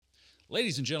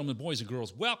Ladies and gentlemen, boys and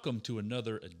girls, welcome to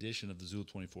another edition of the Zulu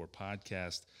 24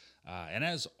 podcast. And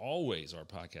as always, our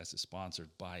podcast is sponsored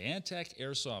by Antec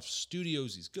Airsoft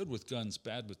Studios. He's good with guns,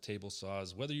 bad with table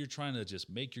saws. Whether you're trying to just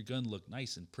make your gun look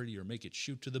nice and pretty or make it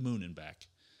shoot to the moon and back,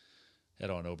 head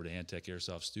on over to Antec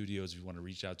Airsoft Studios. If you want to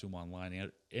reach out to him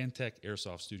online,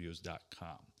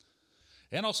 AntecAirsoftStudios.com.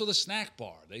 And also the Snack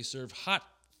Bar. They serve hot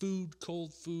food,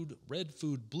 cold food, red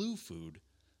food, blue food,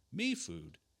 me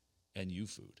food, and you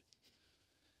food.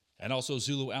 And also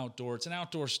Zulu Outdoor. It's an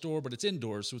outdoor store, but it's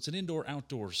indoors, so it's an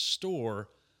indoor-outdoor store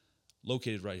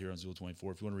located right here on Zulu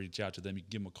 24. If you want to reach out to them, you can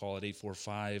give them a call at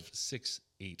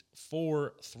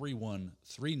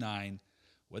 845-684-3139.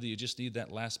 Whether you just need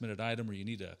that last-minute item or you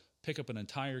need to pick up an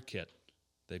entire kit,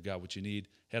 they've got what you need.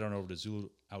 Head on over to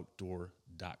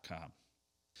ZuluOutdoor.com.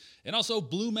 And also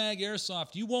Blue Mag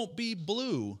Airsoft. You won't be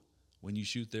blue when you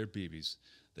shoot their BBs.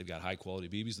 They've got high-quality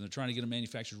BBs, and they're trying to get them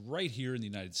manufactured right here in the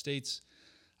United States.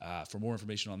 For more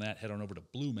information on that, head on over to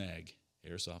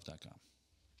BlueMagAirsoft.com.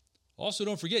 Also,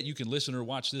 don't forget, you can listen or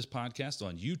watch this podcast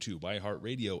on YouTube,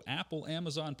 iHeartRadio, Apple,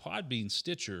 Amazon, Podbean,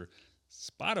 Stitcher,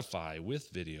 Spotify with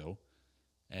video,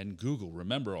 and Google.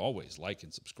 Remember, always like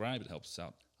and subscribe. It helps us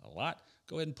out a lot.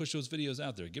 Go ahead and push those videos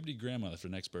out there. Give it to your grandmother for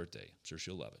next birthday. I'm sure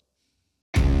she'll love it.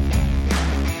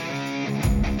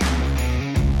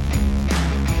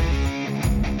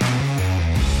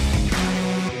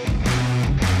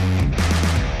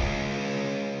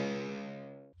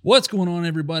 What's going on,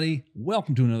 everybody?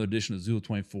 Welcome to another edition of Zulu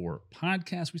 24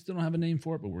 podcast. We still don't have a name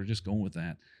for it, but we're just going with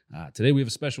that. Today we have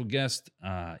a special guest,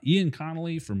 Ian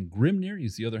Connolly from Grimnir.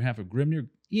 He's the other half of Grimnir.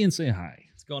 Ian, say hi.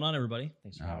 What's going on, everybody?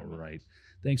 Thanks for having me. All right.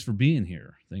 Thanks for being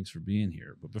here.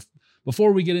 But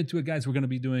before we get into it, guys, we're going to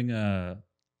be doing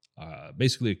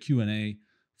basically a Q&A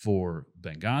for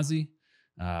Benghazi.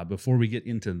 Before we get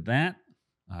into that,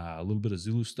 a little bit of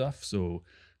Zulu stuff. So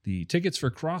the tickets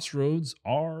for Crossroads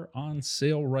are on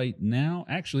sale right now.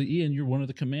 Actually, Ian, you're one of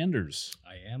the commanders.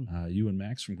 I am. You and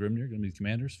Max from Grimnir are going to be the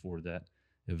commanders for that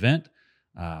event.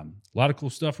 A lot of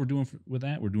cool stuff we're doing with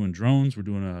that. We're doing drones. We're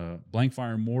doing a blank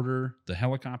fire mortar. The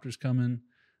helicopter's coming.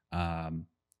 And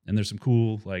there's some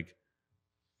cool like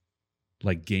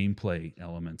gameplay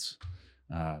elements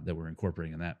that we're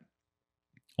incorporating in that.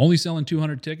 Only selling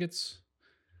 200 tickets.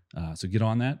 So get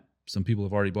on that. Some people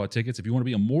have already bought tickets. If you want to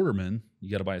be a mortarman,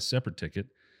 you got to buy a separate ticket.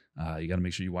 You got to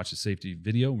make sure you watch the safety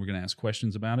video. We're going to ask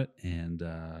questions about it and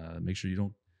make sure you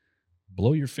don't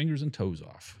blow your fingers and toes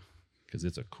off because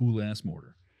it's a cool-ass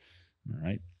mortar. All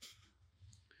right.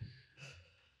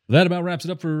 That about wraps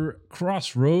it up for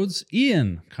Crossroads.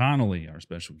 Ian Connolly, our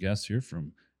special guest here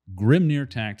from Grimnir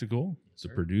Tactical. He's a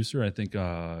producer. I think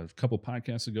a couple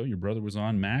podcasts ago, your brother was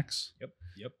on, Max.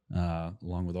 Yep.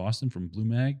 Along with Austin from Blue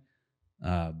Mag.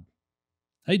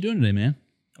 How you doing today, man?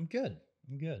 I'm good.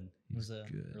 It was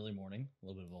an early morning, a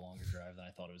little bit of a longer drive than I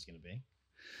thought it was going to be.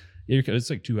 Yeah, it's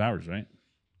like 2 hours, right?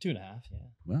 2.5, yeah.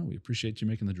 Well, we appreciate you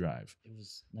making the drive. It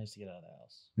was nice to get out of the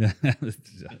house. Yeah,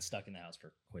 Been stuck in the house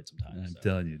for quite some time. I'm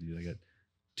telling you, dude. I got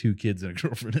 2 kids and a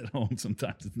girlfriend at home.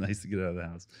 Sometimes it's nice to get out of the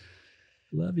house.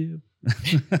 Love you.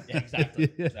 Yeah,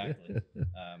 exactly.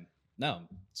 No, I'm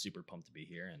super pumped to be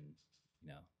here, and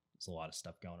there's a lot of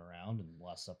stuff going around and a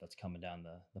lot of stuff that's coming down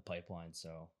the pipeline.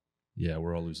 So yeah,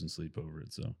 we're all losing sleep over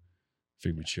it. So I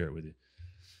figured we'd share it with you.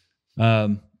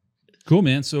 Cool,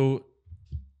 man. So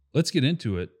let's get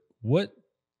into it.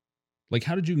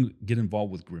 How did you get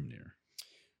involved with Grimnir?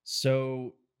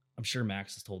 So I'm sure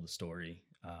Max has told the story.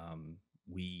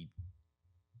 We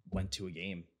went to a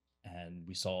game and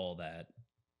we saw that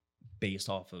based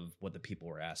off of what the people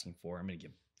were asking for, I'm going to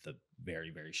give the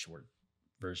very, very short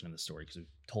version of the story because we've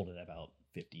told it about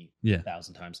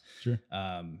 50,000 times. Sure.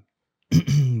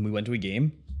 We went to a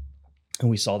game and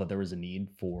we saw that there was a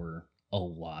need for a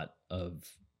lot of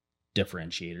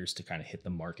differentiators to kind of hit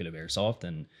the market of airsoft,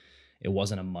 and it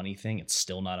wasn't a money thing. It's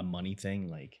still not a money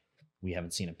thing. Like, we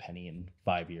haven't seen a penny in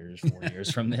 5 years, 4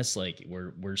 years from this. Like,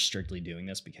 we're strictly doing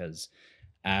this because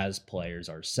as players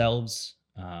ourselves,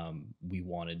 we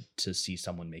wanted to see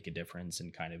someone make a difference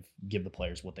and kind of give the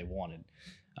players what they wanted.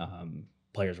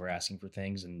 Players were asking for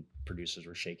things and producers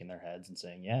were shaking their heads and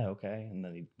saying, yeah, okay. And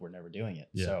then we're never doing it.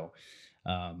 Yeah. So,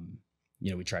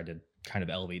 we tried to kind of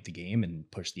elevate the game and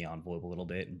push the envelope a little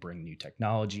bit and bring new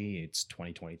technology. It's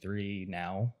 2023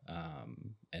 now.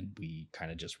 And we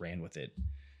kind of just ran with it.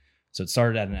 So it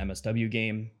started at an MSW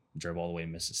game, drove all the way to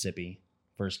Mississippi.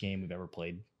 First game we've ever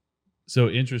played. So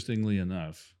interestingly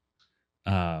enough,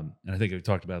 and I think I've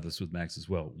talked about this with Max as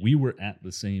well, we were at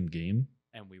the same game.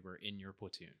 And we were in your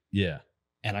platoon. Yeah.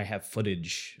 And I have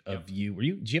footage of you.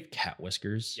 Did you have cat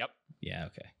whiskers? Yep. Yeah,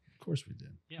 okay. course we did.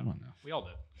 Yeah. Come on now. We all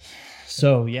did.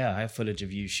 So yeah, I have footage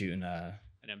of you shooting An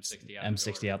M60 out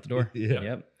M60 the door. out the door. Yeah.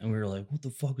 Yep. And we were like, what the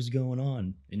fuck is going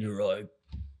on? And you were like,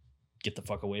 get the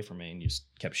fuck away from me. And you just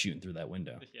kept shooting through that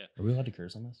window. Yeah, Are we allowed to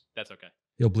curse on this? that's okay.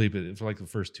 He'll bleep it for like the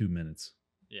first 2 minutes.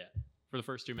 Yeah. For the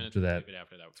first 2 minutes, After that, leave it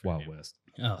after that. It's Wild West.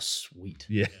 Oh, sweet.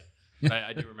 Yeah.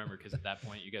 I do remember because at that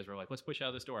point, you guys were like, let's push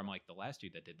out this door. I'm like, the last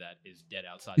dude that did that is dead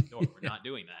outside the door. We're not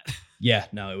doing that. Yeah,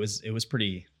 no, it was a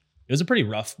pretty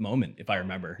rough moment, if I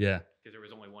remember. Yeah. Because there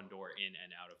was only one door in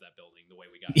and out of that building the way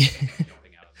we got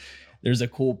jumping out of the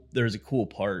window. There's a cool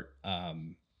part.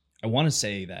 I want to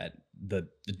say that the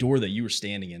door that you were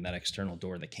standing in, that external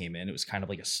door that came in, it was kind of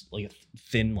like a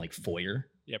thin like foyer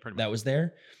Yeah, pretty much. that was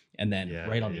there. And then Yeah,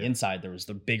 right on the inside, there was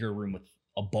the bigger room with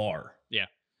a bar. Yeah.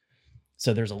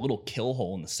 So there's a little kill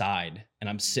hole in the side, and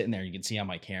I'm sitting there. You can see on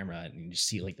my camera, and you just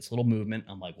see like this little movement.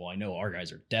 I'm like, well, I know our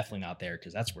guys are definitely not there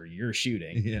because that's where you're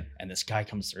shooting. Yeah. And this guy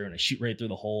comes through, and I shoot right through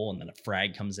the hole, and then a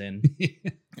frag comes in.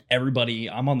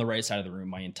 Everybody, I'm on the right side of the room.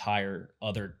 My entire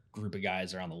other group of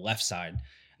guys are on the left side.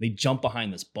 They jump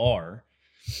behind this bar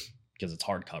because it's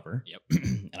hardcover. Yep.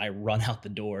 And I run out the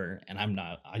door, and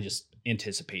I just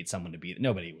anticipate someone to be.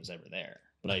 Nobody was ever there.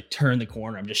 But I turn the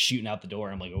corner. I'm just shooting out the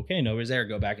door. I'm like, okay, nobody's there.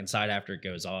 Go back inside after it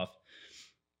goes off.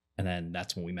 And then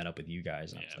that's when we met up with you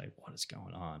guys. And I was like, what is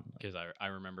going on? Because I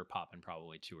remember popping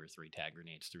probably 2 or 3 tag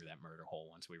grenades through that murder hole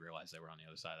once we realized they were on the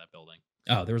other side of that building.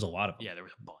 Oh, there was a lot of them. Yeah, there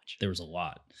was a bunch. There was a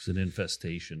lot. It's an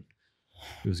infestation.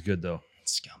 It was good though.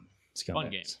 Scum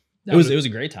Fun bags. game. It was a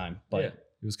great time. But Yeah,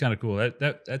 it was kind of cool.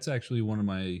 That's actually one of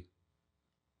my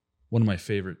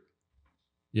favorite,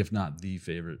 if not the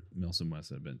favorite, Milson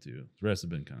West I've been to. The rest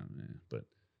have been kind of, but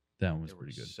that one was There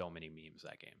pretty were good. so many memes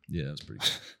that game. Yeah, it was pretty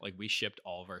good. Like we shipped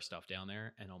all of our stuff down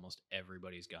there, and almost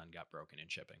everybody's gun got broken in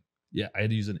shipping Yeah, I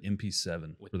had to use an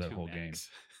MP7 with for that 2 whole game mags.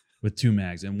 with 2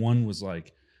 mags, and one was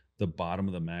like the bottom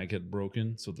of the mag had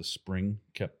broken, so the spring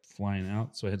kept flying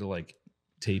out. So I had to like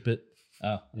tape it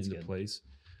oh, that's into good. place.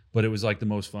 But it was like the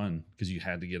most fun because you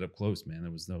had to get up close, man.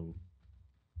 There was no,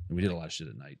 and we did a lot of shit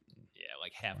at night. Yeah,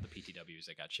 like half the PTWs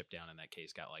that got shipped down in that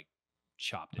case got like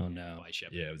chopped Oh, in no. by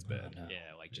shipping. Yeah, it was bad. no.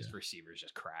 Yeah, like just receivers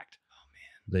just cracked.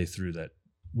 They threw that.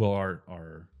 Well,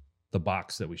 the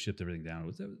box that we shipped everything down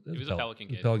was It was a Pelican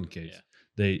case. Pelican case.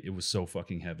 Yeah. It was so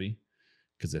fucking heavy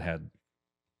because it had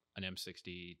An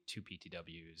M60, 2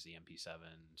 PTWs, the MP7,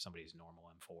 somebody's normal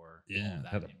M4. Yeah, all of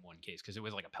had that a- in one case because it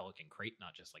was like a Pelican crate,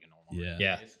 not just like a normal. Yeah.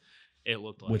 Yeah. case. It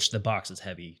looked like Which the box is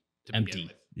heavy. to begin empty.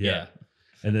 with. yeah.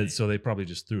 And then so they probably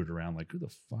just threw it around like, who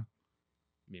the fuck?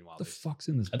 Meanwhile, The there's- fuck's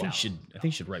in this I think box?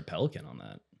 you should write Pelican on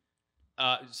that.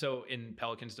 So in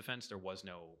Pelican's defense, there was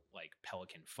no like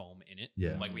Pelican foam in it.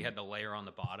 Yeah. Like we had the layer on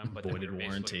the bottom, but then we Voided were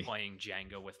basically warranty. playing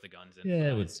Django with the guns in. Yeah,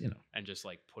 it was, and just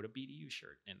like put a BDU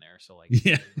shirt in there, so like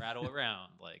Yeah. rattle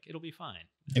around, like it'll be fine.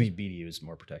 I mean, BDU is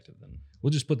more protective than.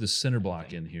 We'll just put this center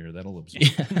block in here. That'll absorb.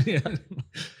 Yeah.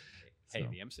 Hey, So.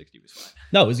 the M60 was fine.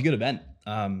 No, it was a good event.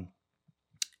 I'm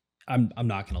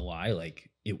not gonna lie, like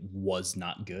it was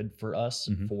not good for us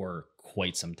Mhm. for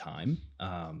quite some time.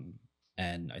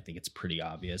 And I think it's pretty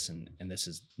obvious, and this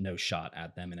is no shot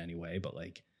at them in any way, but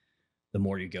like the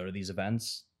more you go to these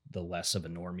events, the less of a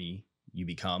normie you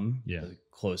become. Yeah. The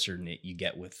closer knit you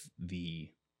get with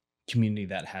the community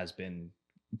that has been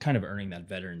kind of earning that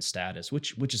veteran status,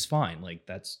 which is fine. Like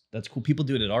that's cool. People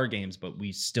do it at our games, but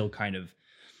we still kind of,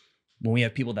 when we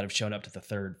have people that have shown up to the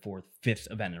 3rd, 4th, 5th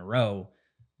event in a row,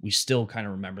 we still kind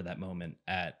of remember that moment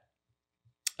at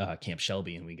Camp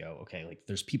Shelby, and we go, okay, like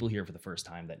there's people here for the first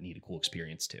time that need a cool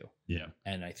experience too. Yeah.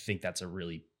 And I think that's a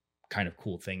really kind of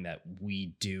cool thing that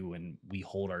we do, and we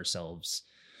hold ourselves,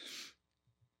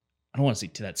 I don't want to say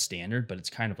to that standard, but it's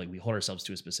kind of like we hold ourselves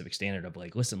to a specific standard of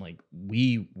like, listen, like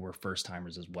we were first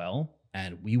timers as well,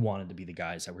 and we wanted to be the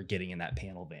guys that were getting in that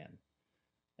panel van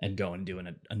and going and doing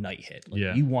a night hit. Like,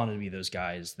 Yeah. we wanted to be those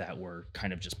guys that were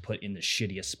kind of just put in the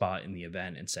shittiest spot in the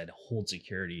event and said, hold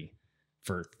security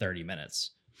for 30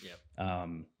 minutes. Yep.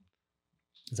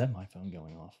 Is that my phone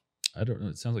going off? I don't know.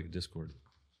 It sounds like a Discord.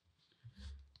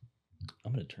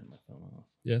 I'm going to turn my phone off.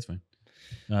 Yeah, it's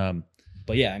fine.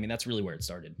 But yeah, I mean, that's really where it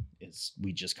started, is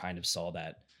we just kind of saw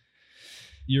that.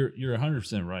 You're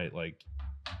 100% right. Like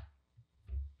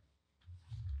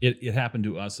it happened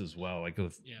to us as well. Like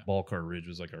the Yeah. Ballcar Ridge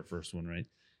was like our first one, right?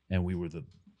 And we were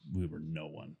no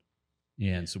one.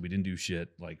 And so we didn't do shit.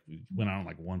 Like we went on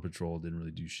like one patrol, didn't really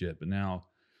do shit. But now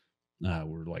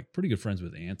we're like pretty good friends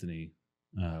with Anthony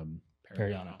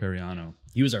Periano.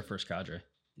 He was our first cadre.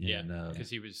 Yeah, And, because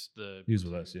he was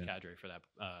with us, yeah. cadre for that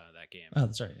game. Oh,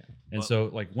 that's right. Yeah. And so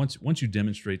like once you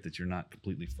demonstrate that you're not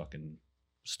completely fucking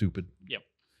stupid. Yep.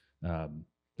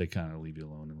 they kind of leave you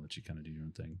alone and let you kind of do your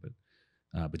own thing.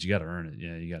 But you got to earn it.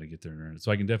 Yeah, you got to get there and earn it.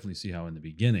 So I can definitely see how in the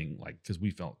beginning, like, because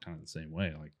we felt kind of the same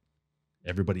way. Like,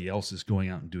 everybody else is going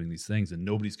out and doing these things, and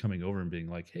nobody's coming over and being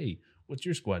like, "Hey, what's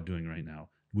your squad doing right now?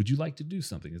 Would you like to do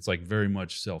something?" It's like very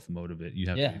much self-motivate. You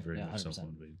have to be very much 100%.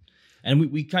 self-motivated.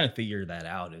 And we kind of figured that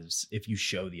out is if you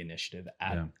show the initiative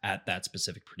at that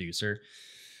specific producer,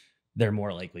 they're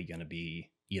more likely going to be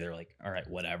either like, all right,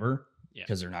 whatever,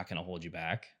 because they're not going to hold you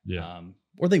back. Yeah.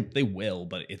 Or they will,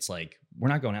 but it's like, we're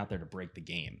not going out there to break the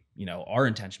game. You know, our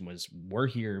intention was we're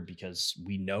here because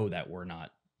we know that we're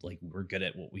good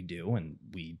at what we do and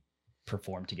we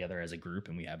perform together as a group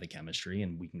and we have the chemistry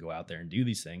and we can go out there and do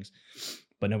these things,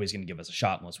 but nobody's going to give us a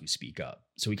shot unless we speak up.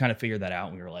 So we kind of figured that out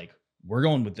and we were like, we're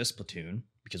going with this platoon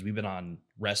because we've been on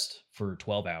rest for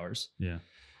 12 hours. Yeah.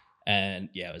 And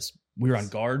we were on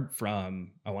guard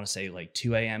from, I want to say like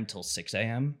 2 a.m. till 6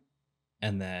 a.m.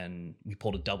 And then we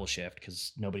pulled a double shift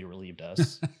because nobody relieved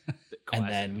us. And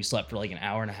then we slept for like an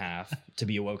hour and a half to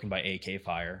be awoken by AK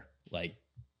fire, like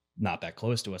not that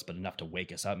close to us, but enough to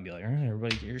wake us up and be like, all right,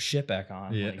 everybody get your shit back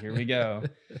on. Yeah. Like, here we go.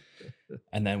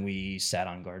 And then we sat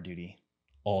on guard duty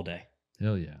all day.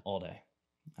 Hell yeah. All day.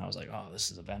 I was like, oh,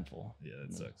 this is eventful. Yeah,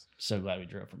 that sucks. So glad we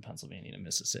drove from Pennsylvania to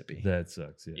Mississippi. That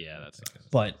sucks. Yeah. Yeah, that sucks.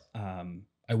 But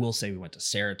I will say we went to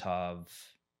Saratov.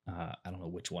 I don't know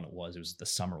which one it was. It was the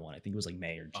summer one. I think it was like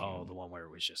May or June. Oh, the one where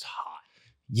it was just hot.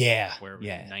 Yeah. Where it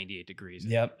was 98 degrees.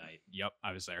 Yep. At night. Yep.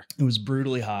 I was there. It was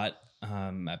brutally hot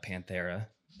at Panthera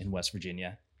in West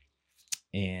Virginia.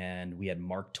 And we had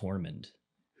Mark Tormund,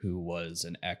 who was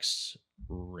an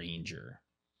ex-Ranger.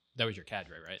 That was your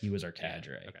cadre, right? He was our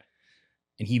cadre. Yeah. Okay.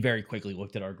 And he very quickly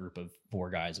looked at our group of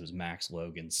 4 guys. It was Max,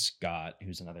 Logan, Scott,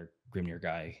 who's another Grimnir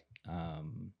guy,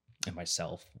 and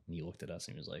myself. And he looked at us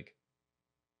and he was like,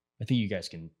 I think you guys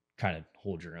can kind of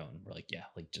hold your own. We're like, yeah,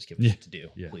 like just give us shit to do,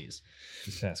 please.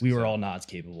 We were all nods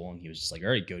capable. And he was just like, all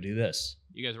right, go do this.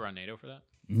 You guys were on NATO for that?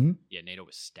 Mm-hmm. Yeah, NATO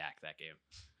was stacked that game.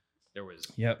 There was,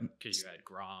 because you had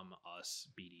Grom, us,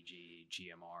 BDG,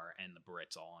 GMR, and the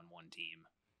Brits all on one team.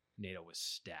 NATO was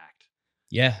stacked.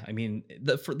 Yeah, I mean,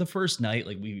 the first night,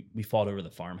 like we fought over the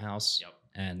farmhouse, Yep.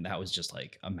 and that was just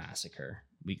like a massacre.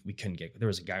 We couldn't get. There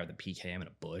was a guy with a PKM in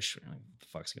a bush. We're like, what the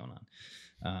fuck's going on?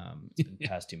 It's been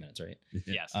past 2 minutes, right?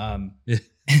 Yes.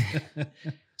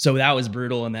 So that was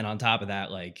brutal. And then on top of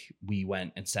that, like we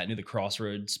went and sat near the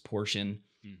crossroads portion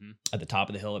at the top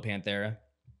of the hill at Panthera.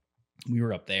 We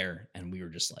were up there, and we were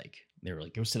just like, they were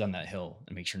like, go sit on that hill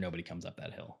and make sure nobody comes up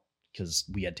that hill. Because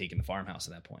we had taken the farmhouse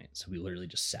at that point. So we literally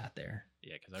just sat there.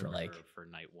 Yeah, because I remember for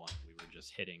night 1, we were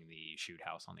just hitting the shoot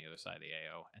house on the other side of the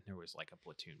AO. And there was like a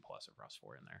platoon plus of us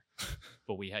 4 in there.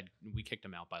 But we kicked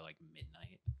them out by like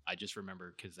midnight. I just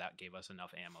remember because that gave us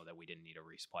enough ammo that we didn't need a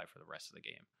resupply for the rest of the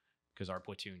game. Because our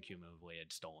platoon cumulatively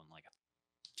had stolen like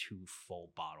 2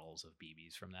 full bottles of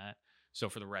BBs from that. So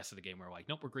for the rest of the game, we were like,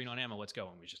 nope, we're green on ammo. Let's go.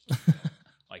 And we just...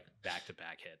 like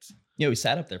back-to-back hits. Yeah, we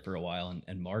sat up there for a while,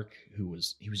 and Mark, he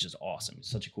was just awesome. He's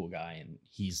such a cool guy, and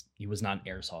he was not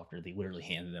an airsofter. They literally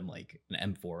handed him like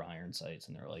an M4 iron sights,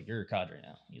 and they're like, "You're a cadre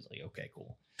now." He's like, "Okay,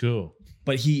 cool."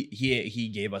 But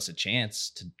he gave us a chance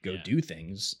to go do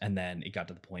things, and then it got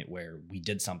to the point where we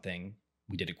did something.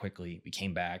 We did it quickly. We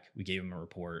came back. We gave him a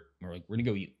report. We're like, "We're gonna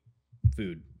go eat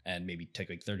food and maybe take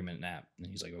like 30-minute nap." And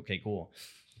he's like, "Okay, cool."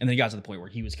 And then he got to the point where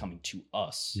he was coming to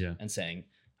us and saying,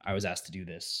 I was asked to do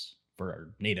this for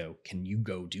our NATO. Can you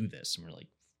go do this? And we're like,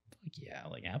 yeah,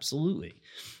 like absolutely.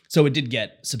 So it did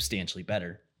get substantially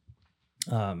better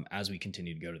as we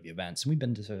continued to go to the events. And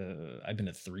I've been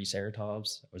to 3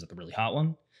 Saratovs. I was at the really hot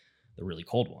one, the really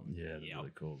cold one. Yeah, the really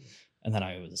cold one. And then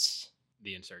I was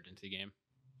the Insurgency game.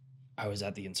 I was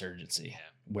at the Insurgency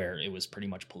where it was pretty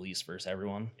much police versus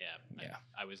everyone. Yeah.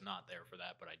 I was not there for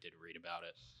that, but I did read about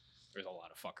it. There's a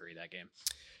lot of fuckery that game.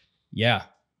 Yeah,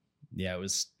 it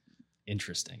was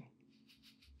interesting.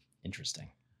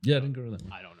 Yeah, I didn't go to that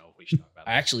one. I don't know if we should talk about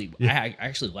that. I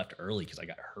actually left early because I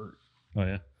got hurt. Oh,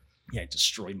 yeah? Yeah, it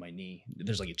destroyed my knee.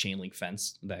 There's like a chain link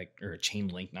fence or a chain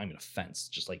link, not even a fence,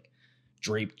 just like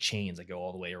draped chains that go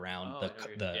all the way around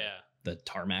the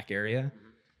tarmac area. Mm-hmm.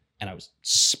 And I was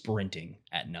sprinting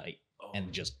at night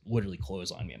and just literally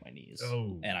clotheslined me at my knees.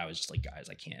 Oh. And I was just like, guys,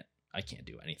 I can't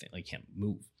do anything. I can't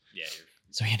move. Yeah,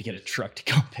 so I had to get a truck to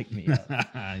come pick me up.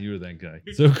 You were that guy.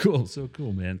 So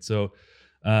cool, man. So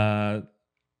I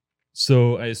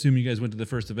assume you guys went to the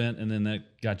first event, and then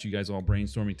that got you guys all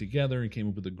brainstorming together and came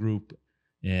up with a group,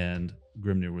 and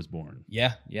Grimnir was born.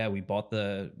 Yeah. We bought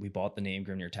the name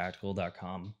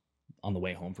GrimnirTactical.com on the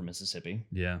way home from Mississippi.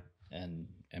 Yeah. And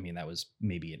I mean, that was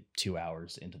maybe 2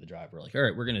 hours into the drive. We're like, all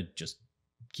right, we're gonna just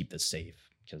keep this safe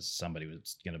because somebody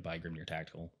was gonna buy Grimnir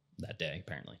Tactical. that day,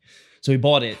 apparently. So we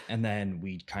bought it, and then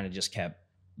we kind of just kept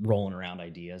rolling around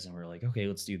ideas, and we were like, okay,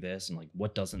 let's do this. And like,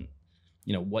 what doesn't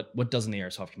the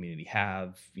airsoft community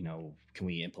have? Can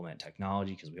we implement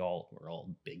technology? Because we're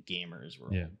all big gamers. We're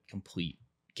all complete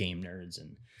game nerds.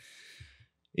 And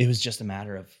it was just a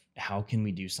matter of how can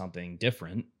we do something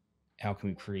different? How can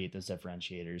we create those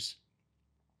differentiators?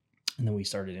 And then we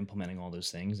started implementing all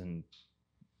those things, and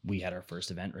we had our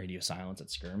first event, Radio Silence, at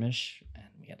Skirmish, and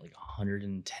we had like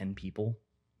 110 people,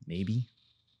 maybe.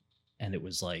 And it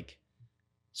was like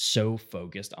so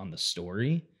focused on the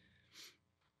story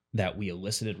that we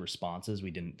elicited responses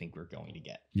we didn't think we were going to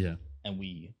get. Yeah. And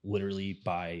we literally,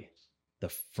 by the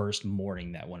first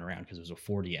morning that went around, because it was a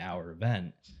 40-hour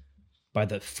event, by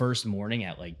the first morning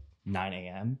at like 9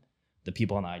 a.m., the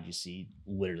people on the IGC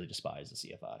literally despised the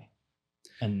CFI,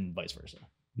 and vice versa.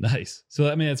 Nice. So,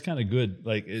 I mean, it's kind of good.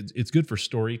 Like, it's good for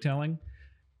storytelling.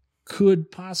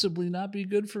 Could possibly not be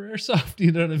good for airsoft.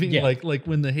 You know what I mean? Yeah. Like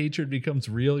when the hatred becomes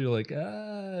real, you're like,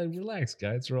 relax,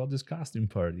 guys. We're all just costume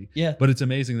party. Yeah. But it's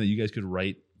amazing that you guys could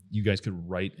write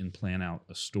and plan out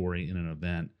a story in an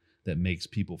event that makes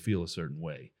people feel a certain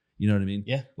way. You know what I mean?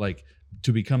 Yeah. Like,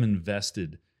 to become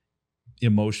invested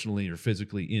emotionally or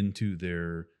physically into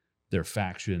their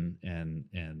faction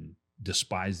and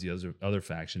despise the other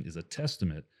faction is a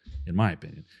testament, in my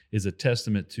opinion,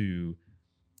 to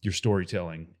your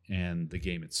storytelling and the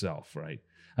game itself, right?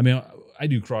 I mean, I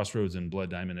do Crossroads and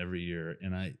Blood Diamond every year,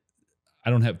 and I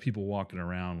don't have people walking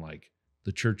around like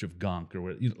the Church of Gonk or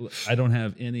what. I don't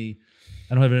have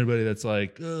anybody that's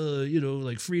like,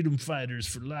 like freedom fighters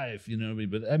for life, you know.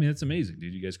 But I mean, it's amazing,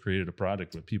 dude. You guys created a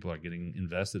product where people are getting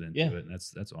invested into it, and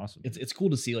that's awesome. It's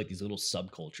cool to see like these little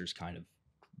subcultures kind of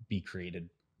be created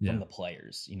from the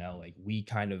players. Like we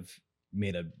kind of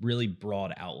made a really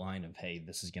broad outline of, hey,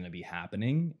 this is going to be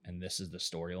happening, and this is the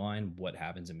storyline, what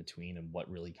happens in between, and what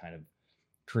really kind of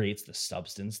creates the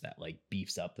substance that like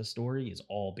beefs up the story is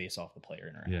all based off the player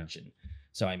interaction. Yeah.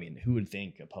 So, I mean, who would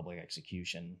think a public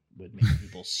execution would make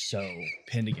people so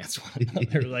pinned against one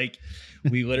another? Like,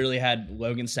 we literally had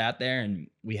Logan sat there, and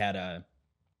we had a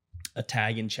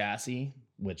tag in chassis,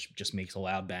 which just makes a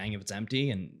loud bang if it's empty,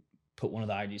 and put one of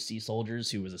the IGC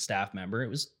soldiers who was a staff member. It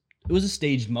was a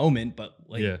staged moment, but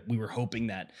we were hoping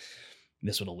that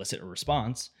this would elicit a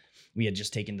response. We had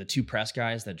just taken the two press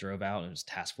guys that drove out. It was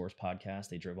Task Force Podcast.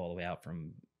 They drove all the way out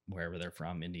from wherever they're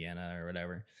from, Indiana or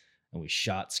whatever. And we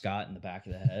shot Scott in the back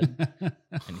of the head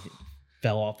and he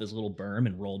fell off this little berm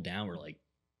and rolled down. We're like,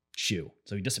 shoo.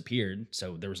 So he disappeared.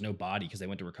 So there was no body because they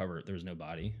went to recover it. There was no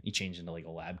body. He changed into like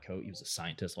a lab coat. He was a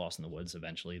scientist lost in the woods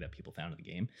eventually that people found in the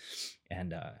game.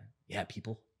 And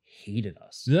people hated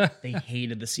us. Yeah. They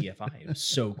hated the CFI. It was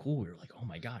so cool. We were like, oh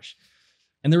my gosh.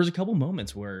 And there was a couple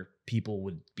moments where people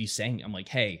would be saying, I'm like,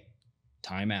 hey,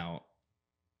 time out.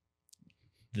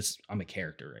 I'm a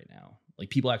character right now. Like,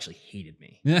 people actually hated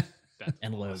me. Yeah.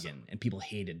 And Logan. Awesome. And people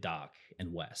hated Doc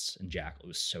and Wes and Jackal. It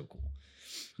was so cool.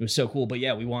 It was so cool. But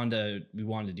yeah, we wanted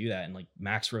to do that. And like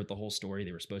Max wrote the whole story.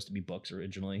 They were supposed to be books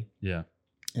originally. Yeah.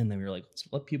 And then we were like, let's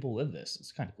let people live this.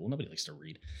 It's kind of cool. Nobody likes to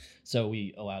read. So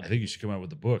we allowed. I think you should come out with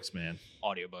the books, man.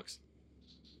 Audiobooks.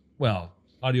 Well,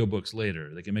 audiobooks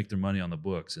later. They can make their money on the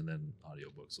books and then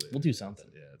audiobooks later. We'll do something.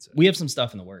 Yeah, that's it. We have some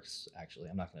stuff in the works, actually.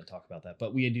 I'm not going to talk about that.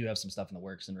 But we do have some stuff in the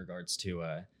works in regards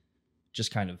to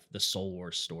just kind of the Soul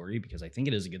Wars story, because I think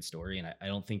it is a good story. And I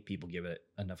don't think people give it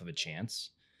enough of a chance.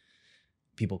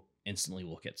 People instantly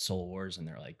look at Soul Wars and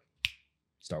they're like,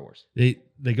 Star Wars. They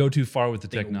go too far with the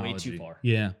technology. Go way too far.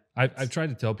 Yeah. I've tried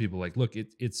to tell people, like, look,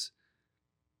 it's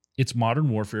modern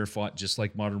warfare fought just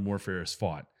like modern warfare is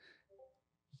fought.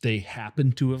 They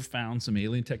happen to have found some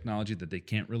alien technology that they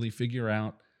can't really figure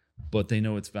out, but they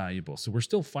know it's valuable. So we're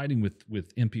still fighting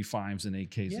with MP5s and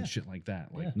AKs and shit like that.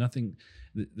 Like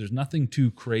there's nothing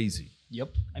too crazy.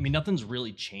 Yep. I mean, nothing's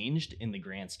really changed in the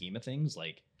grand scheme of things.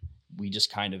 Like, we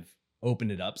just kind of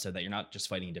opened it up so that you're not just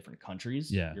fighting in different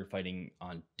countries. Yeah. You're fighting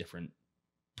on different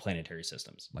planetary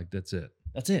systems. Like, that's it.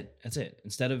 That's it.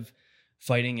 Instead of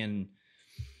fighting in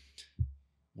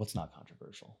what's not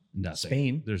controversial? Nothing.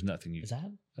 Spain. There's nothing you... Is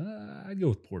that? I'd go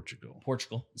with Portugal.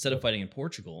 Instead of fighting in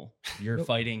Portugal, you're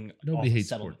fighting... Nobody hates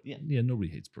Portugal. Yeah, nobody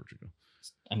hates Portugal.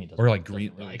 I mean, or like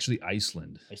Green... Really, actually,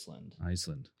 Iceland.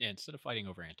 Yeah, instead of fighting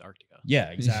over Antarctica. Yeah,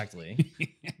 exactly.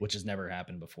 Which has never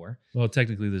happened before. Well,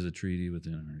 technically, there's a treaty with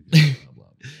Antarctica. Blah, blah,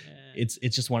 blah. It's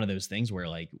just one of those things where,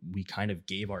 like, we kind of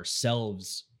gave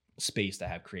ourselves space to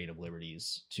have creative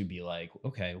liberties to be like,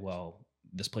 okay, well,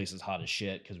 this place is hot as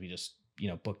shit because we just...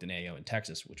 booked an AO in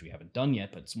Texas, which we haven't done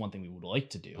yet, but it's one thing we would like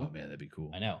to do. Oh man, that'd be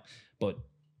cool. I know, but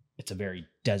it's a very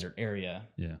desert area.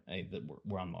 Yeah,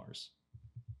 We're on Mars.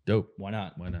 Dope. Why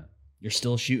not? You're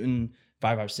still shooting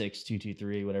 5.56,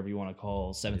 2.23, whatever you want to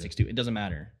call 7.62. It doesn't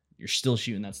matter. You're still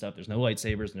shooting that stuff. There's no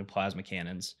lightsabers, no plasma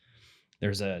cannons.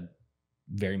 There's a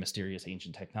very mysterious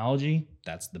ancient technology.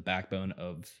 That's the backbone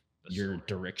of your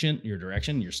direction,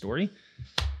 your story.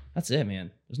 That's it,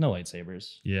 man. There's no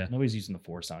lightsabers. Yeah. Nobody's using the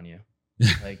Force on you.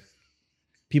 Like,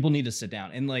 people need to sit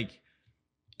down. And like,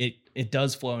 it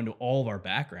does flow into all of our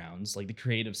backgrounds, like the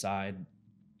creative side,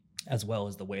 as well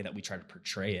as the way that we try to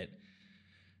portray it.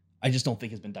 I just don't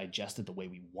think it's been digested the way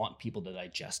we want people to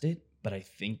digest it. But I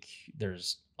think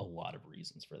there's a lot of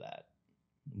reasons for that.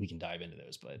 We can dive into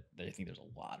those, but I think there's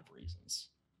a lot of reasons.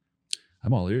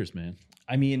 I'm all ears, man.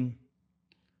 I mean,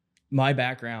 my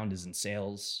background is in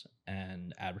sales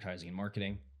and advertising and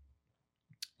marketing,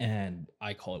 and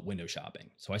I call it window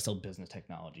shopping. So I sell business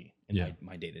technology in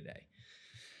my day-to-day.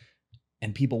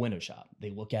 And people window shop.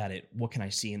 They look at it. What can I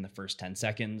see in the first 10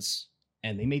 seconds?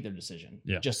 And they make their decision.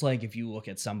 Yeah. Just like if you look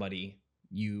at somebody,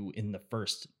 you in the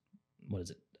first,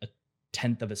 a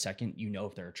 10th of a second, you know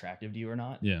if they're attractive to you or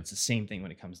not. Yeah. It's the same thing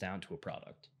when it comes down to a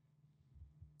product.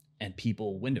 And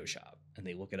people window shop and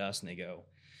they look at us and they go,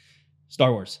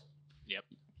 Star Wars. Yep.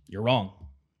 You're wrong.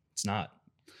 It's not.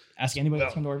 Ask anybody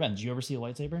that's come to our event. Did you ever see a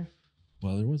lightsaber?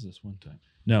 Well, there was this one time.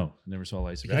 No, never saw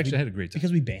a lightsaber. Actually, I had a great time.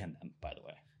 Because we banned them, by the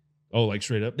way. Oh, like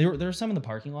straight up? There were some in the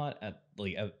parking lot at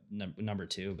like number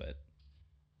 2, but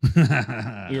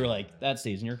we were like, that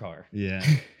stays in your car. Yeah.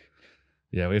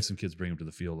 Yeah, we have some kids bring them to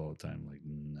the field all the time. Like,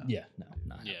 no. Yeah, no,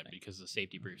 not happening. Because the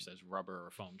safety brief says rubber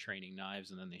or foam training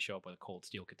knives, and then they show up with a cold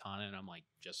steel katana, and I'm like,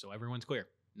 just so everyone's clear,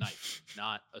 knife,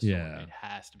 not a sword. Yeah. It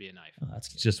has to be a knife. Oh, that's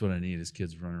good. It's just what I need is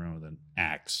kids running around with an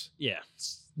axe. Yeah.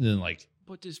 Then like,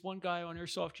 but this one guy on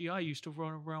Airsoft GI used to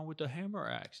run around with a hammer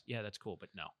axe. Yeah, that's cool, but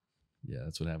no. Yeah,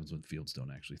 that's what happens when fields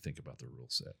don't actually think about the rule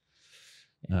set.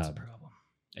 Yeah, that's a problem.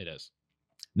 It is.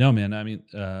 No, man. I mean,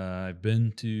 I've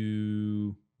been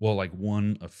to like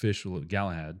one official at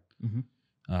Galahad, and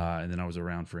then I was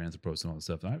around for Anthropos and all that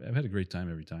stuff. And I've had a great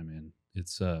time every time, man.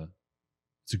 It's a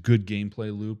good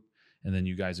gameplay loop, and then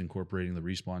you guys incorporating the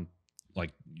respawn,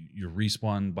 like your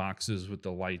respawn boxes with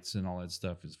the lights and all that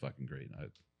stuff is fucking great.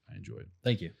 I enjoy it.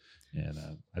 Thank you. And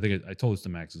I think I told this to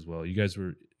Max as well. You guys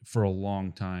were, for a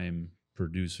long time,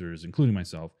 producers, including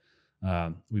myself,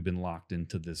 we've been locked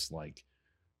into this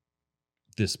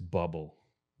bubble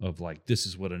of like, this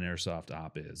is what an airsoft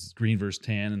op is. It's green versus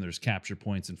tan, and there's capture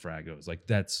points and fragos. Like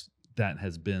that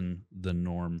has been the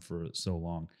norm for so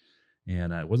long.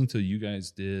 And it wasn't until you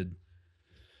guys did,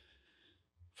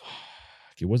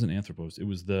 it wasn't Anthropos. It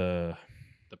was the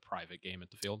private game at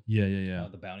the field. Yeah.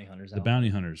 The bounty hunters. The bounty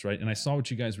hunters, right? And I saw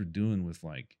what you guys were doing with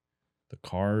like the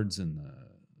cards and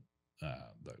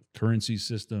the currency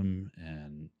system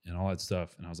and all that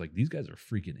stuff. And I was like, these guys are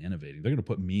freaking innovating. They're going to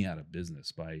put me out of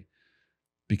business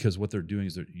because what they're doing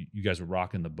is you guys were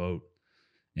rocking the boat.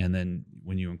 And then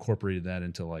when you incorporated that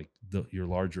into like your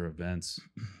larger events,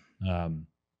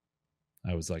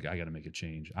 I was like, I got to make a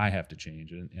change. I have to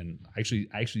change. And I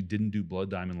actually didn't do Blood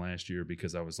Diamond last year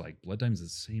because I was like, Blood Diamond is the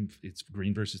same. It's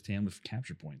green versus tan with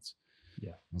capture points.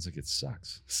 Yeah. I was like, it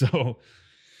sucks.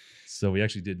 So we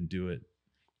actually didn't do it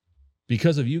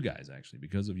because of you guys, and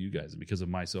because of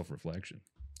my self-reflection.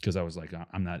 Because I was like,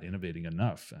 I'm not innovating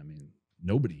enough. I mean,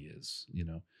 nobody is,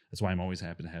 That's why I'm always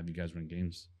happy to have you guys run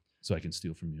games so I can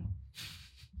steal from you.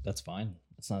 That's fine.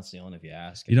 It's not stealing if you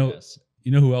ask. You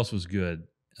know who else was good?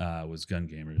 Was Gun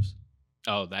Gamers.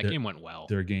 Oh, that game went well.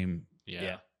 Their game.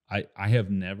 Yeah. I have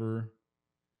never,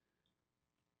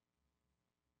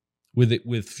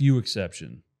 with few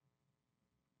exception,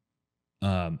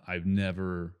 I've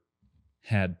never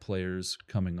had players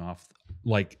coming off,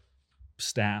 like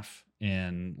staff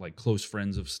and like close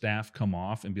friends of staff come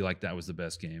off and be like, that was the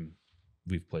best game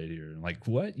we've played here. And like,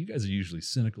 what? You guys are usually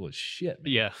cynical as shit,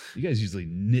 man. Yeah. You guys usually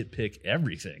nitpick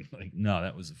everything. Like, no,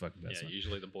 that was the fucking best one.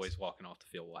 Usually the boys walking off the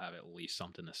field will have at least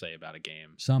something to say about a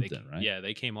game. Right? Yeah,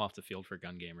 they came off the field for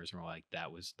Gun Gamers and were like,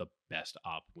 that was the best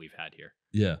op we've had here.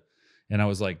 Yeah. And I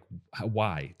was like,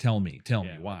 why? Tell me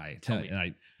why. Tell me. And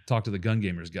I talked to the Gun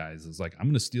Gamers guys. I was like, I'm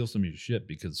going to steal some of your shit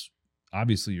because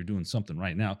obviously you're doing something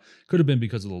right now. Could have been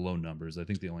because of the low numbers. I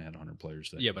think they only had 100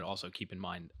 players. Yeah, but also keep in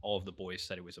mind, all of the boys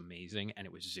said it was amazing and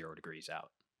it was 0 degrees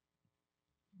out.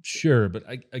 Sure, but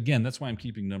again, that's why I'm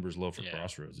keeping numbers low for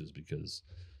Crossroads, is because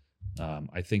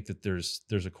I think that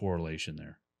there's a correlation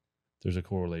there. There's a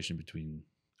correlation between.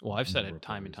 Well, I've said it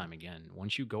time and time again.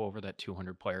 Once you go over that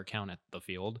 200 player count at the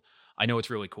field, I know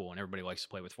it's really cool and everybody likes to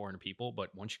play with 400 people,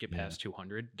 but once you get past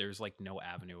 200, there's like no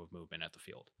avenue of movement at the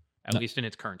field, at least in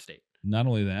its current state. Not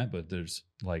only that, but there's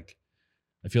like,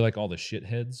 I feel like all the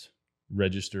shitheads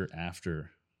register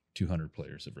after 200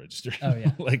 players have registered. Oh,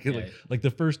 yeah. like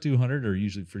the first 200 are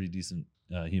usually pretty decent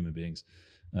human beings.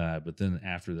 But then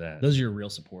after that, those are your real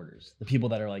supporters. The people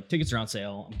that are like, tickets are on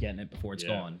sale, I'm getting it before it's Yeah.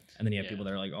 gone. And then you have people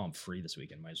that are like, oh, I'm free this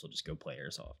weekend, might as well just go play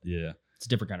airsoft. yeah. It's a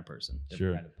different kind of person, different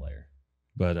Sure. kind of player.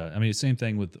 But I mean, same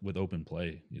thing with open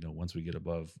play. Once we get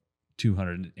above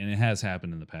 200, and it has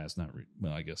happened in the past.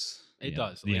 Well, I guess It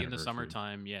does. the Like in the anniversary.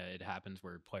 summertime, yeah, it happens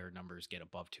where player numbers get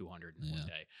above 200 in one Yeah.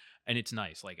 day. And it's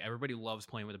nice. Like everybody loves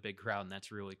playing with a big crowd, and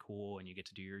that's really cool. And you get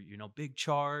to do your, big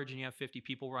charge and you have 50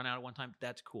 people run out at one time.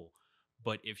 That's cool.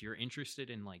 But if you're interested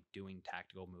in like doing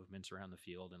tactical movements around the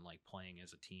field and like playing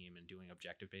as a team and doing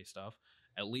objective based stuff,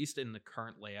 at least in the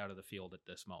current layout of the field at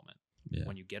this moment, Yeah.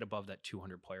 when you get above that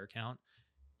 200 player count,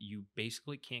 you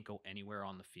basically can't go anywhere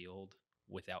on the field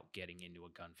without getting into a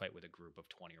gunfight with a group of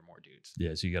 20 or more dudes.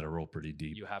 Yeah, so you got to roll pretty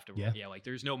deep. You have to, Yeah. like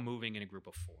there's no moving in a group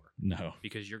of 4 No.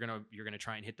 because you're gonna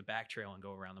try and hit the back trail and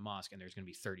go around the mosque, and there's gonna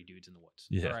be 30 dudes in the woods.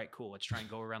 Yeah. All right, cool. Let's try and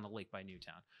go around the lake by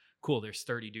Newtown. Cool. There's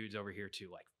 30 dudes over here too.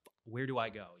 Like, where do I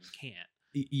go? You can't.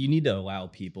 You need to allow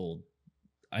people.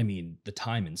 I mean, the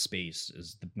time and space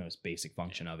is the most basic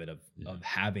function of it, of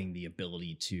having the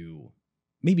ability to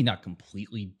maybe not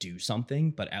completely do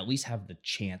something, but at least have the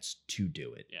chance to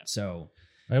do it. Yeah. So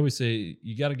I always say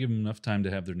you got to give them enough time to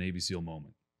have their Navy SEAL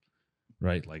moment,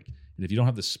 right? Like, and if you don't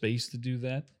have the space to do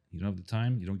that, you don't have the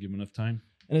time, you don't give them enough time.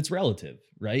 and it's relative,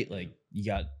 right? Like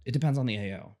it depends on the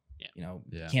AO. Yeah.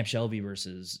 Yeah. Camp Shelby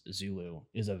versus Zulu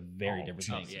is a very Oh, different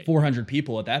geez, thing. yeah. 400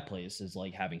 people at that place is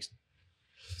like having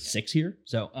 6 here.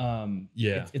 So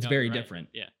Yeah. it's No, very you're right. different.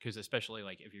 Yeah, because especially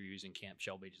like if you're using Camp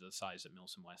Shelby to the size that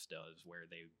Milsom West does, where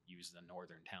they use the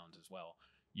northern towns as well,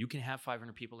 you can have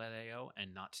 500 people at AO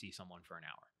and not see someone for an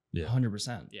hour. Yeah.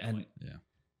 100%. Yeah, And like- Yeah.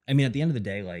 I mean, at the end of the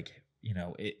day, like,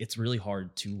 it's really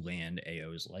hard to land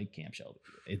AOs like Camp Shelby.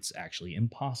 It's actually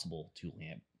impossible to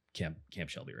land Camp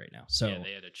Shelby right now. So yeah,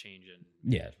 they had a change in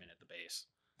Yeah. management at the base.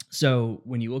 So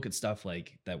when you look at stuff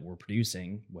like that we're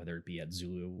producing, whether it be at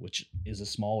Zulu, which is a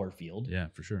smaller field, Yeah,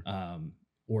 for sure.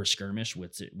 or Skirmish,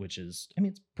 which is, I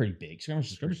mean, it's pretty big. Skirmish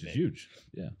is Skirmish pretty is big. huge.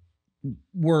 Yeah.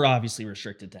 We're obviously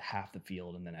restricted to half the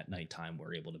field, and then at nighttime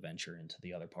we're able to venture into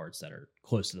the other parts that are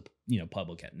close to the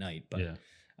public at night. But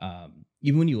Yeah.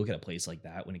 even when you look at a place like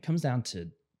that, when it comes down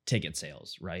to ticket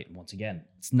sales, right? And once again,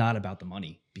 it's not about the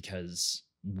money, because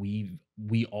we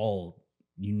all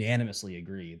unanimously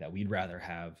agree that we'd rather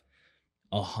have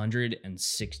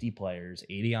 160 players,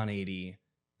 80 on 80,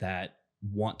 that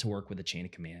want to work with a chain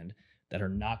of command, that are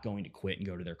not going to quit and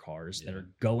go to their cars, that Yeah. are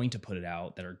going to put it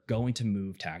out, that are going to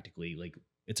move tactically. Like,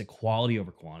 it's a quality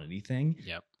over quantity thing.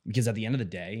 Yep. Because at the end of the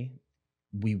day,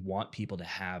 we want people to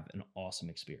have an awesome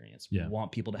experience. Yeah. We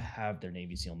want people to have their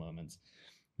Navy SEAL moments,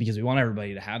 because we want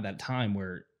everybody to have that time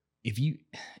where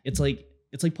it's like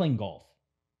playing golf.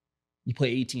 You play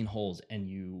 18 holes and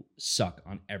you suck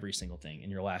on every single thing.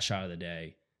 And your last shot of the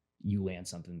day, you land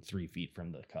something 3 feet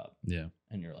from the cup. Yeah.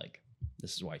 And you're like,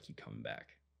 this is why I keep coming back.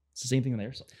 It's the same thing with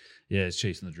airsoft. Yeah, it's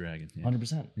chasing the dragon. Yeah.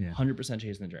 100%. Yeah. 100%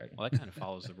 chasing the dragon. Well, that kind of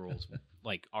follows the rules.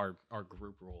 Like our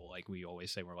group rule, like we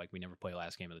always say, we're like, we never play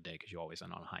last game of the day because you always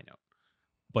end on a high note.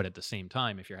 But at the same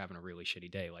time, if you're having a really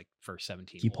shitty day, like first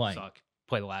 17 Keep holes playing. suck,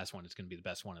 play the last one. It's going to be the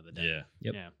best one of the day. Yeah.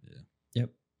 Yep. Yeah. Yep.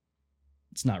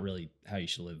 It's not really how you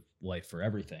should live life for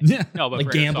everything. Yeah. No, but Like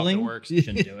for airsoft, gambling, it works. you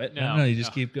shouldn't do it. No. No, you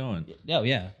just keep going. Oh,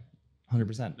 yeah.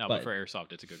 100%. No, but for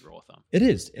airsoft, it's a good rule of thumb. It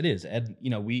is. And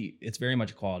it's very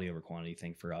much a quality over quantity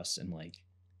thing for us. And like,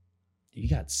 you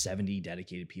got 70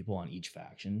 dedicated people on each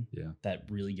faction that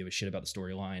really give a shit about the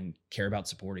storyline, care about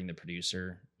supporting the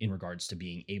producer in regards to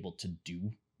being able to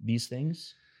do these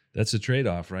things. That's a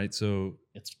trade-off, right? So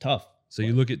It's tough. So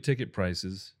you look at ticket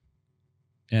prices,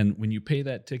 and when you pay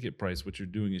that ticket price, what you're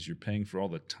doing is you're paying for all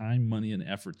the time, money, and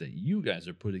effort that you guys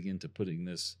are putting into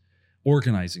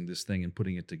organizing this thing and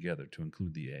putting it together, to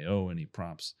include the AO, any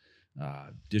props,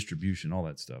 distribution, all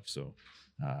that stuff. So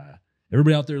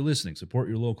everybody out there listening, support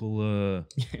your local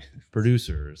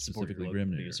producer, Support your specifically local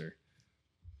Grimnir. producer.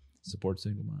 Support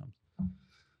single moms.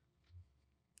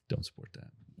 Don't support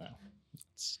that. No.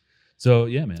 So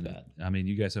yeah, man. bad. I mean,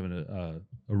 you guys have a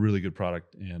really good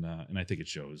product, and I think it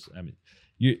shows. I mean,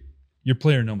 your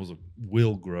player numbers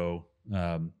will grow.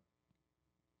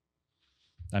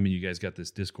 I mean, you guys got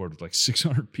this Discord with like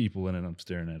 600 people in it. I'm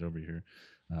staring at over here.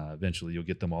 Eventually, you'll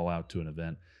get them all out to an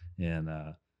event, and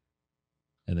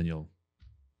then you'll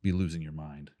be losing your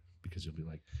mind, because you'll be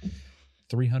like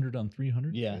 300 on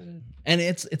 300. Yeah. And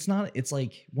it's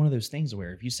like one of those things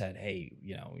where if you said, hey,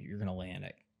 you're going to land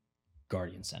at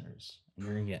Guardian Centers and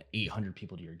you're going to get 800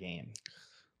 people to your game,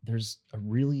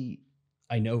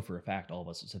 I know for a fact all of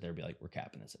us would sit there and be like, we're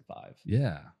capping this at 5.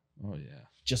 Yeah. Oh yeah.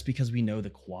 Just because we know the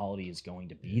quality is going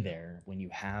to be there when you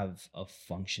have a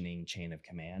functioning chain of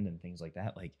command and things like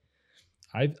that. Like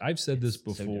I've said this It's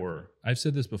so before. different. I've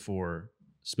said this before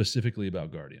specifically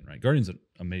about Guardian, right? Guardian's an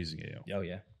amazing AO. oh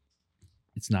yeah,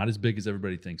 It's not as big as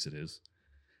everybody thinks it is.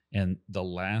 And the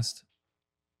last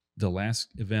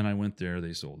event I went there,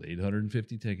 they sold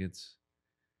 850 tickets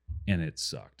and it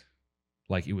sucked.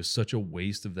 Like it was such a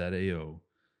waste of that AO.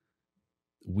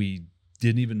 We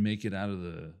didn't even make it out of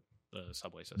the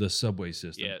subway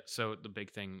system. Yeah, so the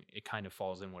big thing, it kind of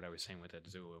falls in what I was saying with that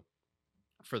Zulu.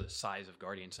 For the size of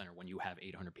Guardian Center, when you have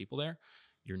 800 people there,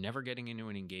 you're never getting into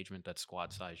an engagement that's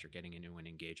squad size. You're getting into an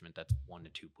engagement that's 1 to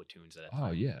 2 platoons at a time.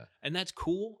 Oh yeah. And that's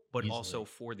cool, but Easily. also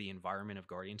for the environment of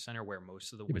Guardian Center where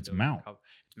most of the Yeah, but windows it's mount.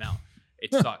 It's mount.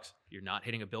 It sucks. You're not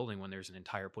hitting a building when there's an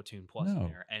entire platoon plus in No.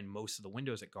 there. And most of the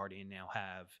windows at Guardian now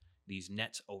have these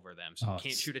nets over them. So Oh, you can't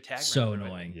it's shoot a tag. so round through it.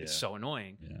 annoying. It's Yeah. so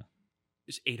annoying. Yeah.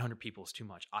 It's 800 people is too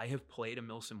much. I have played a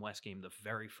Milsim West game, the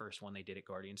very first one they did at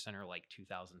Guardian Center, like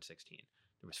 2016.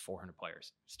 There was 400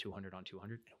 players. It was 200 on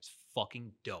 200. And it was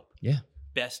fucking dope. Yeah.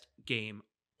 Best game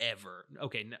ever.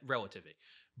 Okay, relatively,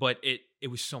 but it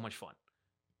was so much fun.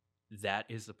 That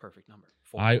is the perfect number.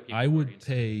 400 people I at would Guardian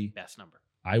Center, pay best number.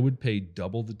 I would pay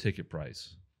double the ticket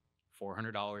price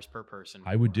 $400 per person.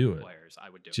 I would do 400 it. Players. I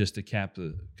would do it. just to cap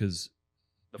because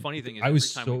The funny thing is, I every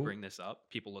was time so- we bring this up,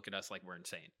 people look at us like we're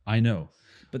insane. I know.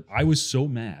 But- I was so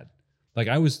mad. Like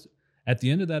I was at the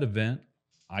end of that event,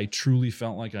 I truly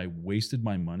felt like I wasted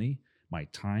my money, my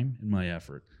time, and my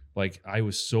effort. Like I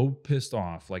was so pissed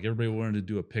off. Like everybody wanted to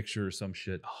do a picture or some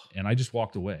shit, and I just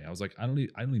walked away. I was like, I don't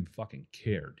even fucking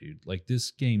care, dude. Like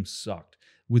this game sucked.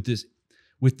 With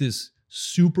this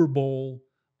Super Bowl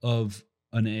of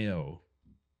an AO,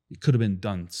 it could have been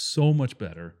done so much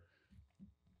better.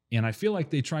 And I feel like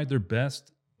they tried their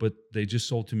best, but they just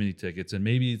sold too many tickets. And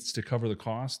maybe it's to cover the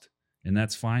cost, and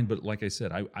that's fine. But like I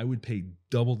said, I would pay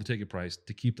double the ticket price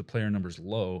to keep the player numbers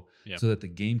low Yeah. so that the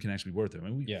game can actually be worth it. I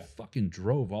mean, we Yeah. fucking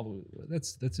drove all the way.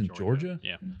 That's in Georgia.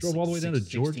 Yeah. Drove all the way down to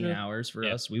 16 Georgia. hours for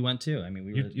Yeah. us. We went too. I mean, we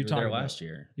You- were, you're we were talking there about- last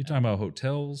year. You're talking about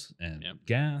hotels and Yep.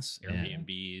 gas and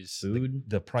Airbnbs. Food.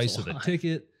 the price It's a of the lot.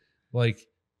 ticket. Like,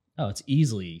 Oh, it's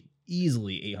easily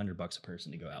 $800 a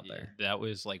person to go out Yeah, there. that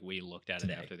was like we looked at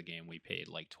Today. it after the game. We paid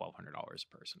like $1,200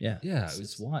 a person. Yeah. Yeah, It's, it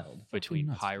was- it's wild. Between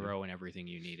nuts, pyro and everything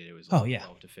you needed, it was Oh, like yeah.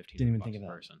 12 to 15 Didn't even bucks think of a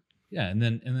that. person. yeah, and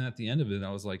then at the end of it,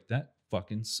 I was like, that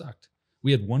fucking sucked.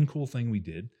 We had one cool thing we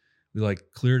did. We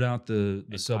like cleared out the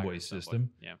And subway pyro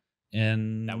system, Yeah,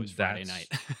 and that was Friday night.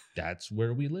 That's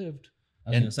where we lived. I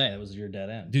was And- gonna say that was your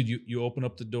dead end. Dude, you open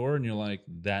up the door and you're like,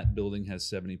 that building has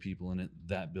 70 people in it.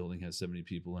 That building has 70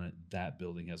 people in it. That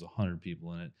building has 100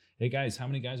 people in it. Hey guys, how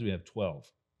many guys do we have?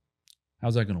 12.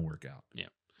 How's that going to work out?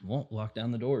 Won't lock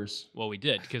down the doors. Well, we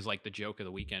did because like the joke of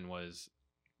the weekend was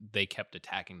they kept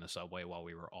attacking the subway while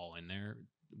we were all in there.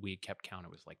 We kept count. It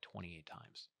was like 28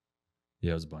 times.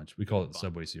 Yeah, it was a bunch. We call it the Fun.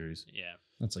 Subway Series. Yeah,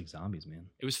 That's like zombies,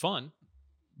 man. it was fun.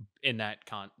 In that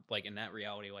in that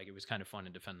reality, like it was kind of fun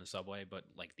to defend the subway, but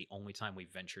like the only time we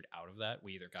ventured out of that,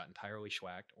 we either got entirely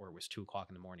schwacked or it was 2:00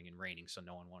 in the morning and raining, so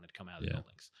no one wanted to come out of the Yeah.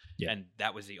 buildings. Yeah. And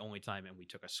that was the only time, and we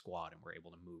took a squad and were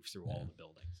able to move through all Yeah. the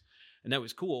buildings, and that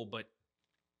was cool. But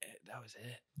that was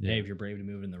it. Yeah. Hey, if you're brave to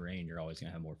move in the rain, you're always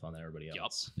gonna have more fun than everybody Yup.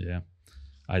 else. Yeah.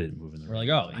 I didn't move in the We're rain.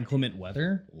 like, oh, inclement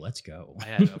weather, let's go. I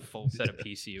had a full set of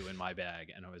PCU in my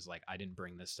bag, and I was like, I didn't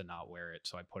bring this to not wear it,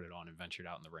 so I put it on and ventured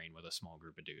out in the rain with a small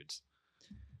group of dudes.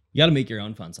 You got to make your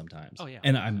own fun sometimes. Oh, yeah.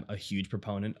 And I'm a huge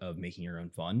proponent of making your own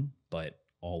fun, but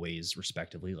always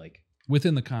respectively, like,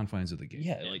 Within the confines of the game.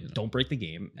 yeah, like you know. don't break the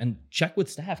game and check with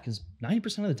staff because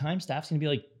 90% of the time, staff's gonna be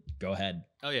like, go ahead.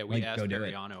 Oh yeah, we Like, asked go do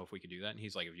it. Ariano if we could do that, and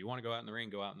he's like, "If you want to go out in the rain,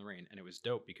 go out in the rain." And it was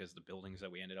dope because the buildings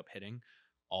that we ended up hitting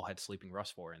all had sleeping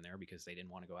Rust 4 in there because they didn't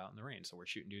want to go out in the rain. So we're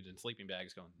shooting dudes in sleeping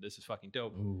bags, going, "This is fucking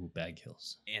dope." Ooh, bag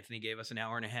kills. Anthony gave us an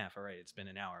hour and a half. All right, it's been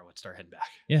an hour. Let's start heading back.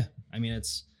 Yeah, I mean,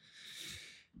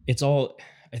 it's all.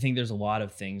 I think there's a lot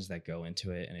of things that go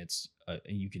into it, and it's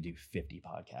you could do 50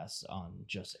 podcasts on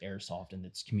just airsoft and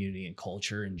its community and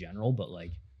culture in general. But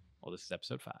like, Well, this is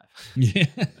episode 5. Yeah.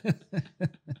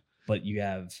 but you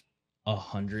have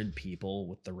 100 people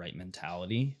with the right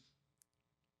mentality.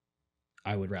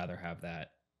 I would rather have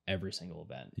that every single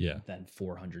event, Yeah. than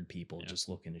 400 people Yeah. just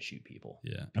looking to shoot people.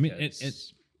 Yeah. I mean,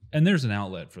 Because- and there's an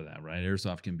outlet for that, right?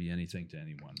 Airsoft can be anything to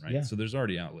anyone, right? Yeah. So there's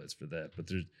already outlets for that.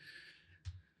 But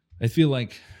I feel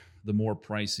like the more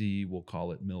pricey, we'll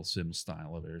call it mil-sim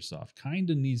style of airsoft, kind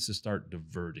of needs to start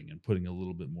diverting and putting a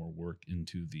little bit more work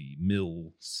into the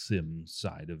mil-sim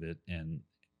side of it. And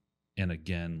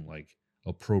again, like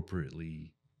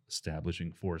appropriately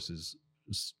establishing forces,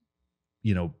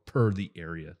 per the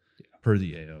area. per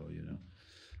the AO, you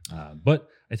know. But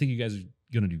I think you guys are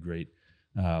going to do great.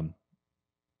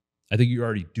 I think you're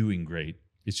already doing great.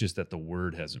 It's just that the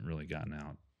word hasn't really gotten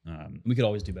out. We could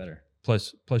always do better.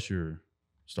 Plus your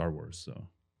Star Wars, so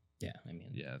Yeah, I mean,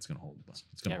 yeah, it's gonna hold.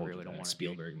 It's gonna I hold really you don't back. want to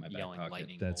Spielberg in my back yelling pocket.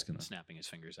 lightning That's bolt gonna- and snapping his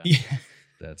fingers out. Yeah.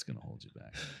 That's gonna hold you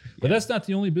back. But that's not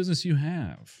the only business you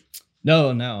have.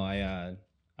 No.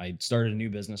 I started a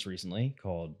new business recently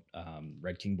called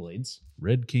Red King Blades.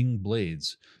 Red King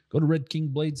Blades. Go to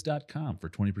redkingblades.com for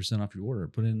 20% off your order.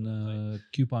 Put in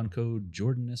coupon code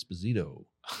Jordan Esposito.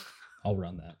 I'll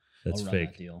run that. That's I'll run fake.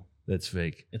 that deal. That's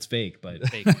fake. It's fake, but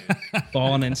Fake news.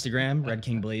 follow on Instagram, Red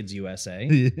King Blades USA,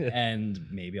 Yeah. and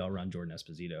maybe I'll run Jordan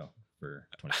Esposito for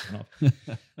 20%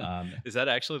 off. Is that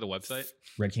actually the website?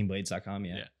 RedKingBlades.com,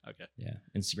 yeah. Okay. Yeah.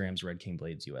 Instagram's Red King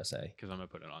Blades USA. Because I'm gonna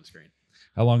put it on screen.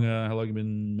 How long you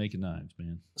been making knives,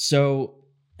 man? So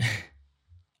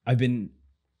I've been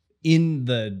in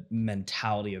the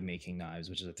mentality of making knives,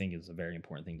 which I think is a very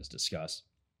important thing to discuss,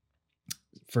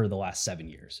 for the last 7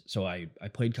 years. So I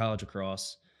played college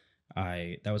lacrosse.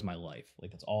 That was my life.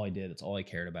 Like, that's all I did. That's all I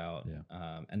cared about.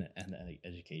 Yeah. And the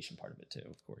education part of it too,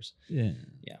 of course. Yeah.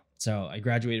 Yeah. So I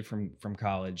graduated from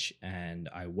college, and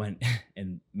I went,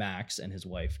 and Max and his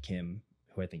wife, Kim,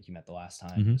 who I think you met the last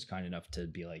time, Mhm. was kind enough to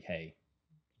be like, hey,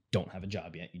 don't have a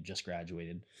job yet. You just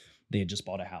graduated. They had just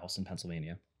bought a house in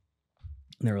Pennsylvania.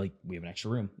 And they were like, we have an extra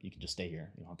room. You can just stay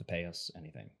here. You don't have to pay us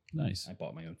anything. Nice. I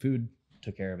bought my own food,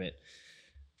 took care of it,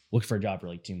 looked for a job for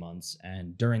like 2 months.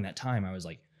 And during that time, I was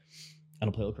like, I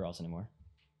don't play lacrosse anymore.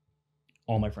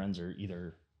 All my friends are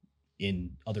either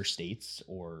in other states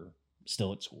or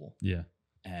still at school. Yeah.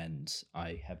 And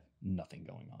I have nothing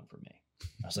going on for me.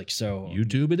 I was like, so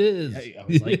YouTube it is. I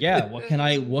was like, yeah, what can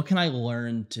I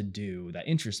learn to do that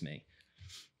interests me?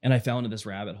 And I fell into this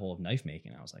rabbit hole of knife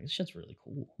making. I was like, this shit's really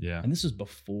cool. Yeah. And this was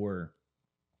before,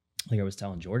 like I was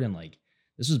telling Jordan, like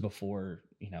this was before,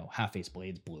 Half-Face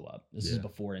Blades blew up. This is Yeah.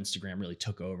 before Instagram really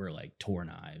took over, like Tor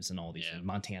Knives and all these Yeah. things,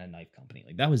 Montana Knife Company.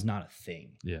 Like that was not a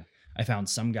thing. Yeah. I found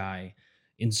some guy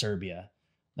in Serbia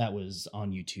that was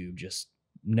on YouTube, just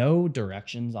no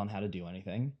directions on how to do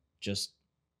anything, just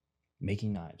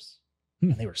making knives.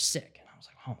 Hmm. And they were sick. And I was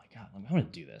like, oh my God, I'm going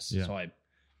to do this. Yeah. So I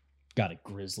got a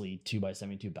Grizzly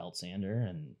 2x72 belt sander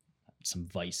and some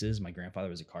vices. My grandfather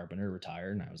was a carpenter,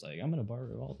 retired, and I was like, I'm gonna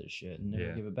borrow all this shit and never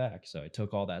Yeah. give it back. So I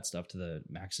took all that stuff to the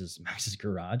Max's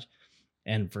garage,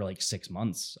 and for like 6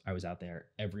 months, I was out there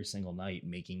every single night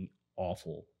making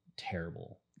awful,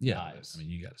 terrible Yeah. knives. I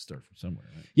mean, you got to start from somewhere,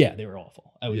 right? Yeah, they were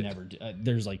awful. I would Yeah. never.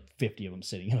 There's like 50 of them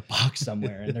sitting in a box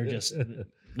somewhere, and they're just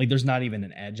like there's not even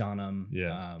an edge on them.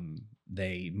 Yeah.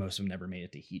 Most of them never made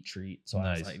it to heat treat, so I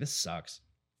Nice. was like, this sucks.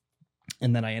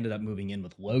 And then I ended up moving in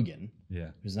with Logan,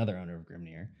 Yeah. who's another owner of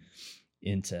Grimnir,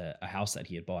 into a house that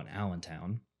he had bought in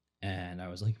Allentown. And I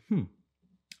was like,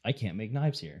 I can't make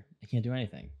knives here. I can't do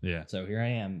anything. Yeah. So here I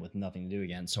am with nothing to do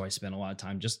again. So I spent a lot of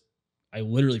time I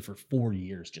literally for 4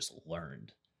 years just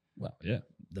learned Well, yeah.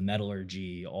 the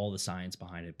metallurgy, all the science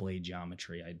behind it, blade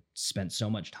geometry. I spent so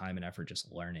much time and effort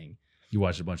just learning. You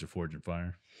watched a bunch of Forge and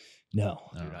Fire. No,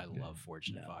 Oh, Dude, I okay. love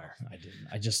Forged in no, Fire. I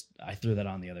didn't. I threw that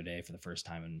on the other day for the first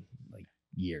time in like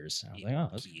years. I was like, oh,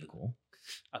 that's pretty cool.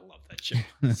 I love that shit.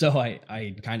 So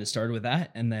I kind of started with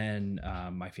that, and then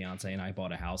my fiance and I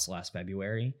bought a house last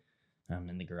February.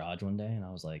 In the garage one day, and I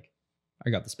was like, I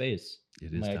got the space.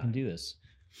 It is I can time. do this.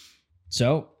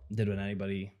 So did what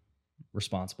anybody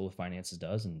responsible with finances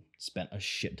does, and spent a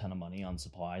shit ton of money on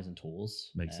supplies and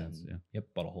tools. Makes And, sense, yeah. Yep,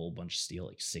 bought a whole bunch of steel,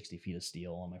 like 60 feet of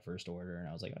steel on my first order, and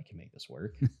I was like, I can make this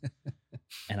work.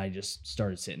 And I just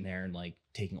started sitting there and like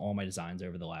taking all my designs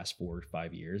over the last 4 or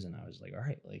 5 years, and I was like, all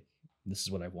right, like this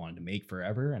is what I've wanted to make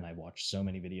forever, and I watched so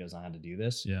many videos on how to do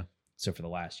this. Yeah. So for the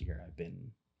last year, I've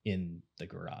been in the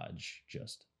garage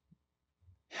just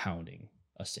hounding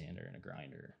a sander and a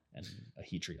grinder and a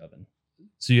heat treat oven.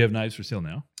 So you have knives for sale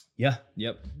now? Yeah.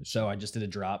 Yep. So I just did a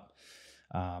drop.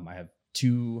 I have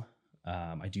two.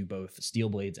 I do both steel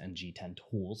blades and G10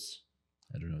 tools.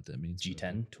 I don't know what that means.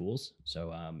 G10 tools.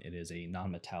 So it is a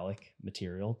non-metallic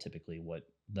material, typically what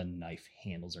the knife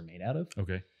handles are made out of.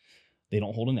 Okay. They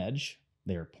don't hold an edge.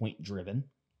 They are point driven,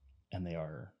 and they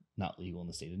are not legal in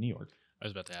the state of New York. I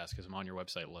was about to ask because I'm on your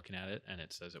website looking at it, and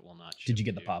it says it will not ship. Did you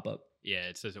get the to- pop-up? Yeah,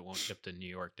 it says it won't ship to New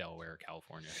York, Delaware,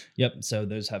 California. Yep. So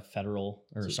those have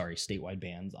statewide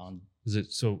bans on. Is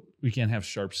it so we can't have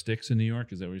sharp sticks in New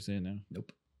York? Is that what you're saying now?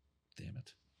 Nope. Damn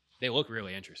it. They look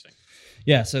really interesting.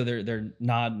 Yeah. So they're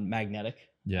non-magnetic.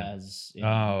 Yeah. As in-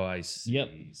 Oh, I see. Yep.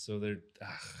 So they're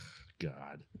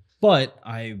God. But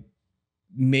I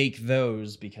make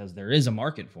those because there is a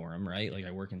market for them, right? Like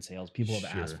I work in sales. People have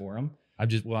asked Sure. for them.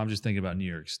 I'm just thinking about New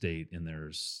York State and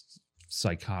their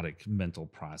psychotic mental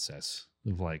process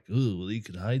of like, oh, well, you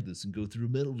could hide this and go through a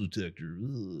metal detector,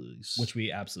 Which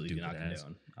we absolutely do not Stupid ass.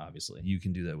 condone, obviously. You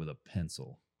can do that with a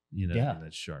pencil, Yeah.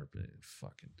 that's sharp.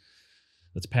 Fucking,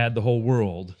 let's pad the whole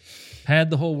world,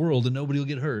 and nobody will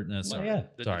get hurt. No, sorry. yeah.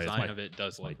 The Sorry, design of it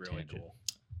does my look really tangent. cool.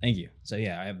 Thank you. So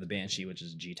yeah, I have the Banshee, which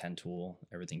is a G10 tool.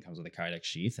 Everything comes with a Kydex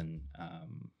sheath, and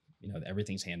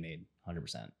everything's handmade,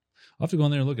 100%. I'll have to go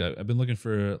in there and look. I've been looking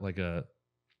for like I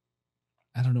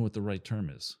don't know what the right term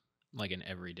is. Like an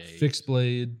everyday Fixed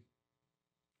blade,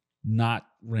 not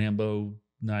Rambo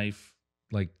knife,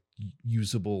 like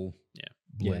usable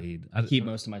blade. I keep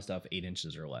most of my stuff 8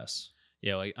 inches or less.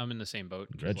 Yeah, like I'm in the same boat.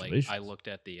 'Cause, like, Congratulations. I looked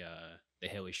at the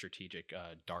Haley Strategic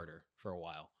Darter for a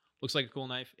while. Looks like a cool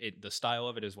knife. The style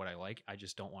of it is what I like. I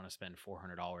just don't want to spend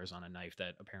 $400 on a knife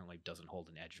that apparently doesn't hold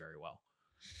an edge very well.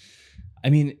 I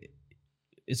mean,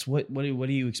 it's what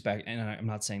do you expect? And I'm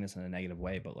not saying this in a negative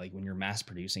way, but like when you're mass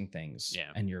producing things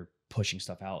and you're pushing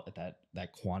stuff out at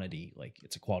that quantity, like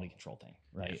it's a quality control thing,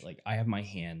 right? Yeah. Like I have my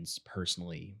hands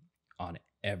personally on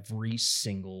every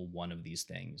single one of these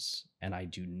things, and I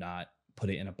do not put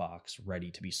it in a box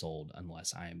ready to be sold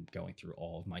unless I'm going through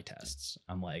all of my tests.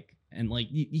 I'm like, and like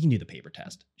you can do the paper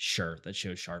test, sure, that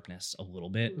shows sharpness a little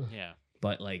bit. Yeah.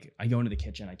 But like I go into the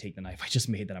kitchen, I take the knife I just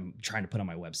made that I'm trying to put on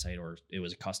my website, or it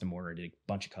was a custom order. I did a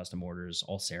bunch of custom orders,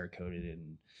 all Cerakoted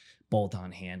and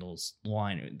bolt-on handles,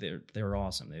 line. They're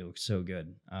awesome. They look so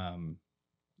good.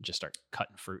 Just start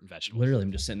cutting fruit and vegetables. Literally,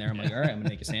 I'm just sitting there. I'm like, all right, I'm gonna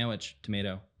make a sandwich.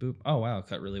 Tomato, boop. Oh wow,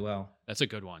 cut really well. That's a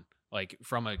good one. Like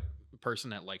from a person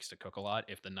that likes to cook a lot,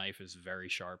 if the knife is very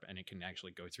sharp and it can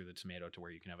actually go through the tomato to where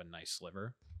you can have a nice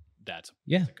sliver, that's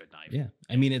a good knife. Yeah.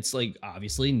 I mean, it's like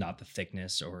obviously not the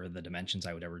thickness or the dimensions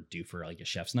I would ever do for like a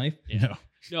chef's knife. Yeah.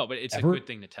 No, but it's a good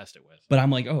thing to test it with. But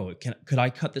I'm like, oh, could I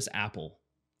cut this apple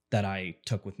that I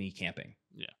took with me camping?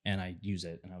 Yeah. And I use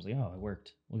it, and I was like, oh, it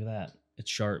worked. Look at that. It's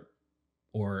sharp.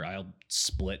 Or I'll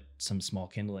split some small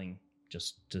kindling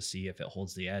just to see if it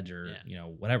holds the edge, or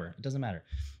whatever. It doesn't matter.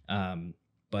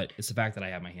 But it's the fact that I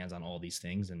have my hands on all these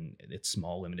things, and it's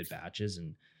small, limited batches,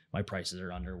 and my prices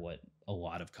are under what a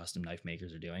lot of custom knife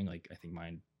makers are doing. Like I think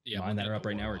mine that are up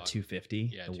right now are $250.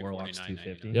 Yeah, the Warlock's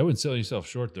 $250. Yeah, I wouldn't sell yourself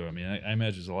short though. I mean, I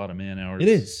imagine there's a lot of man hours.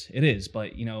 It is.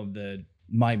 But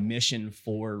my mission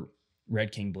for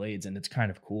Red King blades, and it's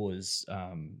kind of cool, is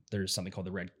there's something called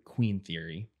the Red Queen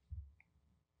theory,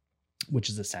 which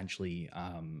is essentially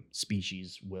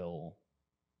species will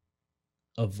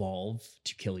evolve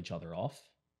to kill each other off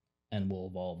and will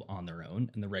evolve on their own.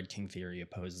 And the Red King theory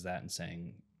opposes that and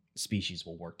saying species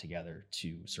will work together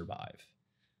to survive.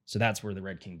 So that's where the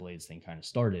Red King blades thing kind of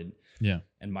started. Yeah.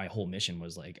 And my whole mission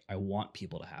was like, I want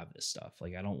people to have this stuff.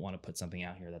 Like, I don't want to put something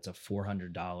out here that's a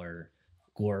 $400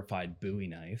 glorified Bowie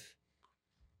knife,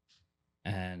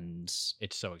 and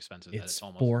it's so expensive. It's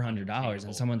almost $400,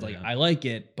 and someone's like, I like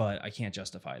it, but I can't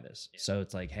justify this. Yeah. So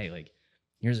it's like, hey, like,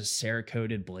 here's a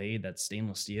Cerakoted blade that's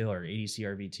stainless steel or 80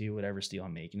 CRV2, whatever steel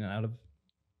I'm making it out of,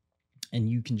 and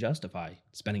you can justify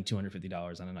spending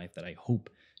 $250 on a knife that I hope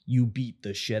you beat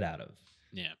the shit out of.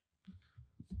 Yeah.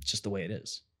 It's just the way it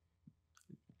is.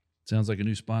 Sounds like a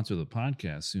new sponsor of the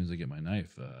podcast. As soon as I get my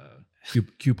knife,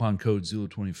 coupon code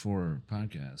Zulu24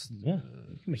 podcast. Yeah,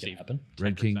 we can make it happen.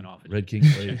 Red King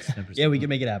blades. 10% yeah, we can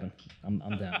make it happen. I'm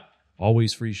down.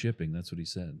 Always free shipping. That's what he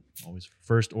said. Always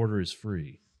first order is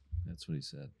free. That's what he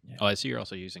said. Yeah. Oh, I see you're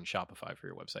also using Shopify for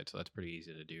your website, so that's pretty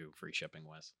easy to do free shipping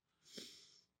with.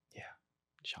 Yeah,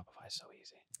 Shopify is so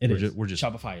easy. We're just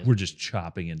Shopify. We're just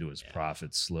chopping into his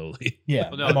profits slowly. Yeah.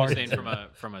 Well, no, I'm saying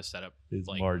from a setup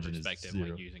margin perspective, is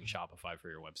like using Shopify for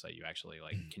your website, you actually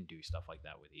can do stuff like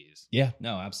that with ease. Yeah.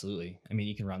 No, absolutely. I mean,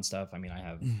 you can run stuff. I mean, I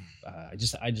have. I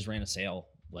just ran a sale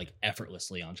like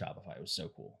effortlessly on Shopify. It was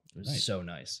so cool. It was so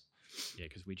nice. Yeah,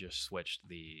 because we just switched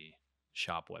the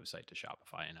shop website to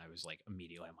Shopify, and I was like,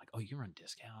 immediately I'm like, oh, you can run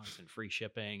discounts and free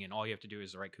shipping, and all you have to do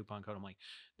is the right coupon code. I'm like,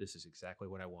 this is exactly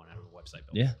what I want out of a website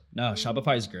builder. Yeah, no,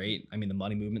 Shopify is great. I mean, the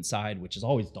money movement side, which is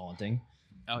always daunting.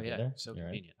 Oh yeah, so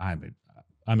convenient. Right.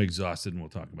 I'm exhausted, and we'll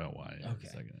talk about why in a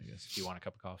second, I guess. Do you want a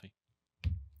cup of coffee?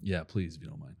 Yeah, please, if you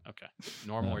don't mind. Okay,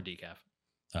 normal or decaf?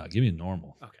 Give me a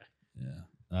normal. Okay.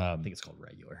 Yeah, I think it's called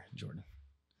regular, Jordan.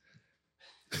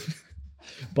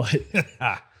 But can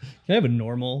I have a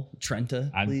normal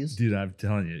Trenta, please? Dude, I'm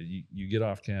telling you, you get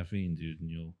off caffeine, dude,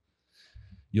 and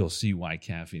you'll see why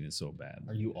caffeine is so bad.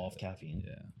 Are you off caffeine?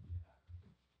 Yeah.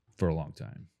 For a long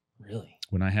time. Really?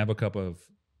 When I have a cup of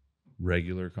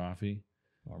regular coffee,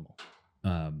 normal,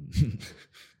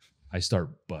 I start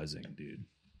buzzing, dude.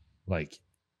 Like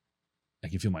I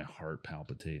can feel my heart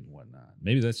palpitate and whatnot.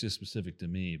 Maybe that's just specific to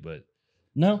me, but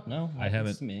No, I that's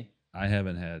haven't. Me. I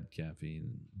haven't had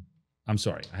caffeine. I'm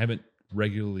sorry. I haven't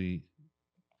regularly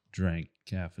drank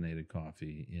caffeinated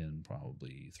coffee in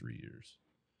probably 3 years.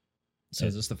 So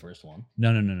is this the first one?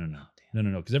 No.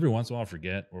 Because every once in a while I'll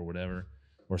forget or whatever,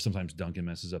 or sometimes Dunkin'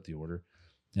 messes up the order,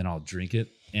 and I'll drink it,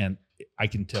 and I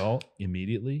can tell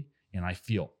immediately, and I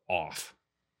feel off,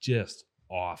 just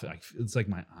off. It's like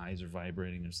my eyes are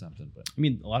vibrating or something. But I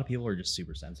mean, a lot of people are just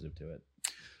super sensitive to it.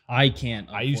 I can't.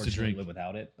 I used to drink live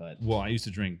without it, but I used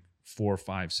to drink 4,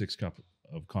 5, 6 cups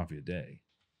of coffee a day,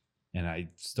 and I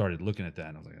started looking at that,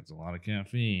 and I was like, that's a lot of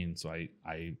caffeine. So I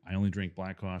only drink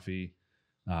black coffee,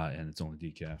 and it's only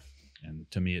decaf, and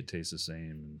to me it tastes the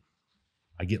same. And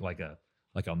I get like a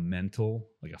mental,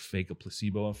 like a fake, a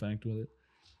placebo effect with it,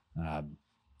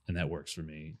 and that works for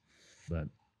me. But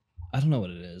I don't know what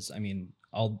it is. I mean,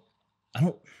 I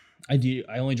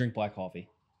only drink black coffee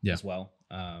as well.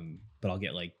 But I'll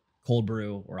get like cold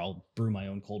brew, or I'll brew my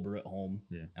own cold brew at home,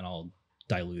 and I'll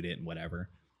dilute it and whatever.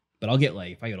 But I'll get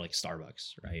like, if I go to like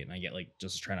Starbucks, right, and I get like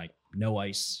just trying to no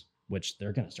ice, which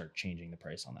they're gonna start changing the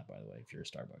price on that, by the way, if you're a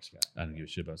Starbucks guy. I don't give a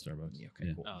shit about Starbucks. Yeah,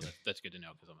 okay, cool. Oh, that's good to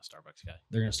know because I'm a Starbucks guy.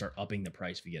 They're gonna start upping the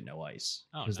price if you get no ice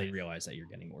because they realize that you're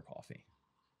getting more coffee.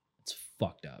 It's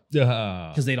fucked up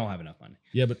because they don't have enough money.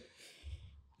 Yeah, but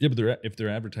if their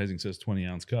advertising says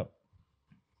 20-ounce cup,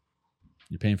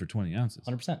 you're paying for 20 ounces.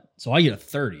 100%. So I get a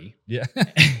 30. Yeah.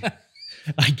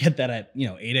 I get that at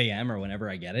 8 a.m. or whenever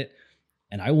I get it,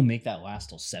 and I will make that last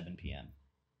till 7 p.m.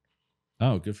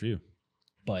 Oh, good for you.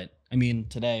 But I mean,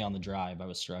 today on the drive, I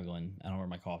was struggling. I don't know where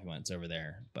my coffee went. It's over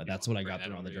there. But that's what I got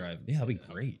through on the drive. Yeah, that'd be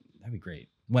great. That'd be great.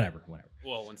 Whatever.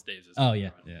 Well, once Dave's is oh yeah.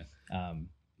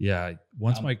 Yeah.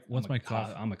 Once my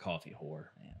coffee. I'm a coffee whore,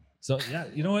 man. So yeah,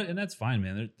 you know what? And that's fine,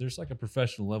 man. There's like a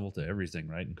professional level to everything,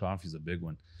 right? And coffee's a big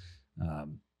one.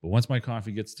 But once my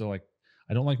coffee gets to like,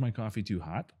 I don't like my coffee too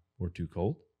hot or too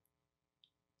cold.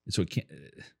 So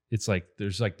it's like,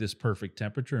 there's like this perfect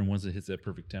temperature. And once it hits that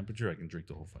perfect temperature, I can drink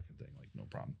the whole fucking thing. Like no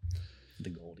problem.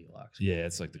 The Goldilocks. Yeah.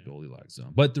 It's like the Goldilocks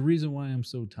zone. But the reason why I'm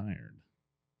so tired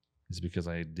is because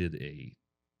I did a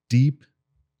deep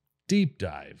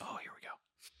dive. Oh, here we go.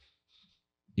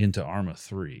 Into Arma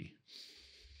 3.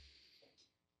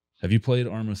 Have you played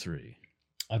Arma 3?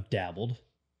 I've dabbled.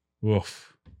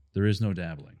 Oof. There is no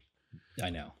dabbling. I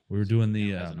know. We were doing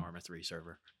the as an Arma 3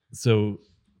 server. So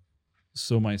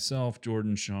myself,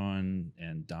 Jordan, Sean,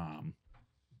 and Dom,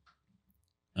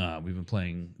 we've been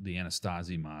playing the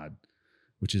Anastasi mod,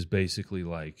 which is basically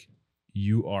like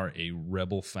you are a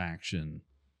rebel faction.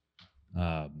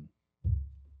 You're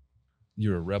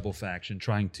a rebel faction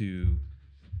trying to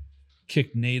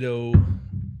kick NATO.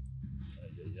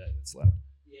 It's loud.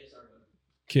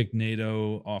 Kick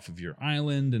NATO off of your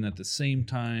island, and at the same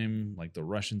time, like the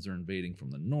Russians are invading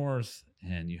from the north,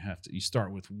 and you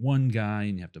start with one guy,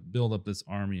 and you have to build up this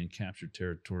army and capture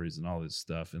territories and all this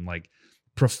stuff, and like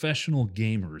professional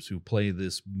gamers who play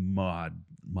this mode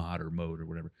or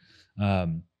whatever,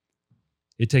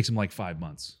 it takes them like 5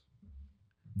 months.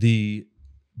 The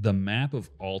map of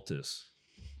Altus,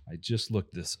 I just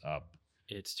looked this up.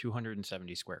 It's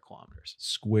 270 square kilometers.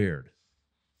 Squared.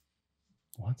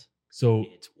 What? So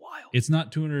it's wild. It's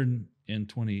not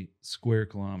 220 square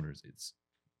kilometers.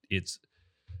 It's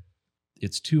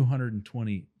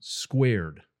 220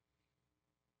 squared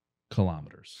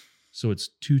kilometers. So it's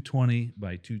 220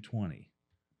 by 220.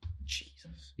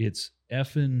 Jesus. It's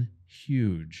effing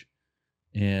huge.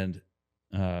 And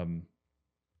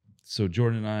so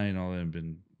Jordan and I and all that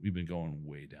we've been going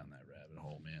way down that rabbit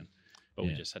hole, man. But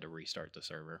we just had to restart the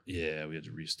server. Yeah, we had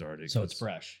to restart it. So it's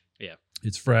fresh. Yeah.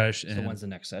 It's fresh. So when's the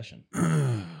next session?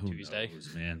 Tuesday.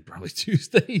 Knows, man. Probably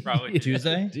Tuesday. Probably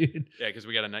Tuesday? Dude. Yeah, because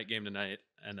we got a night game tonight,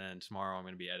 and then tomorrow I'm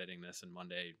going to be editing this, and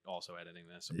Monday also editing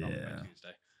this. So probably by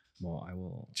Tuesday. Well, I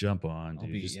will jump on,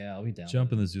 dude. I'll be down.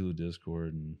 Jump in the Zulu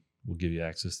Discord, and we'll give you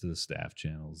access to the staff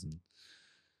channels,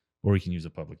 or you can use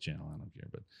a public channel. I don't care,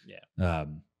 but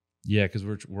yeah, because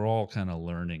we're all kind of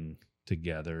learning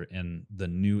together. And the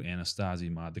new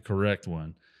Anastasi mod, the correct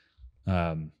one,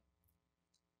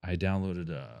 I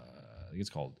downloaded I think it's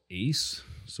called ACE,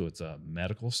 so it's a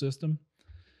medical system,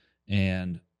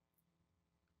 and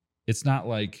it's not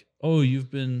like, oh,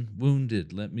 you've been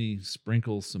wounded, let me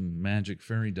sprinkle some magic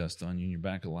fairy dust on you and you're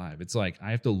back alive. It's like I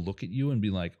have to look at you and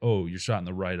be like, oh, you're shot in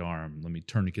the right arm, let me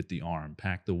tourniquet the arm,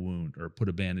 pack the wound, or put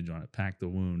a bandage on it, pack the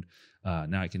wound.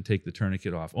 Now I can take the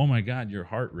tourniquet off. Oh my God, your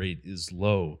heart rate is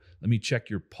low, let me check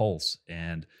your pulse.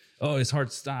 And oh, his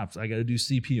heart stops, I got to do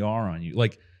CPR on you.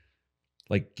 Like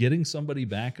getting somebody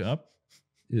back up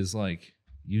is like,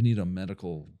 you need a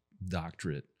medical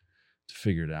doctorate to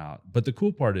figure it out. But the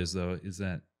cool part is, though, is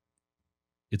that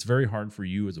it's very hard for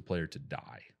you as a player to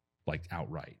die, like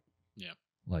outright. Yeah.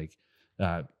 Like,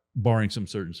 barring some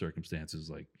certain circumstances,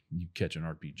 like you catch an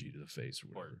RPG to the face or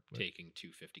Or whatever. taking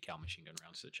 250 cal machine gun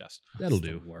rounds to the chest. That'll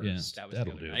That's the do. worst. Yeah, That was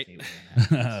that'll the other do. night. Hate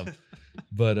when that happens.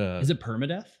 But Is it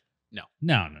permadeath? No.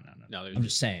 no. No, there's I'm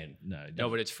just saying. no,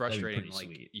 but it's frustrating. pretty Like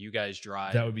sweet. you guys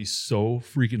drive. That would be so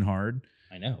freaking hard.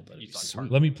 I know, but You it's thought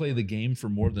sweet. Let me play the game for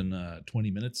more than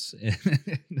 20 minutes, and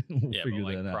we'll yeah, figure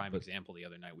but like that prime out. But example, the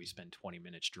other night we spent 20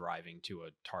 minutes driving to a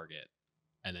target,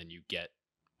 and then you get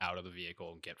out of the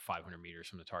vehicle and get 500 meters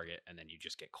from the target, and then you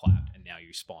just get clapped, and now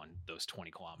you spawn those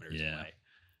 20 kilometers Yeah. away.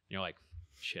 And you're like,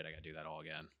 shit, I gotta do that all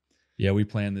again. yeah, we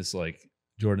planned this, like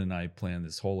Jordan and I planned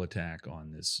this whole attack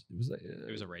on this. It was like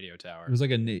It was a radio tower. it was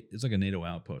like a NATO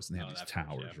outpost, and they have Oh, these that part,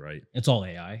 towers, yeah. right? It's all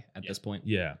AI at Yeah. this point.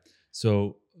 Yeah.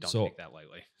 So Don't so take that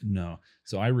lightly. no.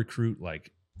 So I recruit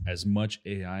like as much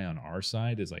AI on our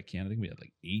side as I can. I think we had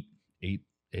like eight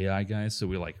AI guys. So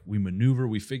we maneuver,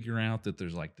 we figure out that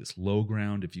there's like this low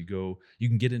ground. If you go, you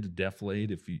can get into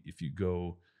deflate if you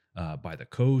go by the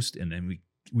coast, and then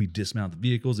we dismount the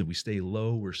vehicles and we stay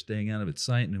low. We're staying out of its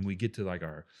sight, and then we get to like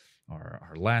our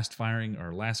last firing,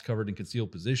 our last covered and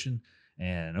concealed position.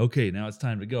 And okay, now it's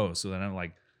time to go. So then I'm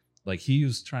like he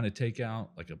was trying to take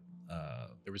out like a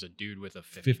There was a dude with a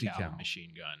 50 cal cal.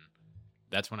 machine gun.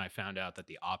 That's when I found out that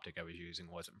the optic I was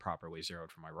using wasn't properly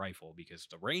zeroed for my rifle, because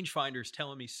the rangefinder's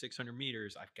telling me 600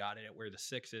 meters. I've got it at where the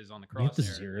 6 is on the You have to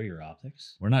crosshair. zero your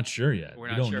optics. We're not sure yet. We're We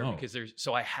not don't sure know. because there's.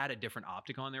 So I had a different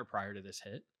optic on there prior to this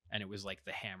hit, and it was like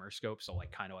the hammer scope, so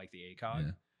like kind of like the ACOG,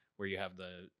 Yeah. where you have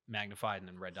the magnified and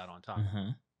then red dot on top,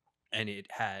 Uh-huh. and it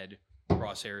had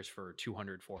crosshairs for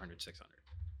 200, 400, 600,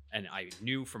 and I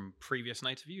knew from previous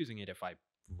nights of using it, if I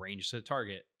ranged to the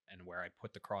target and where I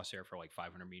put the crosshair for like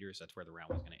 500 meters, that's where the round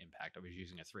was going to impact. I was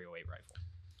using a 308 rifle.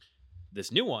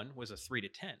 This new one was a 3 to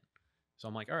 10. So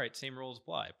I'm like, all right, same rules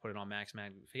apply. Put it on max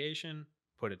magnification,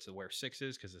 put it to where 6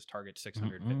 is because this target's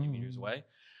 650 meters away.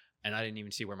 And I didn't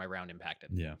even see where my round impacted.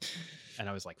 Yeah. And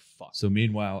I was like, fuck. So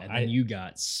meanwhile, And then you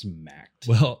got smacked.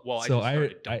 well, Well, I so just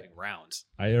started dumping rounds.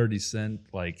 I already sent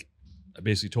I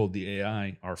basically told the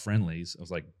AI, our friendlies, I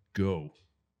was like, go.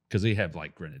 Because they have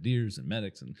like grenadiers and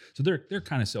medics, and so they're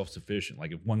kind of self-sufficient.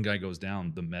 Like if one guy goes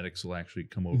down, the medics will actually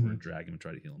come over and drag him and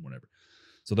try to heal him, whatever.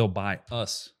 So they'll buy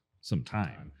us some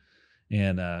time.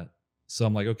 And so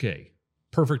I'm like, okay,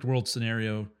 perfect world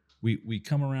scenario. We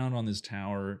come around on this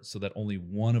tower so that only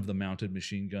one of the mounted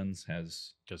machine guns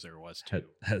has Because there was 2.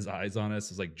 has eyes on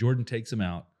us. It's like Jordan takes him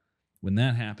out. When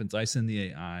that happens, I send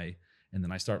the AI, and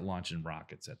then I start launching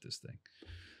rockets at this thing.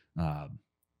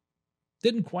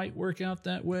 Didn't quite work out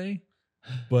that way,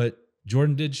 but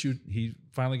Jordan did shoot. He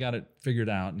finally got it figured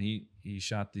out, and he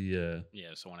shot the Yeah,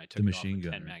 so when I the took it off machine with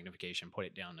 10 gunner. magnification, put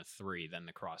it down to 3, then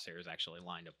the crosshairs actually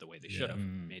lined up the way they should have.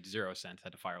 Mm. Made 0 sense.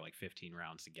 Had to fire like 15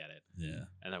 rounds to get it. yeah.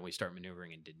 And then we start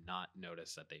maneuvering and did not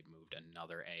notice that they moved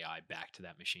another AI back to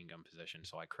that machine gun position.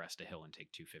 So I crest a hill and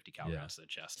take 250 cal Yeah. rounds to the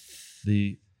chest.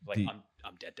 The Like the,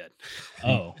 I'm dead.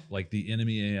 Oh, like the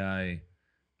enemy AI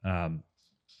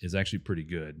is actually pretty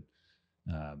good.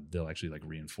 They'll actually like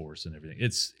reinforce and everything.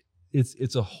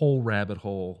 It's a whole rabbit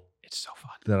hole It's so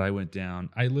fun. that I went down.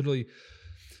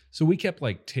 So we kept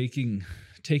like taking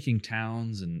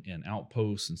towns and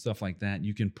outposts and stuff like that.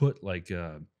 You can put like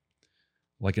an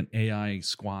AI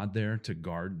squad there to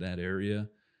guard that area.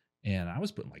 And I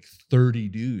was putting like 30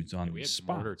 dudes on We had these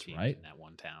mortar spots, teams right? in that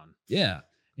one town. Yeah.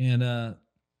 And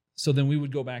so then we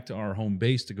would go back to our home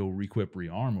base to go re-equip,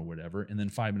 rearm or whatever. And then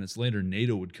 5 minutes later,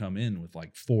 NATO would come in with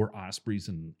like 4 Ospreys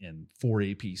and 4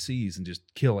 APCs and just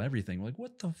kill everything. We're like,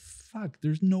 what the fuck?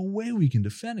 There's no way we can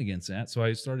defend against that. So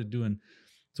I started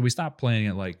so we stopped playing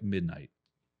at like midnight.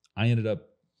 I ended up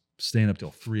staying up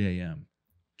till 3 a.m.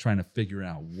 trying to figure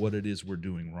out what it is we're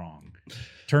doing wrong.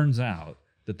 Turns out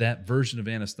that version of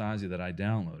Anastasia that I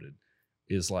downloaded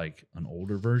is like an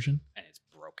older version. And it's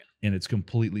broken. And it's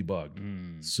completely bugged.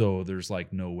 Mm. So there's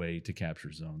like no way to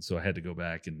capture zones. So I had to go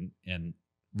back and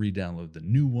re-download the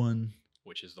new one.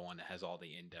 Which is the one that has all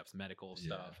the in-depth medical Yeah.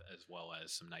 stuff as well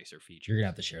as some nicer features. You're gonna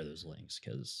have to share those links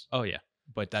because Oh yeah.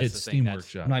 But that's It's the Steam thing.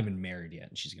 Workshop. I'm not even married yet,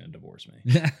 and she's gonna divorce me.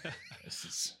 Yeah. This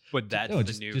is, But that's No, the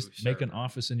just new make an server.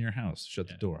 office in your house. Shut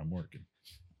Yeah. the door. I'm working.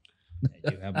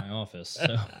 I do have my office.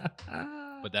 So.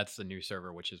 But that's the new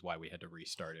server, which is why we had to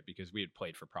restart it, because we had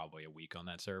played for probably a week on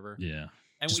that server. Yeah.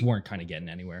 And Just we weren't kind of getting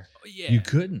anywhere. yeah. You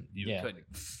couldn't. Yeah. couldn't.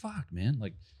 Like, fuck, man.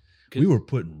 Like 'Cause we were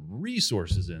putting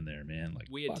resources in there, man. Like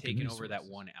we had fucking taken over that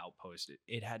resources. one outpost.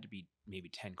 It had to be maybe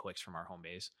 10 clicks from our home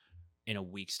base. In a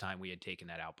week's time, we had taken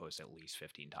that outpost at least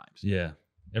 15 times. Yeah.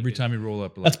 Every Because- time you roll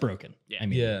up, like, That's broken. Yeah. I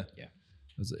mean, Yeah. yeah.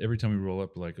 'Cause every time we roll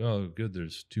up, we're like, oh, good,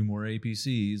 there's 2 more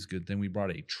APCs. Good thing we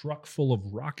brought a truck full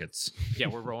of rockets. Yeah,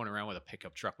 we're rolling around with a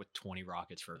pickup truck with 20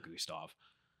 rockets for Gustav.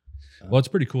 Well, it's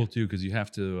pretty cool too because you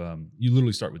have to. You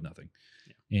literally start with nothing,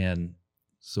 and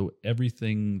so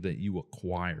everything that you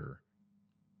acquire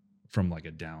from like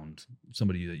a downed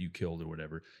somebody that you killed or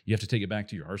whatever, you have to take it back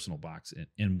to your arsenal box,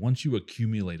 and once you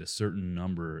accumulate a certain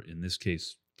number, in this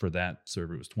case for that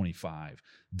server it was 25,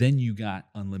 then you got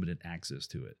unlimited access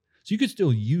to it. So you could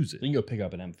still use it. You can go pick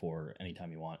up an M4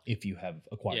 anytime you want if you have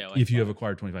acquired. Yeah, like if you have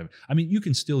acquired 25. I mean, you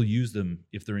can still use them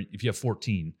if you have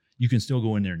 14. You can still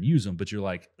go in there and use them, but you're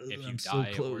like, if you I'm die so or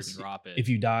close. drop it, If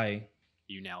you die,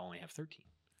 you now only have 13.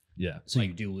 Yeah. so Like,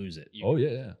 you do lose it. You- Oh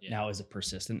yeah. Now is it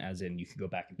persistent? As in you can go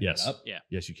back and pick Yes. it up? Yeah.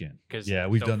 Yes, you can. 'Cause- Yeah,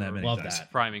 we've so done that for- many Love times. that.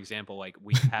 Prime example, like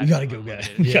we had You gotta an go get.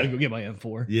 unlimited- You gotta go get my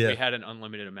M4. Yeah. We had an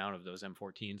unlimited amount of those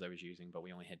M14s I was using, but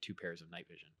we only had 2 pairs of night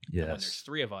vision. And when there's Yes.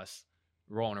 3 of us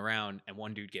rolling around and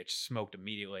one dude gets smoked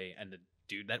immediately, and the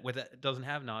dude that doesn't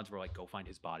have nods, we're like, go find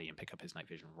his body and pick up his night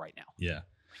vision right now. Yeah.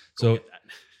 Go So get that.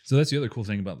 so that's the other cool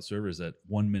thing about the server is that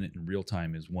 1 minute in real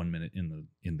time is 1 minute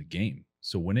in the game.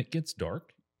 So when it gets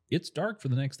dark, it's dark for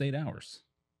the next 8 hours.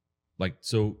 Like,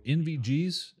 so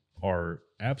NVGs are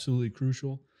absolutely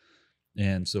crucial.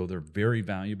 And so they're very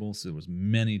valuable. So there was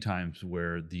many times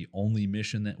where the only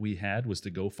mission that we had was to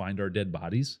go find our dead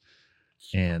bodies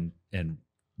and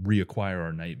reacquire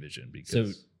our night vision.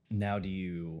 Because So now do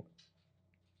you?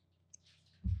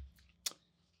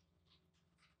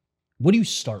 What do you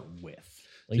start with?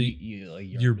 Like So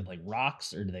you're with like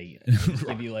rocks, or do they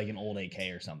give you like an old AK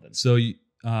or something? So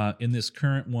in this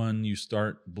current one, you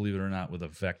start, believe it or not, with a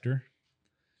vector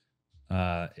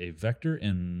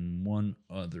and one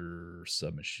other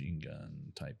submachine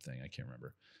gun type thing. I can't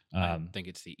remember. I think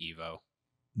it's the Evo.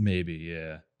 Maybe,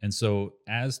 yeah. And so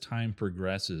as time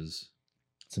progresses,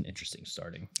 It's an interesting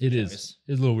starting. it choice. is.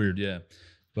 It's a little weird, yeah.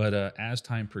 But as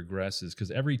time progresses, because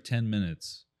every 10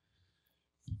 minutes,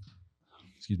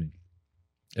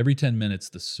 every 10 minutes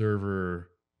the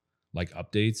server like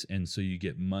updates, and so you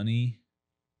get money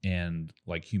and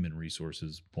like human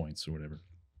resources points or whatever.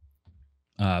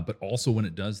 But also when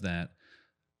it does that,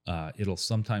 it'll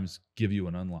sometimes give you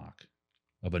an unlock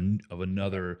of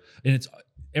another, and it's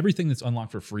everything that's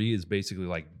unlocked for free is basically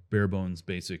like bare bones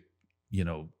basic,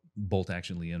 bolt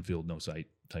action Lee Enfield no sight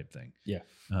type thing. Yeah.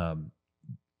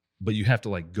 But you have to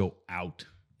like go out,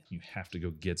 you have to go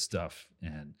get stuff,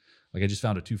 and like I just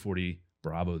found a 240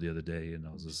 Bravo the other day, and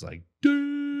I was just like,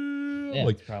 dude, Yeah,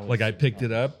 it's probably like I something picked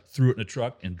it else. up, threw it in a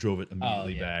truck, and drove it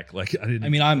immediately yeah. back. Like I didn't. I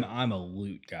mean, I'm a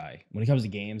loot guy when it comes to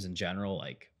games in general.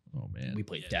 Like oh man, we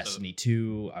played Yeah, so- Destiny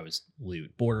 2. I was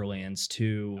loot. Borderlands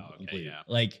 2. Oh, okay, loot. yeah.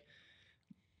 Like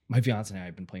my fiance and I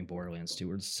have been playing Borderlands 2.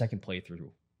 We're the second playthrough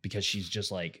because she's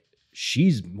just like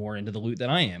she's more into the loot than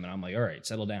I am, and I'm like, all right,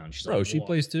 settle down. She's bro, like, she "Well,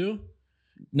 plays too.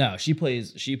 No, she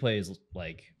plays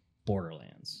like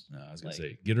Borderlands. No, I was gonna Like-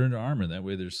 say get her into armor. That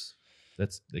way,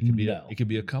 it could be No. it could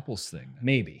be a couples thing.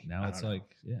 Maybe Now I it's don't know.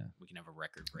 like yeah, We can have a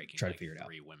record breaking. Try to like, figure it out.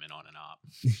 3 women on an op.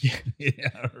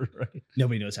 yeah, right.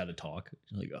 Nobody knows how to talk.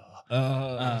 Like,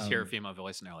 Just hear a female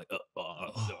voice and they're like,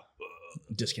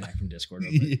 disconnect from Discord.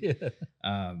 Real quick.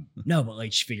 yeah. No, but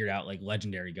like she figured out like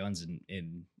legendary guns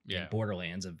in Yeah.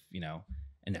 Borderlands and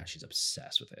now she's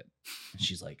obsessed with it. And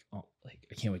she's like, oh, like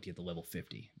I can't wait to get the level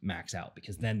 50 max out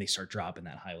because then they start dropping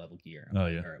that high level gear. I'm Oh,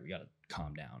 like, yeah. all right, we gotta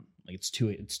calm down. Like it's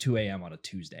 2 a.m. on a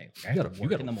Tuesday. Like, I You have gotta, to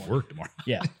work in the morning. work tomorrow.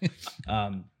 Yeah.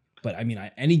 But I mean,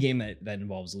 any game that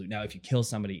involves loot. Now, if you kill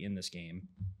somebody in this game,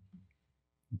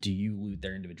 do you loot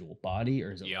their individual body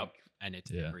or is it Yep. like, And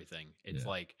it's Yeah. everything. It's Yeah.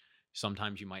 like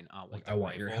sometimes you might not want I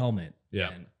want your rifle. helmet?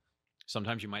 Yeah. And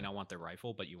Sometimes you might not want their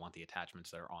rifle, but you want the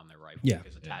attachments that are on their rifle. Yeah.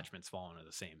 Because Yeah. attachments fall into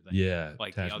the same thing. Yeah,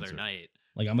 Like the attachments other are- night,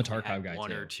 like I'm a we had Tarkov guy one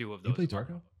too. or two of You those. play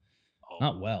Tarkov? Oh,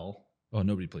 Not well. Oh,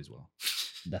 nobody plays well.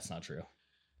 That's not true.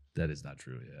 That is not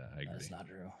true. Yeah, I agree. That's not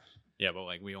true. Yeah, but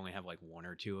like we only have like 1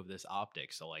 or 2 of this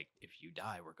optic. So like if you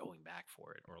die, we're going back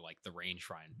for it. Or like the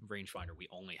rangefinder, we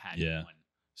only had Yeah. 1.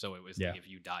 So it was Yeah. like if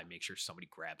you die, make sure somebody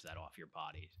grabs that off your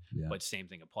body. Yeah. But same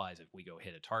thing applies if we go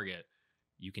hit a target,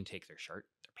 you can take their shirt,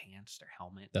 their pants, their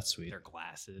helmet, That's sweet. their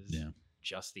glasses, Yeah.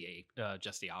 just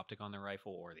the optic on the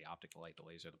rifle or the optic, the light, the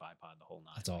laser, the bipod, the whole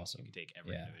 9. That's Like, awesome. You can take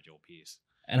every Yeah. individual piece.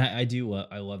 And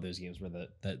I love those games where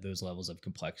those levels of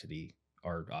complexity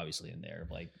are obviously in there.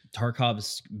 Like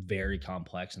Tarkov's very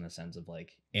complex in the sense of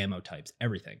like ammo types,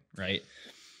 everything, right?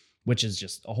 Which is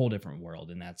just a whole different world.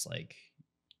 And that's like,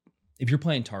 if you're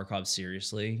playing Tarkov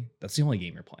seriously, that's the only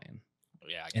game you're playing.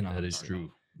 Yeah, I And can That remember is Tarkov.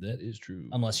 true. That is true.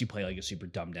 Unless you play like a super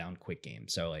dumbed down quick game.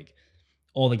 So like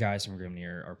all the guys from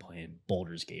Grimnir are playing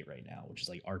Baldur's Gate right now, which is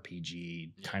like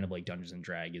RPG, kind of like Dungeons and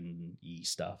Dragon-y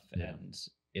stuff. Yeah. And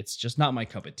it's just not my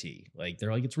cup of tea. Like,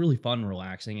 they're like, it's really fun and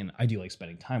relaxing. And I do like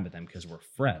spending time with them because we're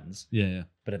friends. Yeah.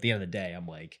 But at the end of the day, I'm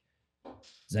like,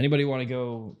 does anybody want to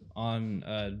go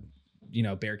on,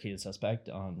 barricaded suspect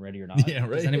on Ready or Not? Yeah,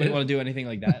 right. Does anybody want to do anything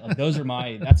like that? Like,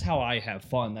 that's how I have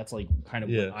fun. That's like kind of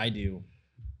what I do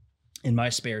in my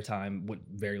spare time. What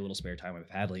very little spare time I've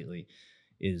had lately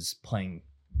is playing.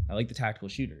 I like the tactical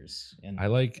shooters, and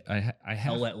I have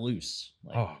Hell Let Loose.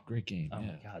 Like, oh, great game. oh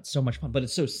my God, it's so much fun, but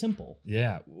it's so simple.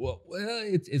 Yeah. Well,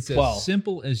 it's as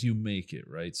simple as you make it,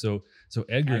 right? So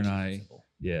Edgar and I,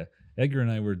 Edgar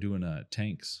and I were doing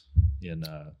tanks in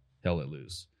Hell Let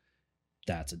Loose.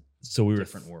 That's we were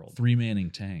different world.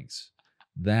 3-manning tanks.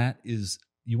 That is,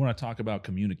 you want to talk about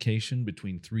communication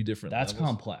between 3 different That's levels?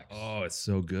 complex. Oh, it's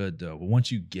so good though. But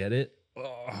once you get it,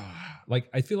 like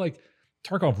I feel like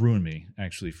Tarkov ruined me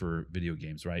actually for video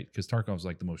games, right? Because Tarkov's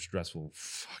like the most stressful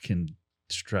fucking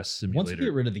stress simulator. Once you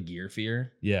get rid of the gear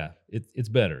fear, it's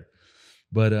better.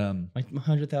 But like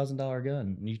 $100,000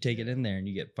 gun, and you take it in there and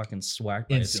you get fucking swacked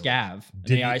by a scav,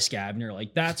 an AI scav, and you're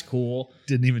like, that's cool.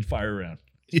 Didn't even fire around.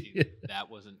 See, that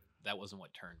wasn't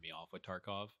what turned me off with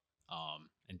Tarkov.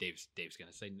 And Dave's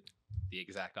gonna say the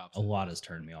exact opposite. A lot has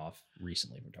turned me off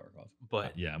recently from Tarkov.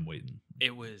 But yeah, I'm waiting.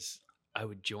 I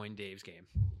would join Dave's game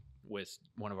with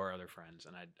one of our other friends,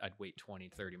 and I'd wait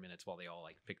 20-30 minutes while they all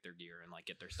like pick their gear and like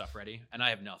get their stuff ready, and I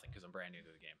have nothing because I'm brand new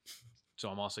to the game. So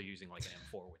I'm also using like an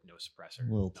M4 with no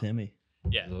suppressor. Timmy.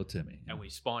 Yeah. Little Timmy. And we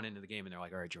spawn into the game and they're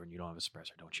like, all right, Jordan, you don't have a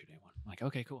suppressor. Don't shoot anyone. I'm like,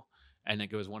 okay, cool. And it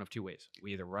goes one of 2 ways.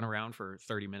 We either run around for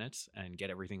 30 minutes and get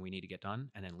everything we need to get done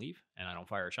and then leave and I don't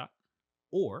fire a shot,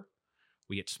 or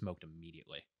we get smoked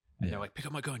immediately. And they're like, pick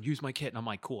up my gun, use my kit. And I'm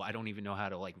like, cool, I don't even know how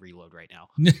to like reload right now.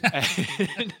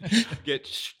 And get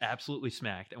absolutely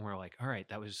smacked. And we're like, all right,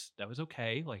 that was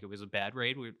okay. Like, it was a bad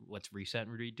raid. Let's reset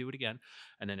and redo it again.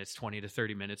 And then it's 20 to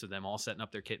 30 minutes of them all setting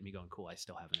up their kit and me going, cool, I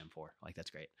still have an M4. Like,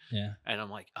 that's great. Yeah. And I'm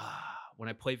like, when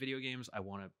I play video games, I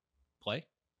want to play.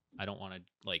 I don't want to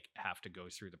like have to go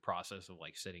through the process of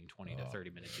like sitting 20 to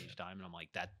 30 minutes each time. And I'm like,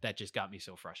 that just got me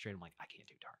so frustrated. I'm like, I can't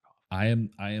do Tarkov.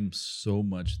 I am so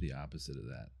much the opposite of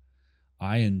that.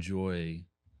 I enjoy,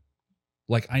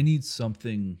 like, I need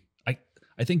something.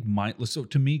 I think mindless. So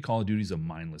to me, Call of Duty is a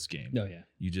mindless game. Oh yeah.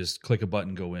 You just click a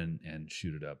button, go in, and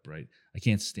shoot it up. Right. I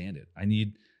can't stand it. I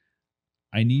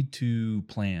need to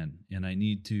plan, and I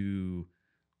need to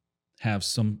have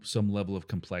some level of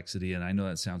complexity. And I know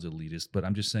that sounds elitist, but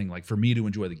I'm just saying, like, for me to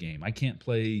enjoy the game, I can't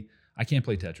play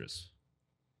Tetris.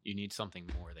 You need something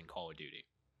more than Call of Duty.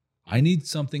 I need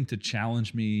something to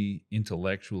challenge me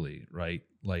intellectually, right?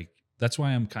 Like, that's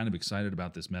why I'm kind of excited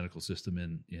about this medical system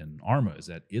in Arma, is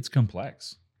that it's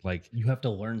complex. Like, You have to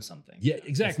learn something. yeah,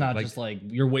 exactly. It's not just like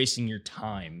you're wasting your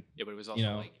time. Yeah, but it was also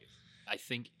like, I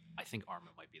think Arma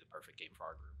might be the perfect game for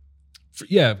our group.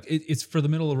 It's for the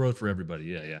middle of the road for everybody.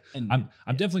 Yeah. And I'm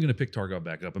definitely going to pick Tarkov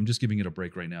back up. I'm just giving it a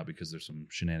break right now because there's some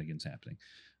shenanigans happening.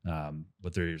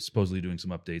 But they're supposedly doing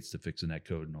some updates to fix the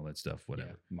netcode and all that stuff,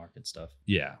 whatever. Market stuff.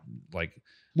 Yeah, like,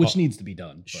 Which needs to be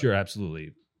done. Sure,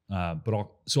 absolutely. But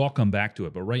I'll come back to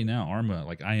it. But right now, Arma,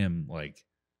 like, I am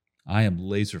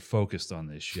laser focused on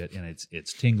this shit, and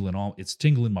it's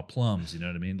tingling my plums. You know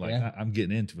what I mean? Like, I'm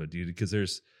getting into it, dude, because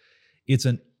it's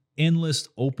an endless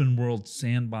open world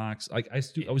sandbox. Like, I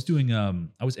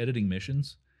was editing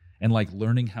missions and like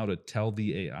learning how to tell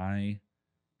the AI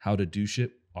how to do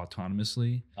shit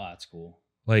autonomously. Oh, that's cool.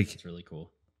 Like, it's really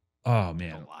cool. Oh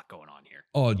man, a lot going on here.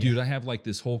 Oh, dude, I have like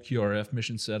this whole QRF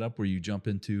mission set up where you jump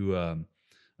into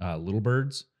little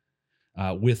birds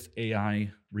with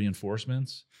AI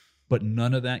reinforcements, but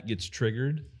none of that gets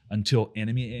triggered until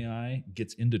enemy AI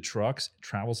gets into trucks,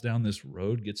 travels down this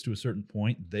road, gets to a certain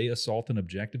point, they assault an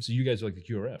objective. So you guys are like the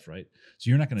QRF, right? So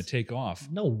you're not going to take off.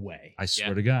 No way. I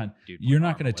swear to God, dude, you're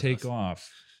not going to take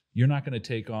off. You're not going to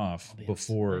take off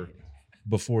before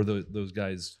those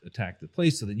guys attack the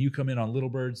place. So then you come in on little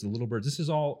birds. The little birds. This is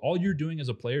all you're doing as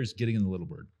a player is getting in the little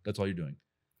bird. That's all you're doing.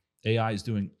 AI is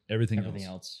doing everything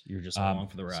else. You're just along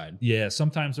for the ride. Yeah,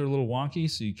 sometimes they're a little wonky,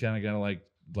 so you kind of got to like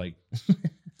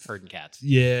herding cats.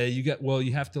 Yeah,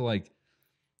 you have to like,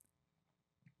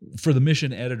 for the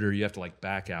mission editor, you have to like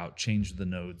back out, change the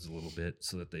nodes a little bit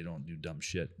so that they don't do dumb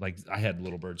shit. Like, I had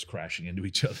little birds crashing into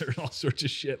each other and all sorts of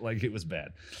shit. Like, it was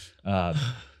bad.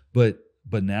 But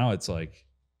now it's like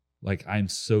I'm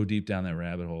so deep down that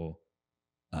rabbit hole,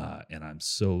 and I'm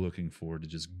so looking forward to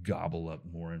just gobble up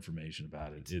more information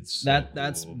about it. It's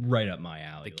that's right up my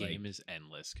alley. The game is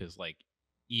endless because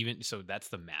even so, that's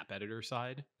the map editor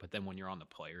side. But then when you're on the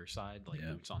player side,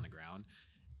 boots on the ground,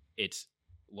 it's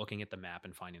looking at the map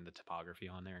and finding the topography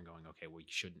on there and going, okay, well, you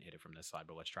shouldn't hit it from this side,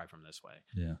 but let's try from this way.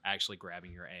 Yeah. Actually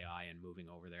grabbing your AI and moving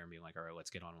over there and being like, all right, let's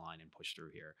get online and push through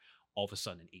here. All of a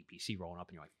sudden, an APC rolling up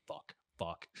and you're like, fuck,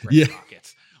 Yeah.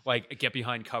 rockets. Like, get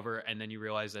behind cover, and then you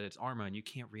realize that it's Arma and you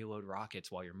can't reload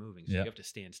rockets while you're moving. So Yeah. you have to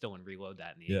stand still and reload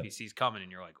that, and the Yeah. APC's coming,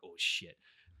 and you're like, oh shit.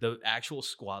 The actual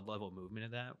squad level movement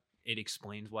of that, it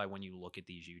explains why when you look at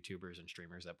these YouTubers and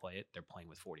streamers that play it, they're playing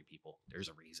with 40 people. There's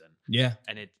a reason. Yeah.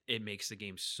 And it makes the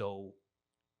game so,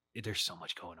 there's so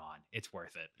much going on. It's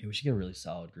worth it. Yeah, we should get a really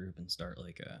solid group and start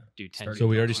like a. Dude, 10 Start- So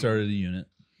we already people. started a unit.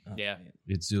 Oh, Yeah. man.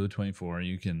 It's Zulu 24.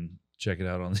 You can check it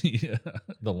out on the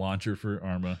the launcher for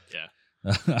Arma. Yeah.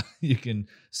 You can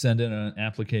send in an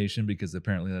application because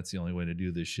apparently that's the only way to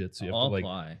do this shit. So you have I'll to like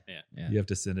apply. Yeah. you have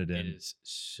to send it in. It is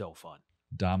so fun.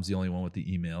 Dom's the only one with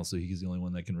the email, so he's the only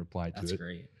one that can reply to That's it.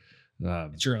 great.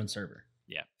 Um, It's your own server.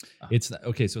 it's not,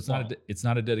 okay, so it's Wow. it's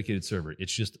not a dedicated server.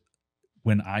 It's just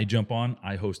when I jump on,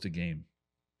 I host a game.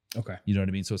 Okay. You know what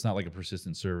I mean? So it's not like a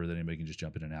persistent server that anybody can just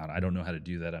jump in and out. I don't know how to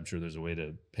do that. I'm sure there's a way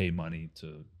to pay money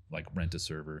to like rent a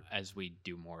server. As we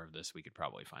do more of this, we could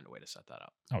probably find a way to set that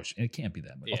up. Oh, it can't be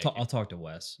that much. Yeah. I'll talk to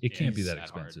Wes. It can't be it's that that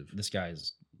hard. expensive. This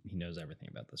guy's he knows everything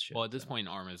about this shit. Well, at this so. point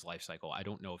in Arma's life cycle, I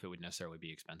don't know if it would necessarily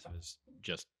be expensive as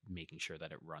just making sure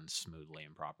that it runs smoothly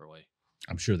and properly.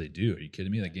 I'm sure they do. Are you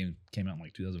kidding me? That game came out in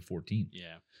like 2014.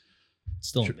 Yeah. It's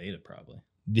still Sure. in beta probably.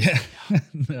 Yeah.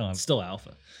 No, It's still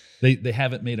alpha. they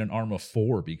haven't made an Arma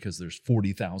 4 because there's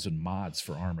 40,000 mods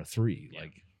for Arma 3. Yeah.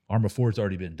 Like Arma 4's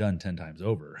already been done 10 times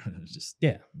over. It's just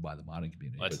Yeah. by the modding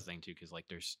community. Well, that's But the thing too, because like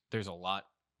there's a lot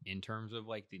in terms of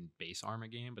like the base Arma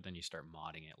game, but then you start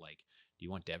modding it. Like, do you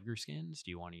want Devgar skins?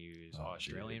 Do you want to use Oh,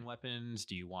 Australian weapons?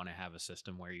 Do you want to have a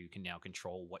system where you can now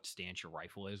control what stance your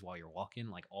rifle is while you're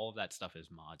walking? Like, all of that stuff is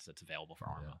mods that's available for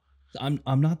Arma.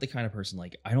 I'm not the kind of person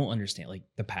like I don't understand like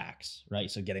the packs, right?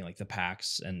 So getting like the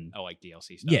packs and Oh, like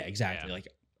DLC stuff. yeah, exactly. Like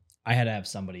I had to have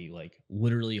somebody like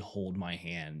literally hold my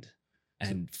hand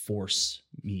and force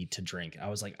me to drink. I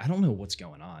was like, I don't know what's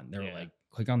going on. They were Yeah. like,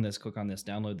 click on this,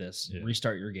 download this, Yeah.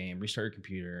 restart your game, restart your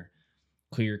computer,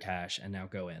 clear your cache, and now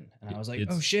go in. And I was like,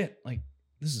 It's- oh shit, like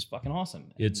this is fucking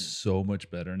awesome. it's And so much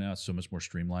better now. It's so much more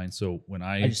streamlined. So when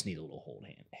I just need a little hold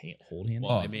hand.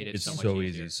 Well, Oh, they made it it's so much so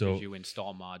easier easy. So- 'cause you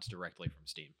install mods directly from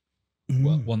Steam.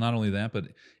 well, not only that, but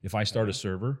if I start a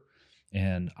server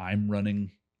and I'm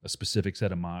running a specific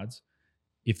set of mods,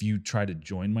 if you try to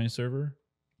join my server,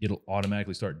 it'll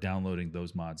automatically start downloading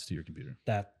those mods to your computer.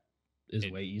 that is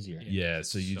It- way easier. Yeah, it's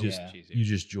so you so just much easier. you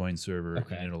just join server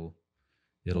Okay. and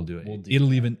it'll do it. We'll do it'll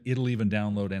that. even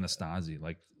download Anastasi.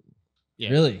 Like Yeah.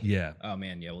 Really? yeah, Oh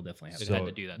man, yeah, we'll definitely have They to. had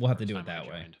to do that. we'll the have to first do it time I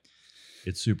that way. joined.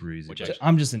 it's super easy. Which but- I-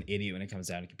 I'm just an idiot when it comes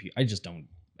down to computer. I just don't.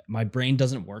 My brain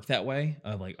doesn't work that way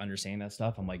of like understanding that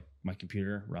stuff. I'm like, my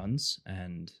computer runs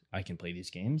and I can play these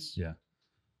games. Yeah.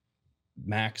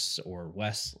 Max or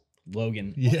Wes,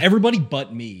 Logan, Yeah. everybody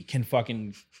but me can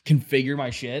fucking configure my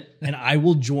shit, and I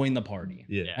will join the party.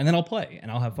 yeah. Yeah. And then I'll play and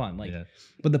I'll have fun. Like, Yeah.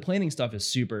 but the planning stuff is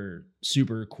super,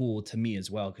 super cool to me as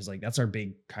well. Cause like that's our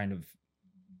big kind of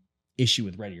issue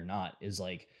with Ready or Not is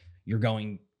like you're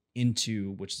going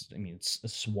into, which I mean, it's a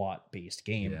SWAT based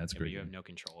game. Yeah, that's Yeah, but great. you have no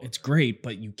control. It's over it. great,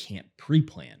 but you can't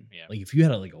pre-plan. Yeah. Like if you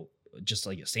had just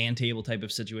like a sand table type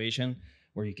of situation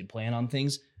where you could plan on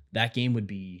things, that game would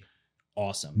be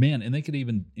awesome. Man, and they could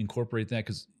even incorporate that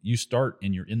because you start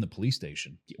and you're in the police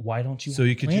station. Why don't you So have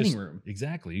you a could planning just room?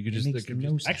 exactly. You could It just makes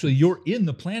no actually sense. you're in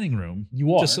the planning room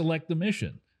You are. to select the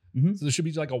mission. Mhm. So there should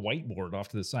be like a whiteboard off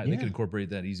to the side. They Yeah. could incorporate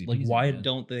that easy. Like peasy, why man.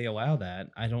 don't they allow that?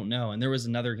 I don't know. And there was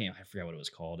another game, I forgot what it was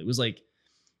called. It was like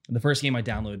the first game I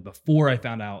downloaded before I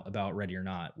found out about Ready or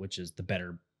Not, which is the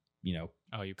better,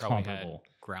 Oh, you probably comparable.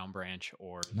 had Ground Branch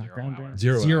or not Zero Ground Hour. Branch.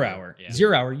 Zero Zero Hour. Hour. Yeah.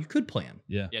 0 Hour, you could plan.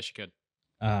 Yeah, Yes, you could.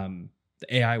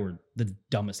 The AI were the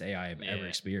dumbest AI I've ever Yeah.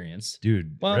 experienced.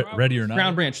 dude. Well, Ready or not?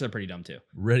 Ground Branch, they're pretty dumb too.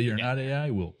 Ready or Yeah. not AI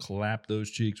will clap those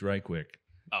cheeks right quick.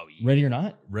 Oh, yeah. Ready or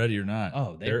Not? Ready or not?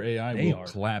 Oh, their AI they will are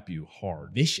clap you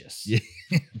hard. Vicious. Yeah,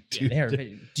 Yeah, dude, They are.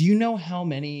 Do you know how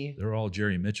many? they're all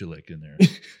Jerry Michalik in there.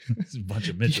 There's a bunch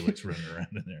of Michaliks running around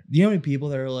in there. Do you know how many people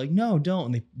that are like, no,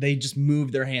 don't, and they just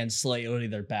move their hands slightly to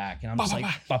their back, and I'm just like,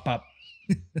 pop, pop.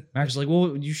 Max is like,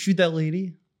 well, you shoot that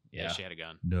lady? Yeah, Yeah, she had a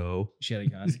gun. No, she had a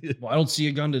gun. Well, I don't see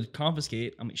a gun to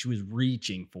confiscate. I mean, she was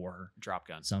reaching for her Drop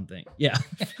gun. something. Yeah,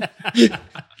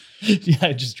 yeah,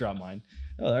 I just dropped mine.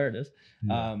 Oh, there it is.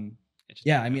 Yeah.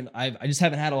 Yeah, I mean, I just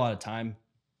haven't had a lot of time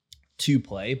to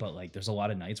play, but like, there's a lot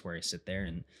of nights where I sit there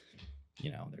and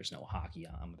there's no hockey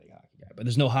on. I'm a big hockey guy, but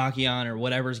there's no hockey on or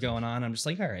whatever's going on. I'm just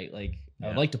like, all right, like I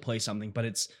would Yeah. like to play something, but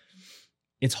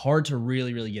it's hard to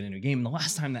really, really get into a game. And the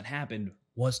last time that happened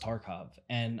was Tarkov,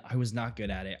 and I was not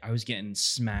good at it. I was getting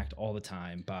smacked all the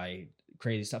time by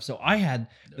crazy stuff. So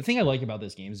the thing I like about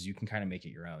this game is you can kind of make it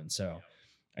your own. So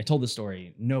I told the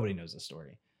story. Nobody knows the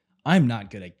story. I'm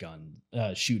not good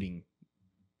at shooting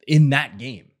in that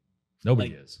game.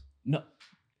 Nobody is. No,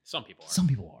 Some people are. some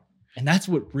people are, and that's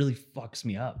what really fucks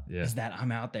me up. Yeah. Is that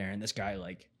I'm out there and this guy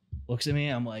like looks at me.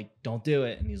 I'm like, don't do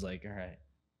it, and he's like, all right,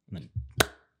 and then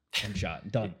one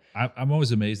shot, done. I'm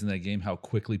always amazed in that game how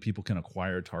quickly people can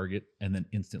acquire a target and then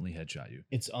instantly headshot you.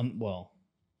 It's well.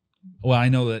 Well, I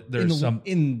know that there's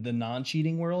in the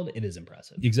non-cheating world, it is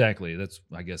impressive. Exactly. That's,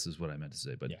 I guess, is what I meant to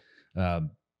say. But Yeah.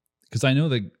 because I know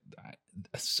that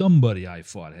somebody I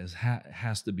fought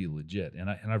has to be legit, and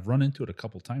I've run into it a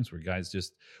couple times where guys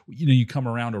just, you come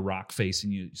around a rock face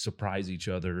and you surprise each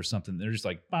other or something. They're just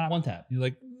like, bop. One tap. You're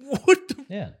like, what?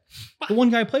 The one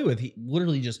guy I play with, he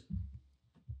literally just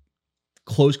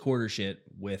close quarter shit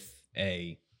with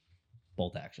a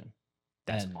bolt action.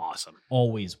 That's And awesome.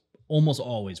 almost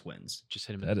always wins. Just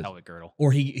hit him in the pelvic girdle.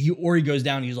 Or he goes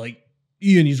down. And he's like,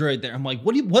 Ian, he's right there. I'm like,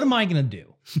 what am I gonna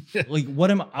do? Like,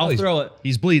 I'll throw it.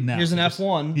 He's bleeding out. Here's an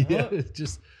F1.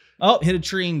 Yeah, Hit a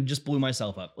tree and just blew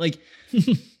myself up. Like,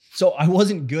 so I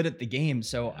wasn't good at the game.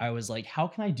 So I was like, how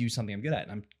can I do something I'm good at?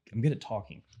 And I'm good at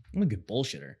talking. I'm a good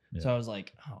bullshitter. Yeah. So I was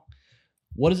like,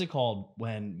 what is it called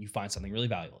when you find something really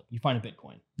valuable? You find a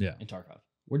Bitcoin. Yeah. In Tarkov.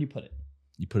 Where do you put it?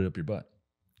 You put it up your butt.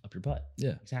 Up your butt.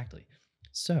 Yeah. Exactly.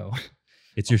 So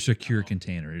it's your secure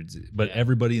container. But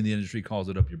everybody in the industry calls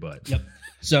it up your butt. Yep.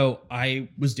 So I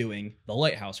was doing the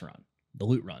Lighthouse run, the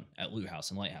loot run at Loot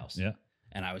House and Lighthouse. Yeah.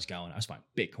 And I was finding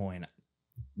Bitcoin,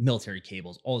 military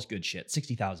cables, all this good shit,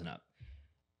 60,000 up.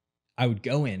 I would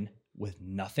go in with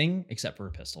nothing except for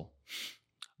a pistol.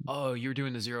 Oh, you were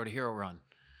doing the 0 to hero run.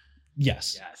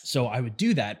 Yes. So I would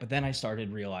do that, but then I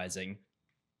started realizing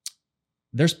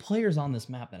there's players on this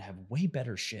map that have way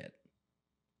better shit.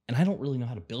 And I don't really know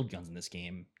how to build guns in this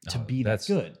game to be that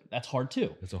good. That's hard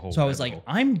too. That's a whole. So I was like,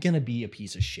 I'm going to be a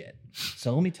piece of shit.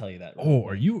 So let me tell you that. Oh,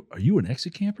 are you an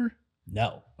exit camper?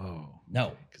 No. Oh,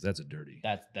 no. Because that's a dirty.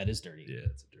 That is dirty. Yeah,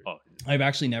 it's a dirty. Oh, I've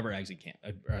actually never exit camp,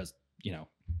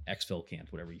 exfil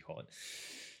camped, whatever you call it.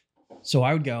 So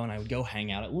I would go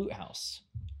hang out at Loot House,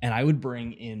 and I would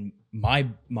bring in my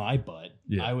butt.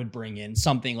 Yeah. I would bring in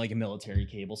something like a military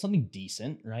cable, something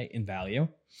decent, right, in value,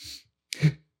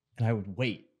 and I would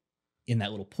wait in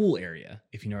that little pool area,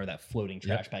 if you know where that floating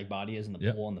trash bag body is in the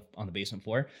pool on the basement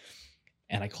floor.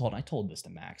 And I told this to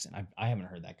Max, and I haven't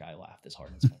heard that guy laugh this hard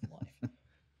in his fucking life.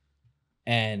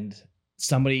 And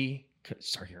somebody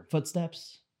started hearing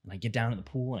footsteps, and I get down in the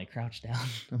pool and I crouch down.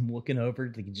 I'm looking over,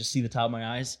 they can just see the top of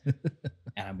my eyes,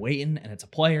 and I'm waiting. And it's a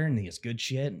player, and he has good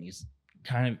shit, and he's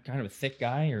kind of a thick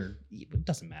guy, or it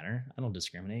doesn't matter. I don't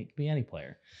discriminate. It could be any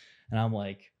player. And I'm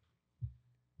like,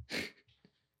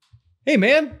 hey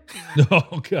man.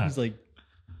 Oh god. He's like,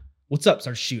 what's up?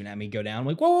 Starts shooting at me, go down. I'm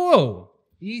like, whoa.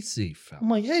 Easy, fella. I'm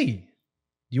like, hey, do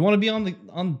you want to be on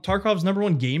Tarkov's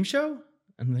 #1 game show?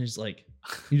 And there's like,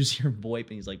 you just hear VoIP,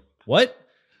 and he's like, what?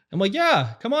 I'm like,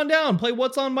 yeah, come on down, play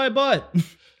What's on My Butt.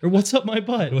 Or What's Up My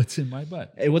Butt. What's in my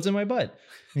butt? Hey, what's in my butt?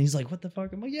 And he's like, what the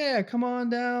fuck? I'm like, yeah, come on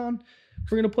down.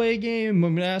 We're gonna play a game.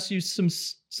 I'm gonna ask you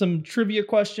some trivia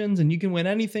questions, and you can win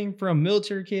anything from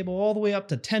military cable all the way up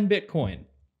to 10 Bitcoin.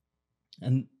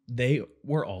 And they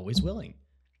were always willing.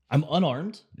 I'm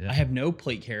unarmed. Yeah. I have no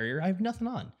plate carrier. I have nothing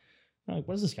on. I'm like,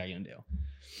 what is this guy gonna do?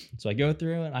 So I go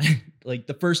through, and I like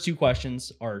the first 2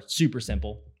 questions are super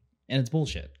simple, and it's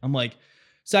bullshit. I'm like,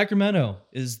 Sacramento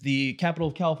is the capital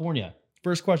of California.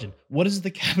 First question, what is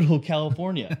the capital of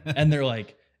California? And they're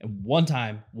like, and one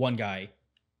time, one guy,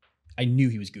 I knew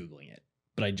he was Googling it,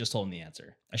 but I just told him the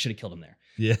answer. I should have killed him there.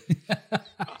 Yeah.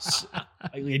 So,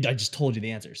 I just told you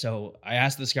the answer. So I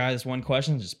asked this guy this one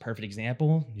question, just perfect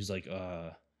example. He's like,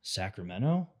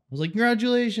 Sacramento? I was like,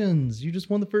 congratulations. You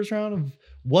just won the first round of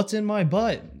What's in My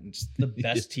Butt. It's the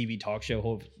best TV talk show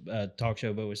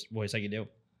voice I could do.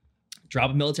 Drop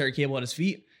a military cable at his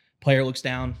feet. Player looks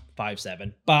down,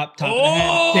 5'7". Bop, top of the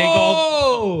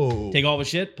head. Take all the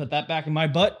shit, put that back in my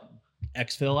butt.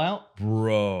 Exfil out.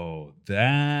 Bro,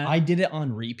 that I did it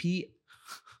on repeat.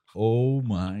 Oh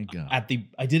my god.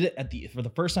 I did it for the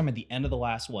first time at the end of the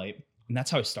last wipe, and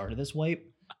that's how I started this wipe.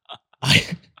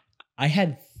 I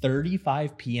had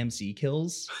 35 PMC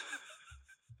kills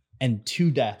and 2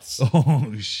 deaths.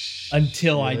 Oh shit.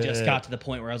 Until I just got to the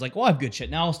point where I was like, well, I have good shit.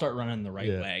 Now I'll start running the right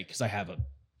way because I have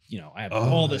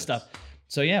all this stuff.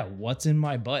 So yeah, What's in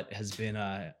My Butt has been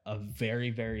a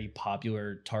very, very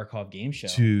popular Tarkov game show.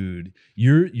 Dude,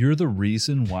 you're the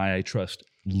reason why I trust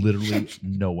literally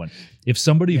no one. If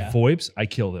somebody VoIPs, I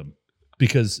kill them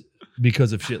because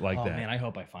because of shit like Oh that. man, I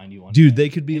hope I find you one. Dude, day. they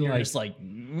could be And you're like, just like,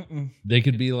 mm-mm. they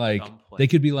could be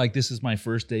like, this is my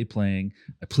first day playing.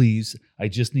 Please, I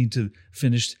just need to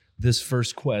finish this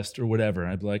first quest or whatever.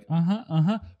 And I'd be like,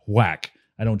 whack.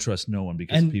 I don't trust no one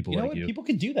because of people you know like what? you. People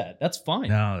can do that. That's fine.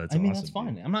 No, that's awesome, that's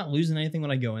fine. dude. I'm not losing anything when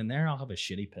I go in there. I'll have a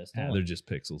shitty pistol. Yeah, they're just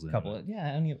pixels.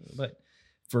 But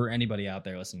for anybody out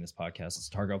there listening to this podcast, it's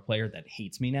a Tarkov player that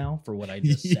hates me now for what I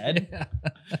just said.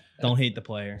 Don't hate the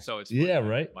player. So it's Yeah, funny,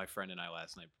 right. My friend and I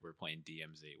last night were playing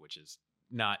DMZ, which is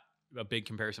not a big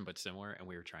comparison, but similar. And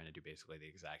we were trying to do basically the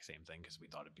exact same thing because we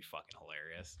thought it'd be fucking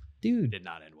hilarious. Dude, Did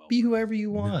not end well. be whoever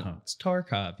you want. No. It's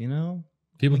Tarkov, you know?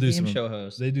 People I'm a do game some show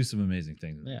host. They do some amazing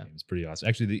things in the Yeah. game. It's pretty awesome.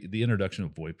 Actually, the introduction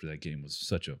of VoIP to that game was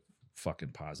such a fucking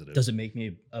positive. Does it make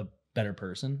me a better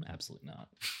person? Absolutely not.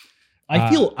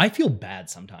 I feel bad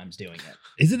sometimes doing it.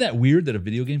 Isn't that weird that a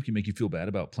video game can make you feel bad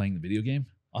about playing the video game?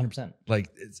 100%. Like,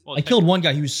 it's, Well, I killed one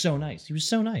guy. He was so nice.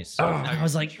 Oh, And I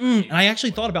was like, and I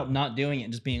actually thought about not doing it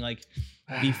and just being like,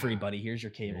 be free, buddy. Here's your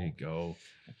cable. there you go.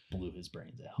 I blew his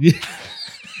brains out. Yeah.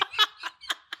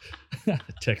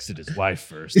 Texted his wife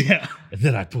first, Yeah. and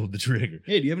then I pulled the trigger.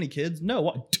 Hey, do you have any kids? No.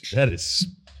 What? That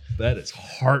is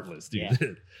heartless,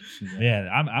 dude. Yeah. Man,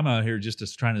 I'm out here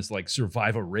just trying to like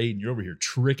survive a raid, and you're over here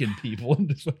tricking people. And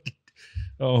just like,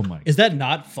 oh my! Is that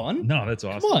not fun? No, that's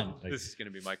awesome. Come on. Like, This is going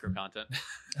to be micro content.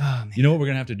 Oh, man. you know what we're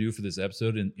gonna have to do for this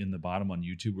episode? In the bottom on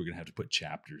YouTube, we're gonna have to put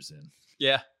chapters in.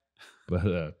 Yeah.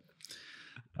 But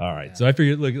all right. Yeah. So I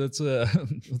figured, look,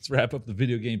 let's wrap up the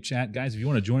video game chat, guys. If you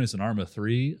want to join us in Arma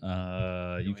 3,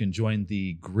 you can join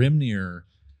the Grimnir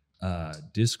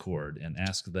Discord and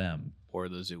ask them. Or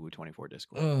the Zulu 24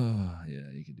 Discord. Oh, yeah,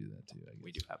 you can do that too. I guess.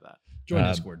 We do have that. Join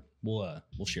Discord. We'll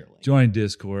share a link. Join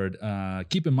Discord.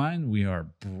 Keep in mind, we are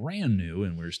brand new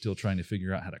and we're still trying to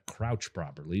figure out how to crouch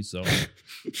properly. So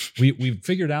we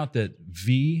figured out that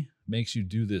V makes you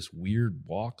do this weird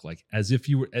walk, like as if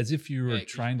you were Yeah,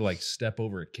 trying to like step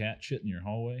over a cat shit in your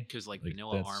hallway. Because like Like,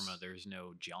 vanilla that's- Arma, there's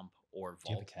no jump or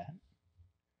Do you have a vault. cat?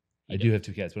 I do have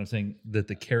two cats, but I'm saying that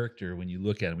the character, when you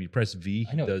look at him, when you press V,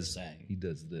 I know what you're he saying.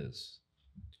 does this.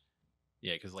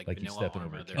 Yeah, because like Like he's vanilla stepping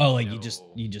over Arma, a there's cat. Oh, like no-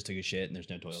 you just took a shit and there's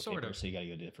no toilet Sort paper, of. so you got to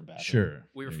go to a different bathroom. Sure.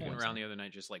 We were There you fooling go. around the other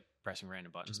night, just like pressing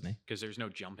random buttons. Just me? Because there's no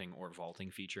jumping or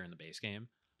vaulting feature in the base game.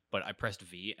 But I pressed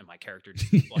V and my character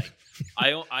just like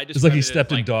I just It's like he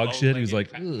stepped in dog shit. He was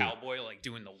like, "Ugh." cowboy, like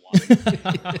doing the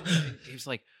walk. He was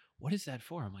like, "What is that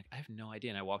for?" I'm like, "I have no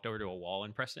idea." And I walked over to a wall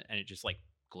and pressed it, and it just like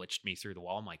glitched me through the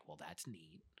wall. I'm like, "Well, that's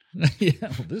neat." Yeah,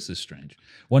 well, this is strange.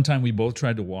 One time we both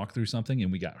tried to walk through something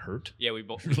and we got hurt. Yeah, we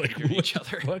both We're like, injured what each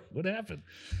other. the fuck? What happened?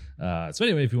 So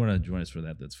anyway, if you want to join us for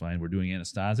that, that's fine. We're doing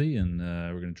Anastasi, and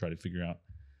we're going to try to figure out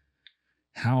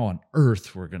how on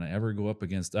earth we're going to ever go up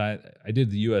against. I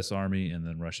did the U.S. Army, and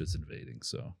then Russia's invading,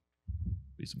 so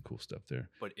be some cool stuff there.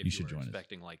 But if You you, should were join us.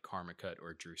 expecting like Karma Cut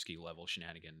or Drewski level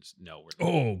shenanigans, no, we're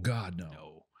Oh God, no!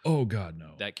 no. Oh God,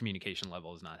 no! That communication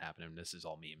level is not happening. This is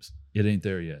all memes. It ain't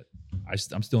there yet.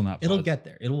 I'm still not. It'll positive. get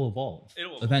there. It'll evolve.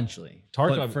 It'll evolve. Eventually.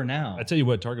 Tarkov- But for now, I tell you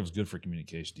what, Tarkov's good for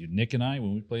communication, dude. Nick and I,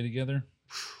 when we play together,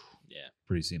 Yeah.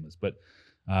 pretty seamless. But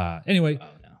anyway, oh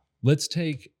no. let's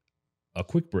take a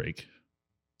quick break,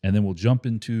 and then we'll jump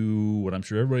into what I'm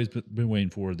sure everybody's been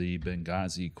waiting for, the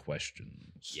Benghazi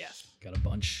questions. Yes. Got a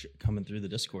bunch coming through the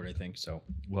Discord, I think. So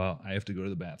Well, I have to go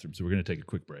to the bathroom, so we're going to take a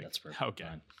quick break. that's perfect. Okay.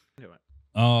 Fine. Do it.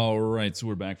 All right, so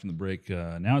we're back from the break.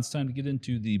 Now it's time to get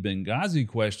into the Benghazi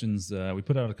questions. We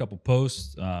put out a couple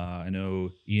posts. I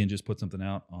know Ian just put something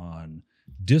out on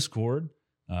Discord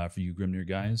for you Grimnir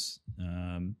guys,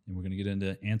 and we're going to get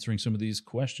into answering some of these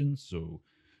questions. So,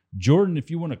 Jordan,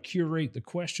 if you want to curate the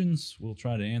questions, we'll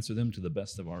try to answer them to the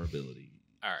best of our ability.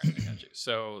 All right, I got you.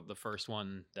 So the first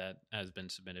one that has been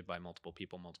submitted by multiple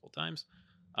people multiple times,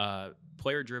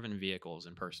 player-driven vehicles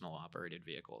and personal operated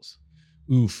vehicles.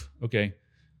 Oof. Okay.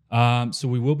 So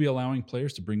we will be allowing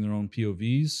players to bring their own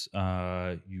POVs.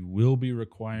 You will be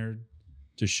required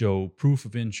to show proof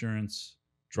of insurance,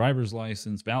 driver's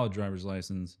license, valid driver's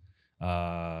license,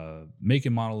 make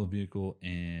and model of vehicle,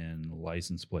 and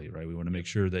license plate, right? We want to make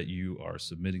sure that you are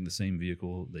submitting the same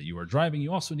vehicle that you are driving.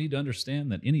 You also need to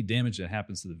understand that any damage that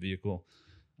happens to the vehicle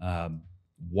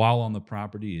while on the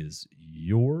property is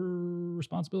your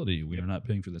responsibility. We are not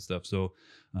paying for this stuff. So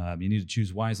you need to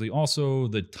choose wisely. Also,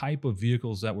 the type of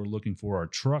vehicles that we're looking for are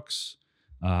trucks.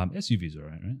 SUVs are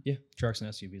right? Yeah. Trucks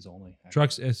and SUVs only.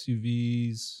 Trucks,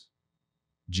 SUVs,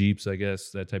 Jeeps, I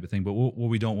guess, that type of thing. But what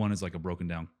we don't want is like a broken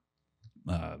down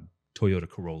Toyota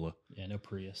Corolla. Yeah, no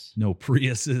Prius. No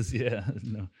Priuses. Yeah.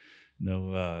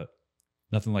 No,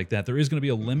 nothing like that. There is going to be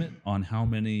a limit on how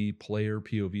many player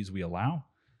POVs we allow.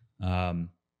 And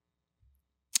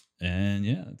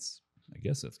yeah, I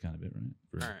guess that's kind of it,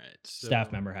 right? All right. So,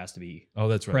 Staff member has to be Oh,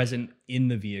 that's right. present in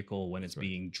the vehicle when it's That's right.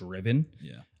 being driven.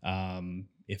 Yeah.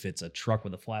 If it's a truck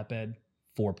with a flatbed,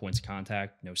 4 points of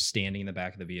contact, no standing in the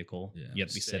back of the vehicle. Yeah. You have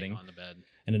to be staying sitting. on the bed.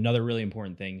 And another really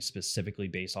important thing, specifically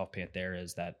based off Panthera,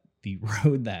 is that the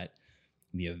road that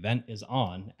the event is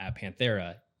on at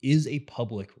Panthera is a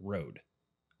public road.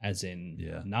 As in,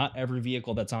 Yeah. not every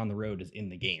vehicle that's on the road is in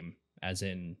the game. As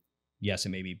in, yes, it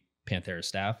may be Panthera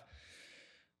staff,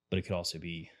 but it could also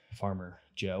be Farmer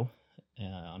Joe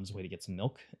on his way to get some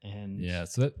milk. And Yeah.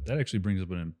 So that actually brings up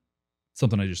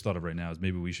something I just thought of right now is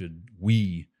maybe we should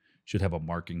have a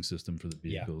marking system for the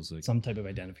vehicles. Like, some type of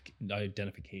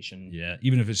identification. yeah,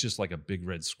 even if it's just like a big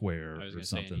red square I was or going to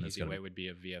say something. an that's easy got way would be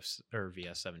a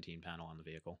VS17 panel on the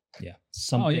vehicle. Yeah.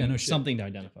 Something, no shit. something to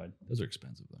identify. Those are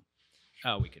expensive though.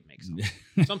 Oh, we could make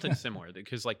something similar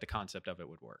because like the concept of it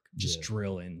would work. Just Yeah.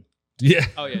 drill in. Yeah.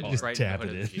 Oh yeah, Just right tap in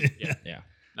the hood it of the in. Jeep. Yeah, Yeah.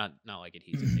 not like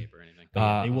adhesive tape or anything.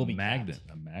 They will be a magnet.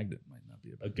 capped. A magnet might not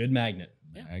be A good magnet.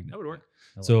 Yeah, magnet. that would work.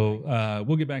 So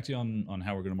we'll get back to you on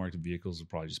how we're going to mark the vehicles. It'll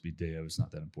probably just be day of. It's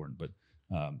not that important, but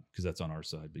because that's on our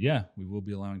side. But yeah, we will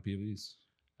be allowing POVs.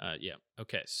 Yeah.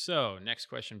 Okay. So next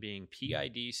question being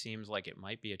PID seems like it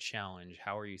might be a challenge.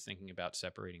 How are you thinking about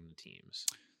separating the teams?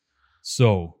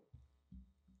 So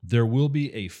there will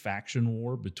be a faction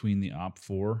war between the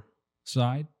Op4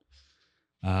 side.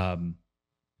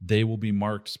 They will be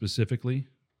marked specifically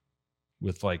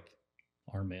with like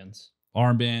Armbands.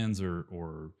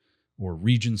 or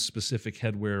region specific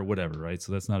headwear or whatever, right?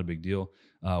 So that's not a big deal.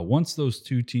 Once those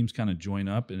two teams kind of join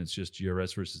up and it's just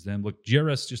GRS versus them, look,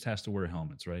 GRS just has to wear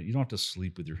helmets, right? You don't have to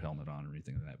sleep with your helmet on or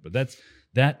anything like that. But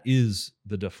that is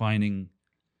the defining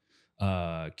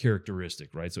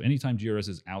characteristic, right? So anytime GRS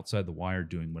is outside the wire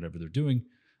doing whatever they're doing,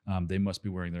 they must be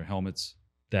wearing their helmets.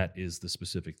 That is the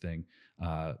specific thing.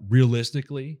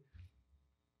 Realistically,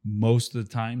 most of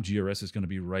the time, GRS is going to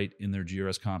be right in their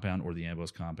GRS compound or the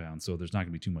Ambos compound, so there's not going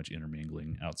to be too much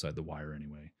intermingling outside the wire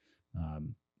anyway.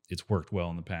 It's worked well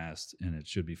in the past, and it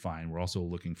should be fine. We're also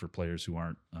looking for players who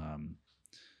aren't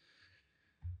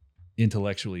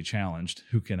intellectually challenged,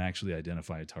 who can actually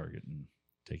identify a target and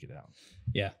take it out.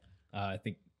 Yeah. I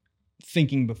think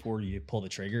thinking before you pull the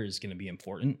trigger is going to be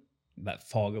important. That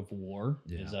fog of war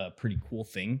is a pretty cool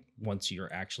thing once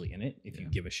you're actually in it, if you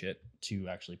give a shit to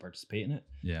actually participate in it.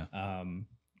 Yeah.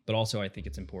 But also I think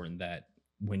it's important that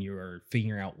when you're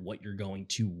figuring out what you're going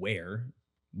to wear,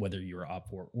 whether you're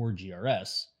Op4 or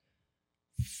GRS,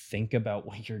 think about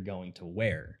what you're going to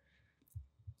wear.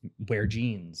 Wear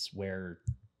jeans,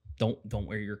 don't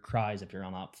wear your cries if you're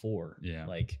on Op4. Yeah.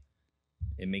 Like,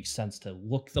 it makes sense to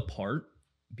look the part,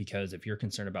 because if you're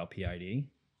concerned about PID,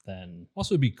 then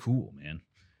Also, it'd be cool, man.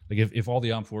 Like if all the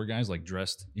Op4 guys like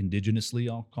dressed indigenously,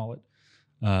 I'll call it,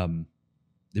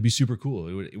 it'd be super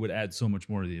cool. It would add so much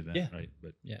more to the event, Yeah. right?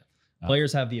 But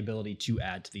players have the ability to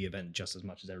add to the event just as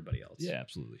much as everybody else. yeah,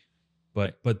 absolutely.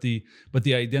 But the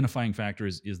identifying factor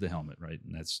is the helmet, right?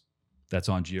 And that's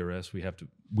on GRS.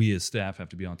 We as staff have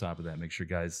to be on top of that. Make sure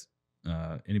guys,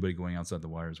 anybody going outside the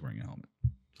wire is wearing a helmet.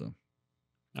 So,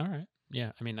 All right.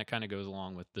 Yeah. I mean, that kind of goes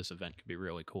along with this event. Could be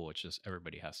really cool. It's just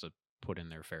everybody has to put in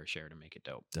their fair share to make it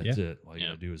dope. that's it. All you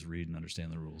gotta do is read and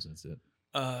understand the rules. That's it.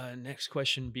 Next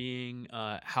question being,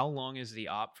 how long is the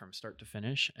op from start to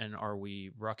finish, and are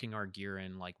we rucking our gear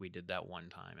in like we did that one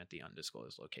time at the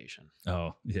undisclosed location?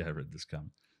 Oh yeah, I read this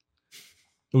comment.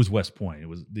 It was West Point. It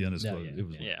was the undisclosed. yeah, It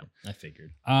was yeah. I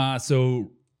figured.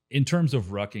 So in terms of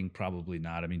rucking, probably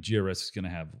not. I mean, GRS is going to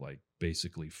have like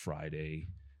basically Friday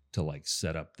to like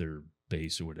set up their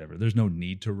base or whatever. There's no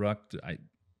need to ruck.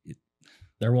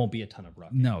 There won't be a ton of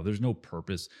ruck. No, there's no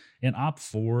purpose. And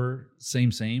Op4,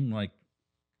 same. Like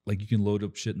you can load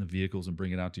up shit in the vehicles and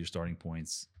bring it out to your starting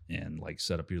points and like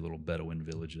set up your little Bedouin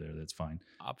village there. That's fine.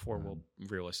 Op4 will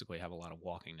realistically have a lot of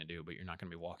walking to do, but you're not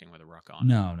going to be walking with a ruck on.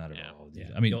 No, not at all. Yeah.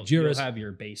 I mean, you'll GRS have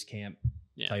your base camp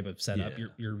type of setup, Yeah.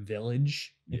 your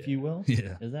village, if you will.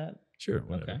 Yeah. Is that? Sure.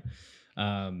 Whatever.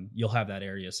 Okay. You'll have that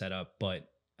area set up, but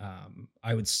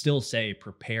I would still say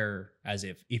prepare as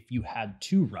if you had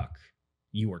to ruck,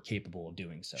 you were capable of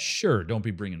doing so. Sure. Don't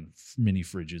be bringing mini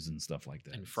fridges and stuff like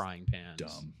that. And frying pans.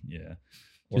 Dumb. Yeah.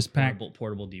 Or Just pack.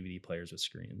 portable DVD players with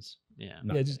screens. Yeah.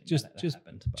 Not Yeah, kidding. just That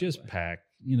happened, by the just way. pack.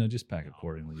 Just pack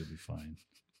accordingly. You'll be fine.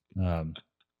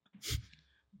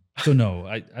 So no,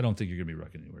 I don't think you're gonna be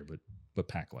rucking anywhere, but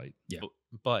pack light. Yeah.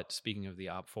 But speaking of the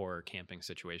Op4 camping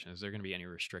situation, is there going to be any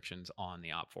restrictions on the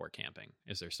Op4 camping?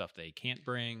 Is there stuff they can't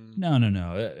bring? No.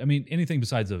 I mean, anything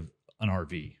besides an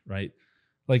RV, right?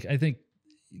 Like, I think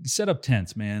set up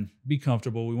tents, man. Be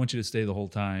comfortable. We want you to stay the whole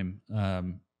time.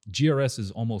 GRS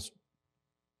is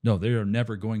they are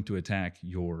never going to attack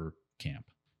your camp.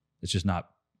 It's just not.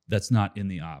 That's not in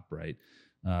the op, right?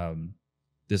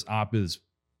 This op is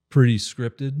pretty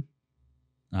scripted.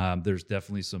 There's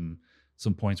definitely some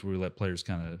points where we let players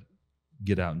kind of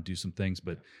get out and do some things,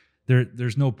 but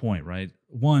there's no point, right?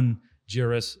 One,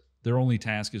 GRS, their only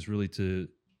task is really to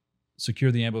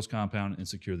secure the ambush compound and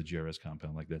secure the GRS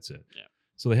compound. Like, that's it. Yeah.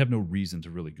 So they have no reason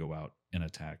to really go out and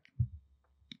attack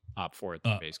Op 4 at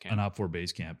the base camp. An Op 4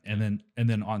 base camp. And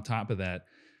then on top of that,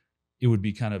 it would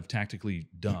be kind of tactically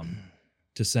dumb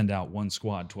to send out one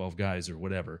squad, 12 guys or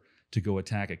whatever, to go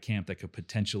attack a camp that could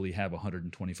potentially have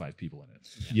 125 people in it.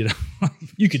 Yeah. You know,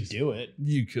 You could do it.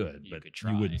 you could, You but could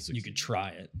try. you wouldn't You succeed. could try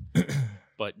it.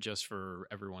 But just for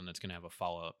everyone that's going to have a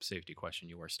follow-up safety question,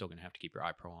 you are still going to have to keep your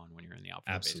iPro on when you're in the Op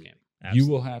 4 base Absolutely. camp. You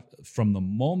will have, from the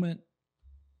moment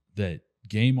that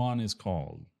game on is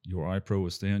called, your iPro will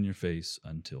stay on your face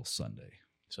until Sunday.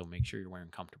 So make sure you're wearing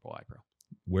comfortable iPro.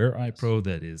 Wear iPro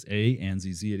that is A, ANSI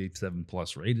Z887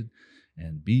 plus rated,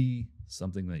 and B,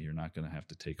 something that you're not going to have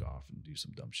to take off and do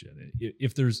some dumb shit.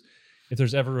 If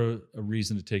there's ever a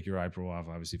reason to take your iPro off,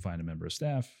 obviously find a member of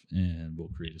staff and we'll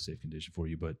create a safe condition for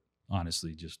you. But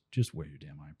honestly, just wear your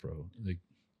damn iPro. Like,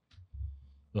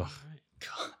 ugh.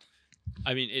 God.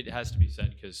 I mean, it has to be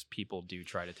said because people do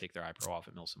try to take their iPro off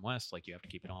at Milsom West. Like, you have to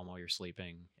keep it on while you're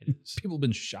sleeping. It is. People have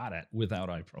been shot at without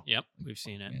iPro. Yep, we've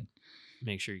seen it. Man.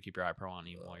 Make sure you keep your iPro on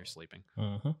even while you're sleeping.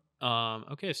 Uh-huh.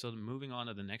 Okay, so moving on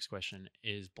to the next question.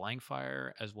 Is blank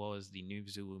fire as well as the new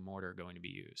Zulu mortar going to be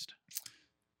used?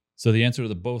 So the answer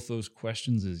to both those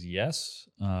questions is yes.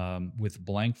 With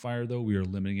blank fire, though, we are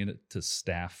limiting it to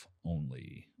staff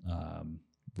only.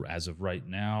 As of right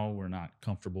now, we're not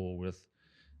comfortable with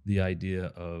the idea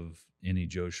of any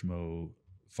Joe Schmo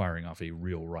firing off a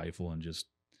real rifle and just,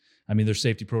 I mean, there's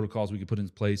safety protocols we could put in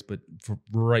place, but for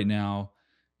right now,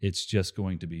 it's just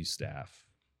going to be staff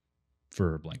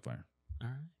for blank fire. All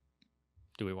right.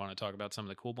 Do we want to talk about some of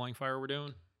the cool blank fire we're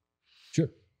doing? Sure.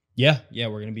 Yeah, we're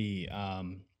going to be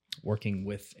working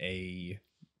with a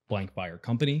blank fire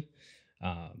company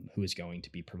who is going to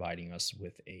be providing us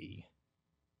with a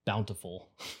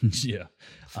bountiful Yeah.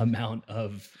 amount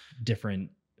of different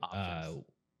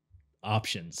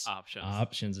Options. options.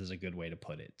 Options is a good way to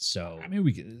put it. So I mean,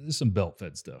 there's some belt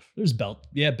fed stuff. there's belt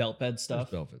fed stuff.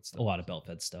 There's belt fed stuff. A lot of belt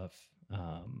fed stuff,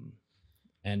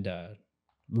 and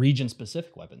region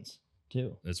specific weapons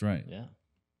too. That's right. Yeah.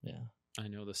 I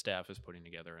know the staff is putting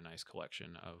together a nice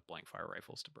collection of blank fire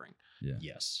rifles to bring. Yeah.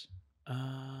 Yes.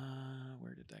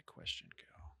 Where did that question go?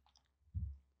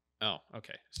 Oh,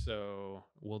 okay. So,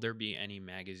 will there be any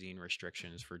magazine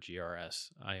restrictions for GRS?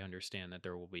 I understand that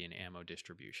there will be an ammo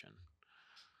distribution.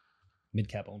 Mid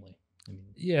cap only. I mean,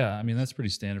 Yeah, I mean that's pretty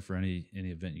standard for any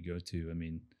event you go to. I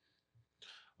mean,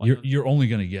 Well, you're only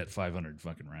going to get 500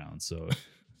 fucking rounds, so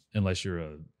unless you're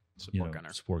a support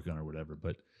gunner. sport gunner or whatever.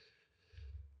 But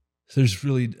there's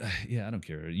really, I don't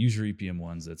care. Use your EPM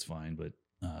ones, that's fine. But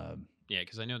Yeah,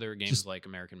 because I know there are games Just- like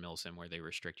American Milsim where they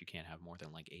restrict you can't have more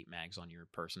than like 8 mags on your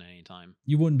person at any time.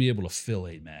 you wouldn't be able to fill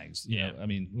 8 mags. You Yeah. know, I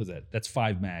mean, what's that? That's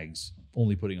 5 mags,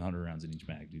 only putting 100 rounds in each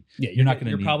mag, dude. yeah, You're not gonna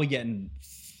You're need- probably getting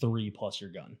 3 plus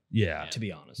your gun. Yeah. To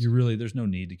be honest. There's no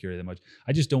need to carry that much.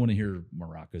 I just don't want to hear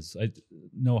maracas.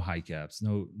 No high caps,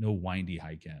 no windy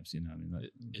high caps. You know, I mean,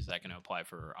 Is that going to apply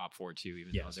for Op 4 too,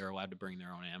 even though Yes. they're allowed to bring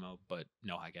their own ammo, but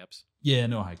no high caps? yeah,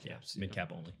 no high caps. Mid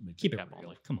cap only. Mid-cap Keep it cap real.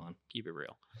 only. Come on. Keep it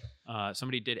real.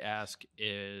 Somebody did ask,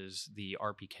 is the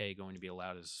RPK going to be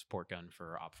allowed as a support gun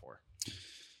for Op 4?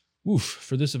 Oof,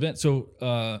 for this event. So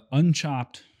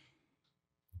unchopped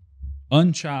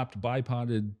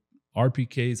bipoded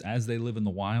RPKs as they live in the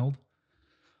wild,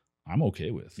 I'm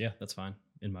okay with. Yeah, that's fine.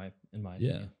 In my Yeah.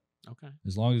 opinion. Okay.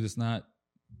 As long as it's not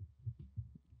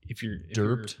If you're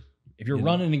derped. if you're you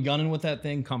know. running and gunning with that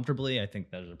thing comfortably, I think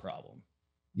that is a problem.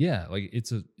 Yeah, like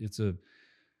it's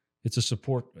a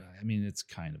support. I mean, it's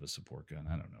kind of a support gun.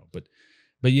 I don't know, but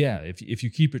yeah, if you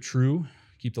keep it true,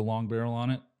 keep the long barrel on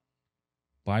it,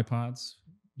 bipods.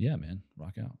 Yeah, man,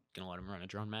 rock out Gonna let him run a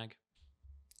drone mag?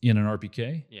 in an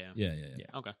RPK. Yeah. Yeah.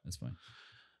 Okay. That's fine.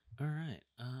 All right.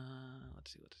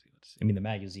 Let's see. I mean, the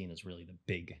magazine is really the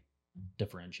big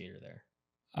differentiator there.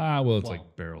 Well, it's Well,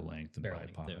 like barrel length and barrel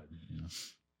length, bipod. too. You know,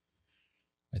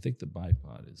 I think the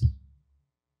bipod is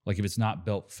like if it's not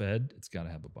belt fed, it's got to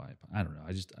have a bipod. I don't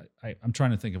know. I'm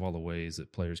trying to think of all the ways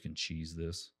that players can cheese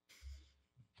this.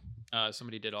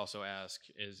 Somebody did also ask,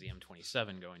 is the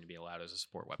M27 going to be allowed as a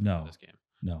support weapon No. in this game?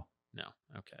 No, No.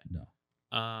 Okay. no.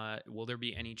 Will there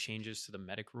be any changes to the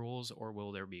medic rules, or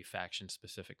will there be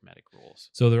faction-specific medic rules?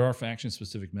 So there are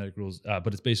faction-specific medic rules, but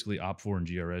it's basically Op4 and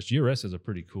GRS. GRS is a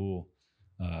pretty cool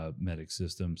medic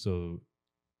system. So,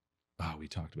 we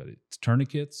talked about it. It's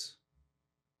tourniquets,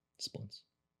 splints.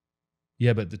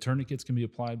 Yeah, but the tourniquets can be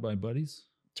applied by buddies?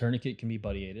 Tourniquet can be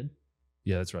buddy aided.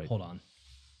 Yeah, that's right. Hold on.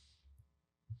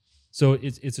 So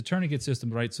it's a tourniquet system,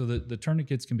 right? So the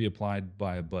tourniquets can be applied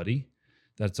by a buddy.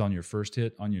 That's on your first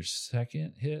hit. On your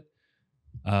second hit,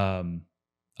 a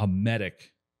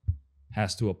medic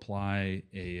has to apply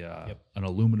an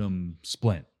aluminum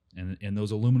splint, and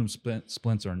those aluminum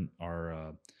splints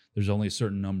are there's only a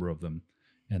certain number of them,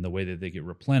 and the way that they get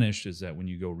replenished is that when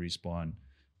you go respawn,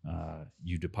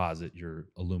 you deposit your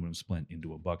aluminum splint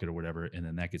into a bucket or whatever, and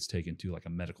then that gets taken to like a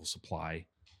medical supply,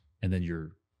 and then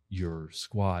your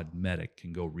squad medic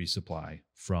can go resupply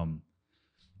from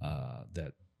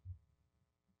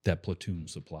that platoon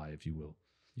supply, if you will.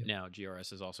 Yep. Now,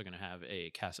 GRS is also going to have a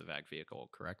Casevac vehicle,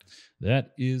 correct?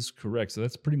 That is correct. So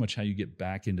that's pretty much how you get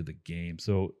back into the game.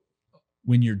 So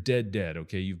when you're dead,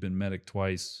 okay, you've been medic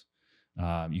twice,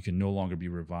 you can no longer be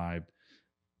revived.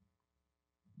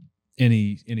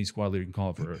 Any squad leader can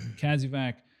call it for a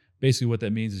Casevac. Basically what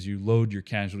that means is you load your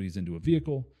casualties into a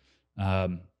vehicle.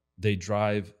 They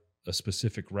drive a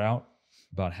specific route.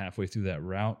 About halfway through that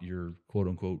route, you're quote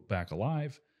unquote back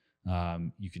alive.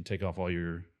 You can take off all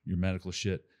your medical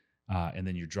shit, and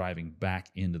then you're driving back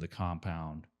into the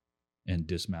compound and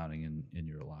dismounting, and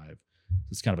you're alive.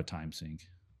 It's kind of a time sink.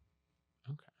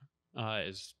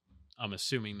 Okay. I'm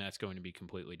assuming that's going to be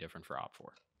completely different for Op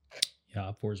 4. Yeah,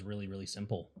 Op 4 is really, really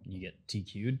simple. You get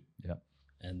TQ'd. Yep.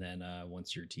 And then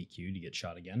once you're TQ'd, you get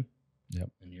shot again. Yep.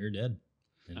 And you're dead.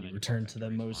 And And you then return you to the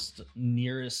respawn. most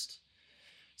nearest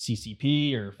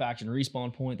CCP or faction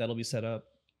respawn point that'll be set up.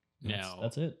 Now,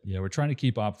 That's it. Yeah, we're trying to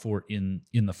keep Op 4 in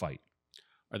the fight.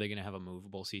 are they going to have a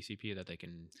movable CCP that they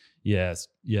can? Yes.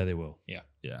 Yeah, they will. Yeah.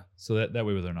 Yeah. So that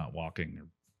way they're not walking, or,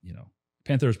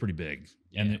 Panthera is pretty big,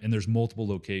 and there's multiple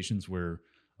locations where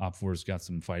Op 4's got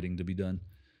some fighting to be done.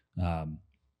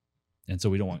 And so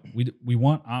we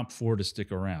want Op 4 to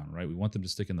stick around, right? We want them to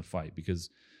stick in the fight because,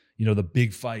 the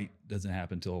big fight doesn't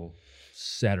happen until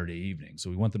Saturday evening.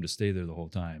 So we want them to stay there the whole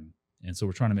time. And so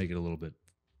we're trying to make it a little bit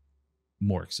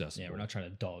more accessible. Yeah, we're not trying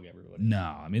to dog everybody.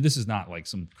 No, I mean, this is not like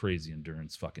some crazy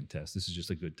endurance fucking test. This is just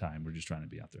a good time. We're just trying to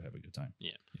be out there, have a good time.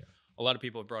 Yeah. A lot of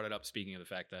people have brought it up, speaking of the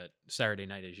fact that Saturday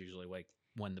night is usually like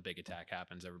when the big attack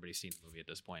happens. Everybody's seen the movie at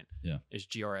this point. Yeah. Is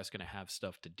GRS going to have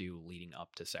stuff to do leading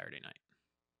up to Saturday night?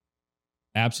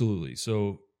 Absolutely.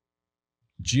 So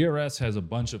GRS has a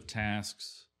bunch of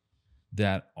tasks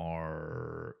that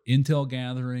are intel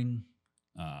gathering,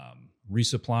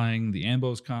 resupplying the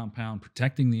Ambos compound,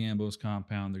 protecting the Ambos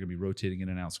compound. They're going to be rotating in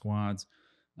and out squads.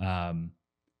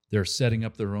 They're setting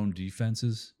up their own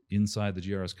defenses inside the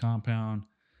GRS compound.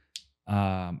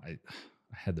 I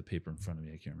had the paper in front of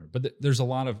me. I can't remember. But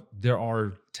there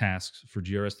are tasks for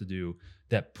GRS to do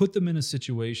that put them in a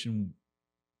situation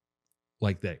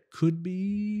like that could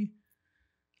be,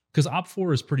 because Op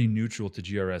 4 is pretty neutral to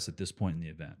GRS at this point in the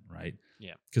event, right?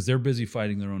 Yeah. Because they're busy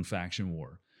fighting their own faction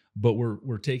war. But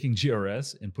we're taking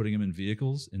GRS and putting them in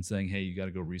vehicles and saying, hey, you got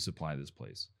to go resupply this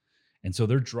place. And so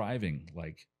they're driving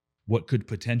like what could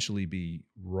potentially be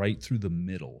right through the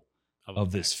middle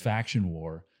of this faction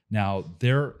war. Now,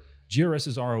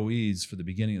 GRS's ROEs for the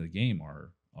beginning of the game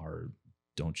are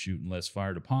don't shoot unless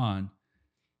fired upon.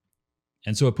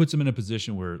 And so it puts them in a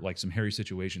position where like some hairy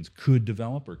situations could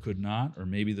develop or could not, or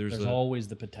maybe there's always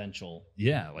the potential.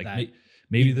 Yeah, like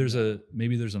maybe there's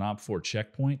an Op 4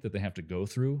 checkpoint that they have to go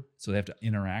through, so they have to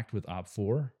interact with Op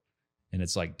 4, and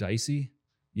it's like dicey.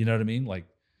 You know what I mean? Like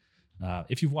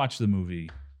if you've watched the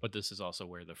movie. But this is also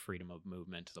where the freedom of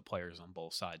movement to the players on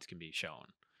both sides can be shown.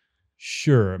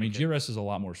 Sure, I mean GRS is a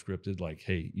lot more scripted. Like,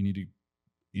 hey, you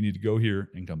need to go here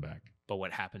and come back. But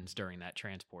what happens during that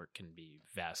transport can be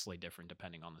vastly different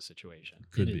depending on the situation.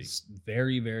 Could be. It's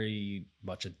very, very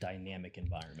much a dynamic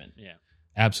environment. Yeah.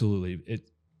 Absolutely.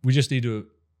 We just need to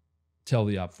tell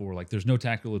the Op 4, like, there's no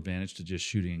tactical advantage to just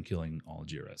shooting and killing all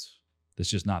GRS. That's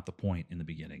just not the point in the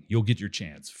beginning. You'll get your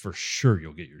chance. For sure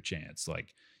you'll get your chance.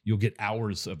 Like, you'll get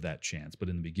hours of that chance. But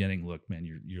in the beginning, look, man,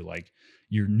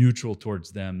 you're neutral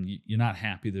towards them. You're not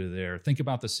happy they're there. Think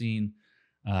about the scene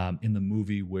in the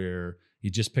movie where you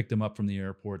just picked them up from the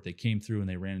airport. They came through and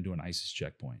they ran into an ISIS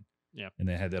checkpoint. Yeah. And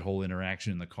they had that whole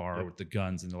interaction in the car with the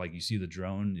guns, and they're like, you see the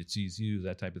drone, it sees you,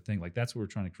 that type of thing. Like, that's what we're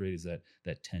trying to create, is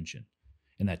that tension.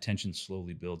 And that tension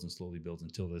slowly builds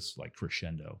until this like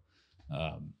crescendo.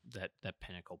 That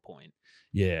pinnacle point.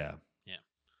 Yeah. Yeah.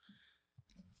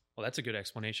 Well, that's a good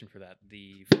explanation for that.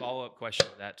 The follow-up question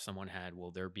that someone had,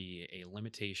 will there be a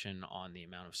limitation on the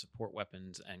amount of support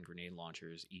weapons and grenade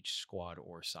launchers each squad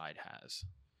or side has?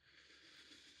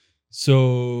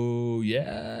 So,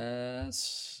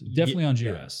 yes. Definitely on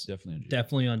GRS.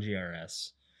 Definitely on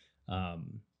GRS. I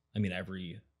mean,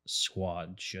 every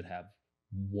squad should have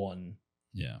one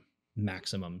Yeah.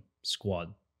 maximum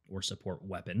squad or support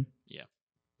weapon. Yeah.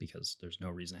 Because there's no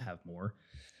reason to have more,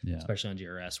 Yeah. especially on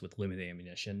GRS with limited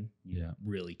ammunition. You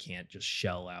really can't just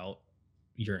shell out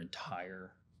your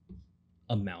entire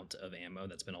amount of ammo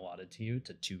that's been allotted to you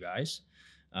to 2 guys,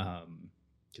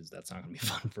 because that's not going to be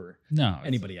fun for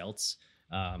anybody else.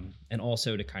 And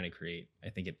also to kind of create, I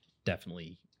think it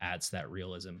definitely adds to that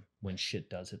realism when shit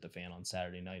does hit the fan on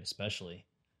Saturday night, especially,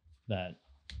 that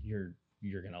you're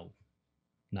going to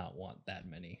not want that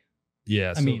many.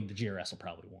 Yeah. I mean, the GRS will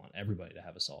probably want everybody to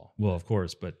have a saw. Well, of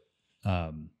course, but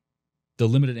the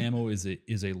limited ammo is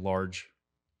a large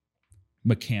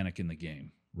mechanic in the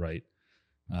game, right?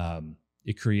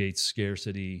 It creates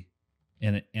scarcity,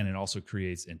 and it also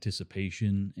creates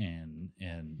anticipation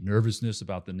and nervousness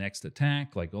about the next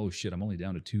attack. Like, oh shit, I'm only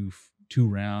down to two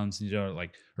rounds,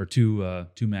 or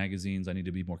two magazines. I need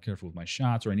to be more careful with my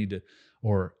shots,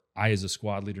 or I as a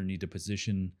squad leader need to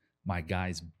position my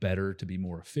guys better to be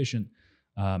more efficient.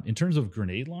 In terms of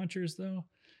grenade launchers, though,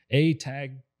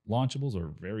 tag launchables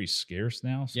are very scarce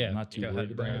now, so I'm not too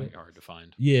worried about it. Hard to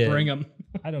find. Yeah, bring them.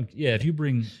 I don't. Yeah, if you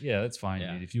bring, that's fine.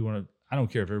 Yeah. Dude. If you want to, I don't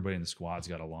care if everybody in the squad's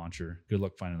got a launcher. Good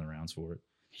luck finding the rounds for it.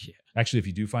 Yeah. Actually, if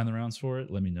you do find the rounds for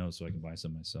it, let me know so I can buy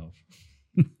some myself.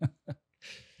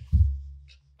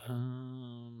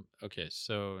 Okay,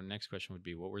 so next question would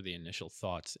be, what were the initial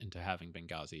thoughts into having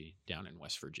Benghazi down in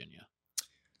West Virginia?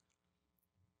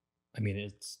 I mean,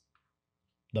 it's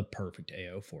the perfect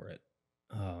AO for it.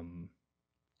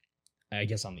 I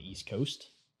guess on the East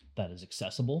Coast, that is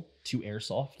accessible to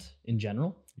airsoft in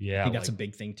general. Yeah, I think that's a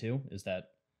big thing too, is that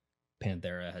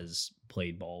Panthera has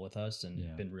played ball with us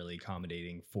and been really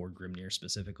accommodating for Grimnir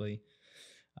specifically.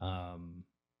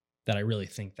 That I really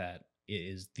think that it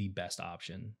is the best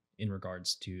option in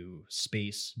regards to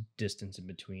space, distance in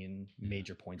between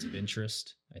major points of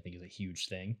interest. I think is a huge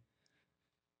thing,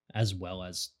 as well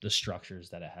as the structures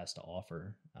that it has to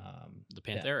offer. The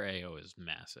Panthera AO is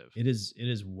massive. It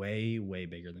is way, way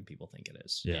bigger than people think it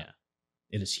is. Yeah.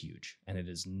 It is huge, and it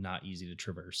is not easy to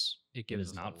traverse. It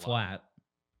is not flat.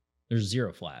 There's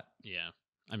zero flat. Yeah.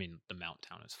 I mean, the Mount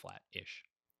Town is flat-ish.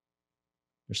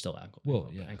 There's still ankle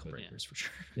breakers for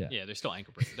sure. Yeah, there's still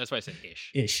ankle breakers. That's why I said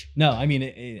ish. Ish. No, I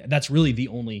mean, that's really the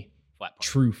only Flat part.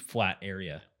 true flat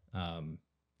area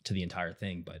to the entire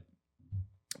thing. But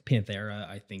Panthera,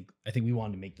 I think we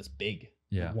wanted to make this big.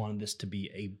 Yeah. We wanted this to be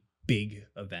a big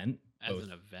event. As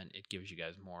an event, it gives you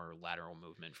guys more lateral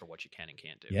movement for what you can and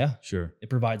can't do. Yeah, sure. It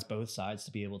provides both sides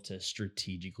to be able to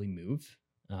strategically move.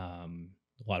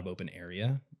 A lot of open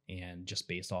area, and just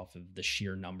based off of the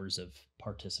sheer numbers of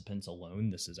participants alone,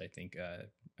 this is, I think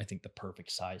the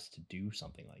perfect size to do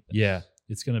something like this. Yeah,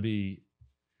 it's gonna be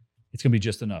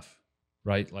just enough,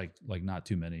 right? Like not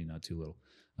too many, not too little.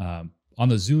 On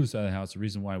the Zulu side of the house, the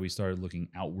reason why we started looking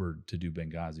outward to do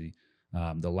Benghazi,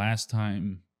 the last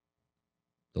time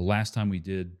we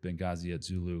did Benghazi at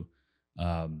Zulu,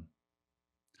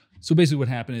 so basically what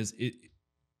happened is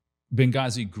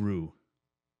Benghazi grew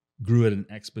at an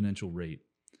exponential rate.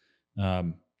 I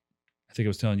think I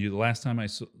was telling you the last time I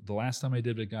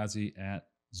did Benghazi at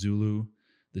Zulu,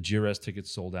 the GRS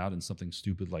tickets sold out in something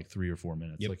stupid like 3 or 4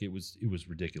 minutes. Yep. Like it was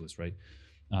ridiculous, right?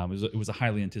 It was a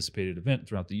highly anticipated event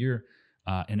throughout the year,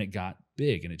 and it got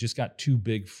big, and it just got too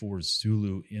big for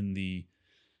Zulu in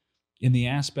the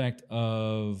aspect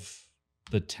of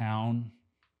the town.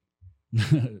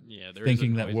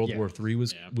 Thinking that World War III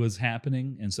was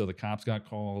happening, and so the cops got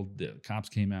called. The cops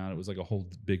came out. It was like a whole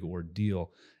big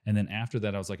ordeal. And then after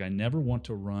that, I was like, I never want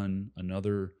to run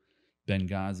another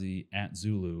Benghazi at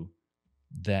Zulu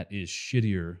that is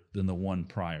shittier than the one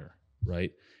prior,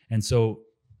 right? And so,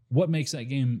 what makes that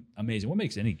game amazing? What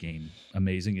makes any game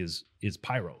amazing is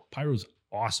pyro. Pyro's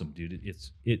awesome, dude.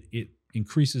 It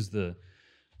increases the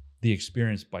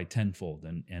experience by tenfold,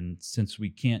 and since we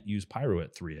can't use pyro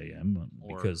at 3 a.m.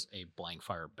 because a blank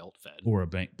fire belt fed,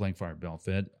 blank fire belt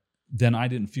fed, then I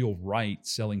didn't feel right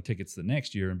selling tickets the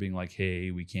next year and being like,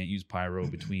 hey, we can't use pyro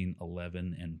between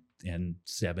 11 and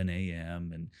 7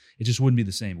 a.m. and it just wouldn't be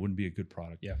the same. It wouldn't be a good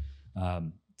product. Yeah.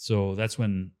 So that's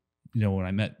when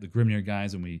I met the Grimnir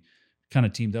guys and we kind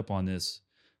of teamed up on this.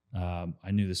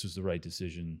 I knew this was the right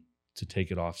decision to take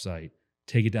it off site,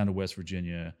 take it down to West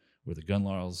Virginia, where the gun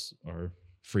laws are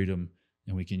freedom,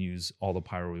 and we can use all the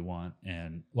pyro we want,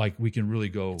 and like we can really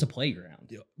go. It's a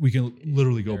playground. We can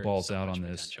literally go balls out on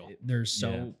this. Potential. There's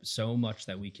so much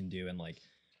that we can do, and like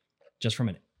just from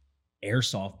an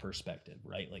airsoft perspective,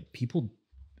 right? Like people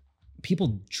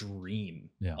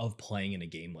dream of playing in a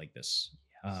game like this,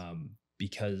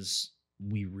 because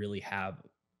we really have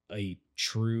a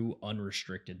true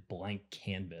unrestricted blank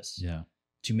canvas. Yeah.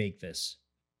 to make this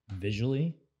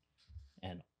visually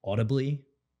and audibly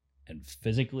and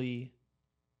physically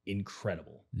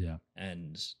incredible. Yeah.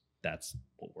 And that's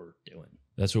what we're doing.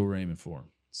 That's what we're aiming for.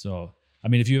 So, I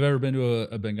mean, if you've ever been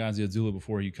to a Benghazi at Zulu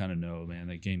before, you kind of know, man,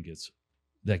 that game gets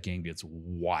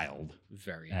wild.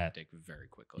 Very hectic, very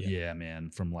quickly. Yeah,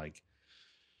 man. From like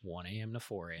 1 a.m. to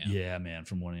 4 a.m. Yeah, man.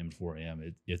 From 1 a.m. to 4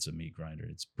 a.m. It's a meat grinder.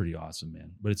 It's pretty awesome,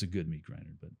 man. But it's a good meat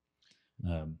grinder.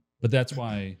 But that's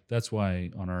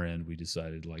why on our end we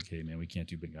decided, like, hey, man, we can't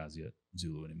do Benghazi at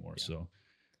Zulu anymore. Yeah.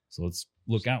 So let's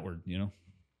look outward, you know.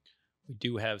 We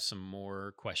do have some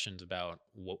more questions about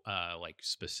like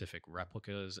specific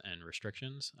replicas and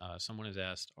restrictions. Someone has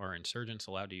asked, are insurgents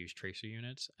allowed to use tracer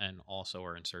units? And also,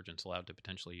 are insurgents allowed to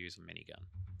potentially use a minigun?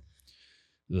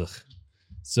 Ugh.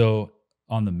 So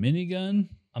on the minigun,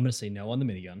 I'm going to say no on the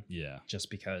minigun. Yeah. Just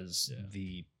because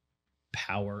the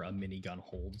power a minigun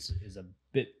holds is a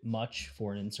bit much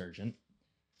for an insurgent.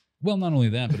 Well, not only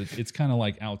that, but it's kind of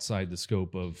like outside the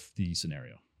scope of the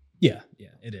scenario. Yeah,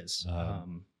 it is.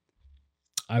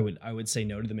 I would say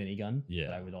no to the minigun. Yeah.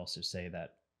 But I would also say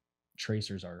that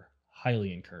tracers are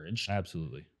highly encouraged.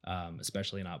 Absolutely.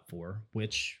 Especially in Op4,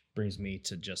 which brings me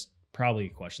to just probably a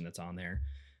question that's on there.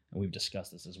 And we've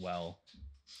discussed this as well.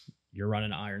 You're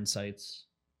running iron sights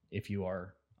if you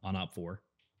are on Op4.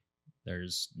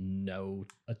 There's no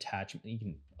attachment. You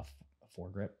can a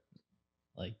foregrip.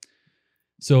 Like,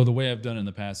 so the way I've done it in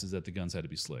the past is that the guns had to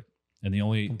be slick. And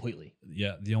you're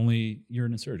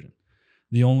an insurgent.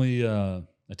 The only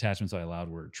attachments I allowed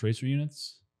were tracer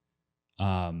units.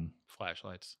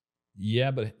 Flashlights. Yeah,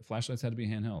 but flashlights had to be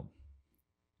handheld.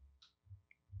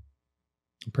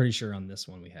 I'm pretty sure on this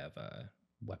one we have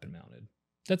weapon mounted.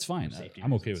 That's fine.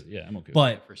 I'm okay with it. Yeah, I'm okay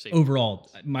but with it. But overall,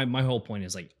 my whole point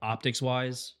is, like, optics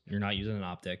wise, you're not using an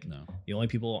optic. No. The only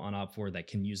people on Op4 that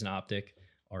can use an optic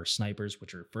are snipers,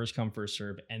 which are first come, first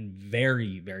serve, and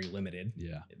very, very limited.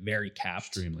 Yeah. Very capped.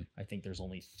 Extremely. I think there's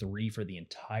only 3 for the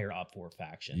entire Op4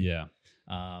 faction. Yeah.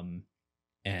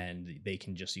 And they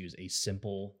can just use a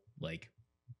simple, like,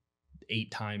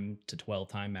 8-time to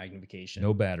 12-time magnification.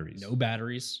 No batteries.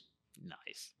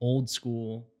 Nice. Old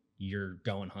school. You're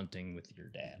going hunting with your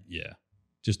dad. Yeah.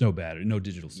 Just no battery, no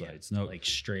digital sights. No, like,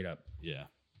 straight up. Yeah.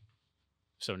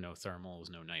 So no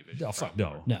thermals, no night vision. Oh, fuck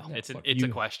no. No. It's a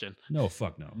question. No,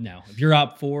 fuck no. No. If you're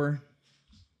Op4,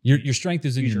 your strength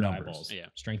is in use your your numbers. eyeballs. Yeah.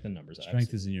 Strength and numbers.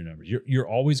 Strength is in your numbers. You're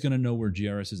always going to know where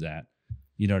GRS is at.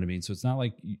 You know what I mean? So it's not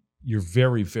like you're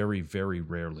very, very, very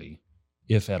rarely,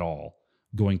 if at all,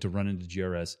 going to run into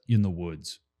GRS in the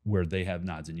woods where they have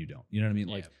nods and you don't. You know what I mean?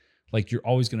 Yeah. Like you're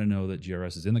always going to know that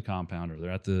GRS is in the compound or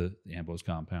they're at the Ambos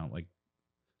compound. Like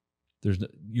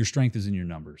your strength is in your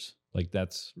numbers. Like,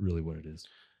 that's really what it is.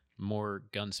 More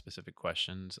gun specific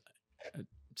questions.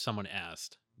 Someone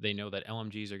asked, they know that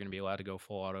LMGs are going to be allowed to go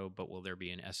full auto, but will there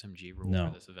be an SMG rule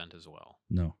for this event as well?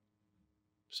 No.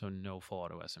 So no full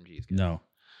auto SMGs. Guys. No,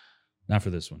 not for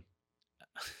this one.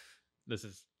 This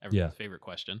is everyone's favorite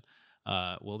question.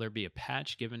 Will there be a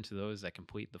patch given to those that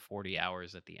complete the 40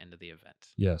 hours at the end of the event?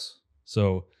 Yes.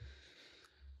 So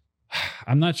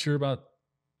I'm not sure about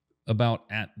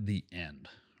at the end,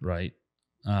 right?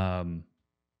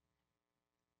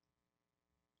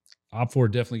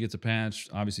 Op4 definitely gets a patch.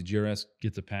 Obviously, GRS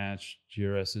gets a patch.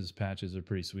 GRS's patches are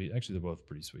pretty sweet. Actually, they're both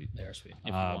pretty sweet. They are sweet. If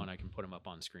you want, I can put them up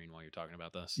on screen while you're talking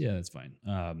about this. Yeah, that's fine.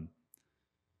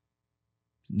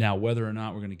 Now, whether or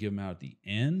not we're going to give them out at the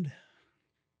end,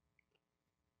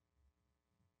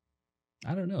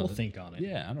 I don't know. We'll think on it.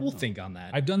 Yeah, we'll think on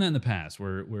that. I've done that in the past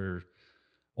where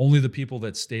only the people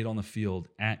that stayed on the field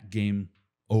at game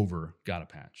over got a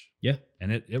patch. Yeah.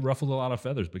 And it ruffled a lot of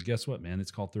feathers, but guess what, man?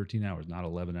 It's called 13 hours, not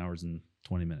 11 hours and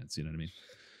 20 minutes. You know what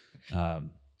I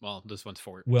mean? Well, this one's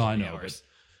 4 I know, hours.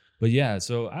 But yeah,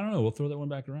 so I don't know. We'll throw that one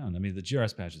back around. I mean, the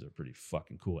GRS patches are pretty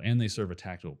fucking cool, and they serve a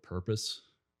tactical purpose.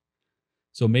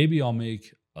 So maybe I'll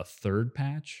make a third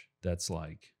patch that's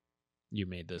like, you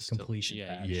made this completion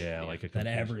patch. Yeah, like a that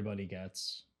everybody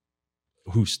gets.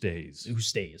 Who stays?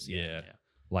 Yeah.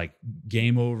 Like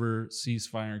game over,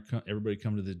 ceasefire, everybody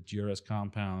come to the GRS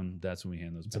compound. That's when we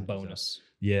hand those. It's a bonus. Out.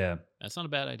 Yeah. That's not a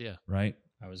bad idea. Right?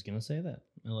 I was going to say that.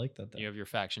 I like that. You have your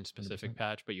faction specific 100%.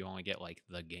 Patch, but you only get like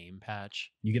the game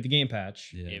patch. You get the game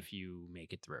patch if you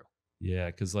make it through. Yeah,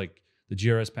 because like the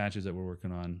GRS patches that we're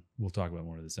working on, we'll talk about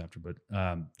more of this after, but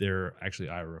they're actually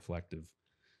IR reflective.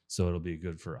 So it'll be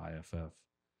good for IFF,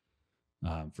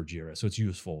 for GRS. So it's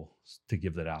useful to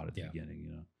give that out at the beginning,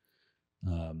 you know.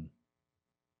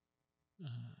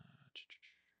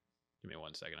 Give me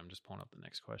 1 second. I'm just pulling up the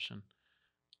next question.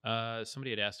 Somebody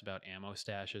had asked about ammo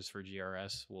stashes for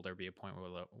GRS. Will there be a point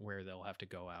where they'll have to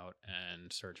go out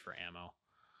and search for ammo?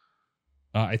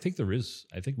 I think there is.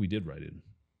 I think we did write in.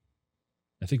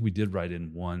 I think we did write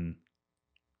in one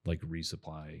like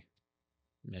resupply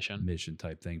mission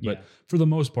type thing. But for the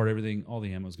most part, all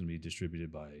the ammo is going to be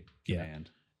distributed by command.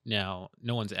 Now,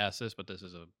 no one's asked this, but this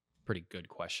is a pretty good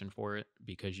question for it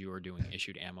because you are doing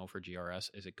issued ammo for GRS.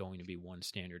 Is it going to be one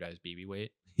standardized BB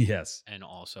weight? Yes. And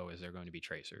also, is there going to be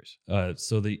tracers?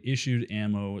 So the issued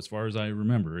ammo, as far as I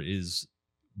remember, is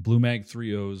Blue Mag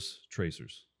 3.0's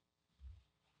tracers.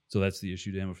 So that's the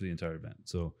issued ammo for the entire event.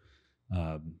 So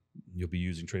you'll be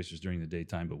using tracers during the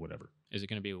daytime, but whatever. Is it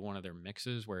going to be one of their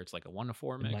mixes where it's like a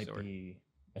 1-to-4 It mix? might be.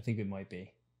 I think it might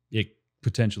be. It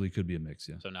potentially could be a mix,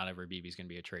 yeah. So not every BB is going to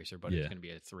be a tracer, but it's going to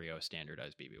be a 3.0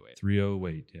 standardized BB weight. 3.0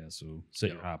 weight, yeah. So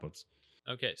set your hop-ups.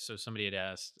 Okay, so somebody had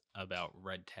asked about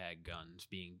red tag guns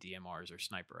being DMRs or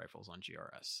sniper rifles on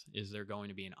GRS. Is there going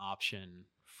to be an option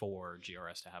for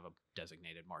GRS to have a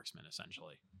designated marksman,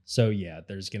 essentially? So yeah,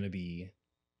 there's going to be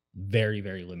very,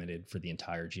 very limited for the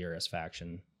entire GRS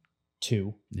faction.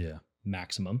 2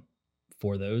 maximum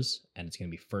for those, and it's going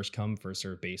to be first come, first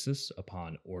serve basis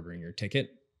upon ordering your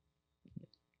ticket.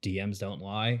 DMs don't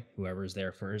lie. Whoever's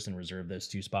there first and reserve those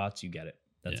 2 spots, you get it.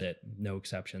 That's it. No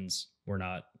exceptions. We're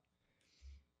not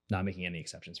making any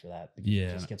exceptions for that.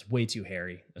 It just gets way too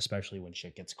hairy, especially when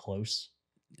shit gets close.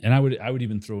 And I would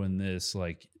even throw in this,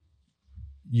 like,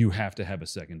 you have to have a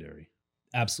secondary.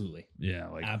 Absolutely. Yeah,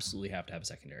 like absolutely have to have a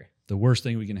secondary. The worst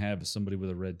thing we can have is somebody with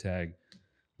a red tag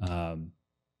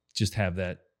just have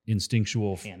that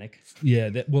instinctual panic. Yeah,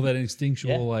 that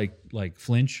instinctual like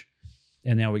flinch.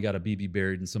 And now we got a BB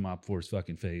buried in some Op 4's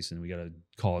fucking face, and we got to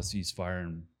call a ceasefire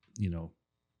and,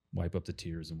 wipe up the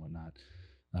tears and whatnot.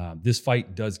 This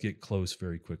fight does get close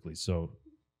very quickly, so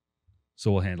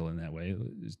we'll handle it in that way.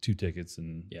 It's 2 tickets,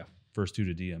 and first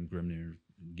 2 to DM Grimnir,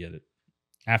 get it.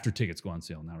 After tickets go on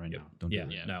sale, not right now. Don't do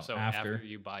it. Yeah. No, so after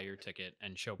you buy your ticket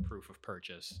and show proof of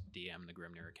purchase, DM the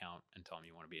Grimnir account and tell them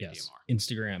you want to be a DMR.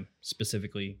 Instagram,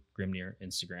 specifically Grimnir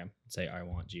Instagram. Say, I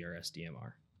want GRS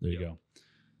DMR. There you go.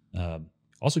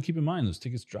 Also, keep in mind, those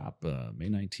tickets drop May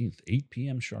 19th, 8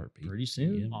 p.m. sharp. Pretty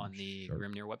soon. On the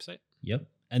Grimnir website? Yep.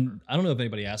 And I don't know if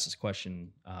anybody asked this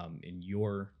question in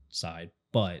your side,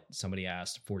 but somebody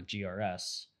asked for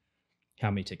GRS, how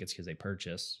many tickets could they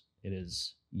purchase? It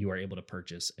is, you are able to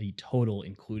purchase a total,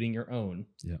 including your own,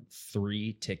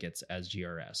 3 tickets as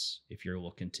GRS if you're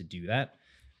looking to do that.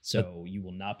 So you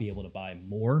will not be able to buy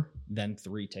more than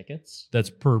 3 tickets.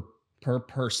 That's per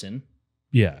person.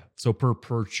 Yeah. So per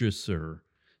purchaser.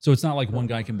 So it's not like one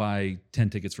guy can buy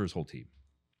 10 tickets for his whole team.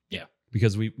 Yeah.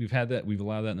 Because we've had that, we've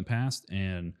allowed that in the past,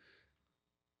 and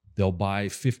they'll buy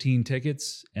 15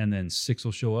 tickets and then 6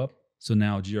 will show up. So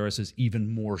now GRS is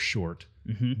even more short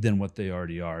than what they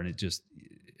already are. And it just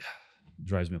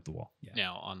drives me up the wall. Yeah.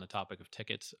 Now, on the topic of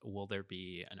tickets, will there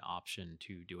be an option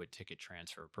to do a ticket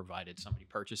transfer provided somebody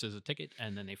purchases a ticket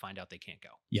and then they find out they can't go?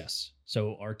 Yes.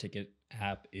 So our ticket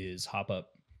app is Hop Up.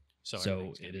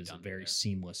 So it is a very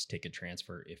seamless ticket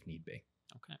transfer if need be.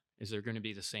 Okay. Is there going to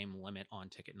be the same limit on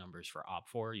ticket numbers for Op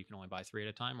 4? You can only buy 3 at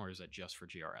a time, or is that just for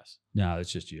GRS? No,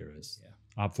 it's just GRS.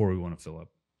 Yeah. Op 4 we want to fill up.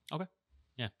 Okay.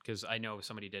 Yeah, because I know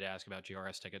somebody did ask about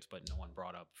GRS tickets, but no one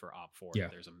brought up for Op 4 that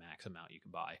there's a max amount you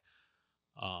can buy.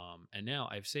 And now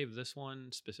I've saved this one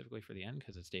specifically for the end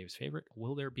because it's Dave's favorite.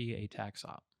 Will there be a tax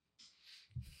op?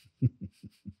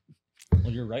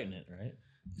 Well, you're writing it, right?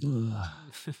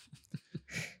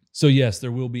 So yes,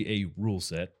 there will be a rule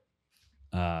set.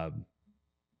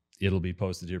 It'll be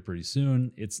posted here pretty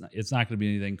soon. It's not going to be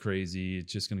anything crazy.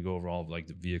 It's just going to go over all of like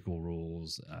the vehicle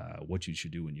rules, what you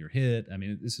should do when you're hit. I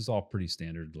mean, this is all pretty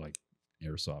standard like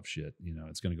airsoft shit.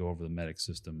 It's going to go over the medic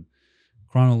system,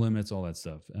 chrono limits, all that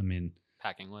stuff. I mean,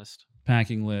 packing list.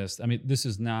 I mean,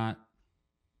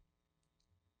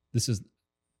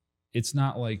 it's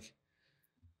not like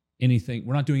anything.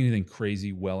 We're not doing anything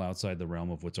crazy well outside the realm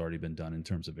of what's already been done in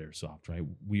terms of airsoft, right?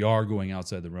 We are going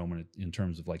outside the realm in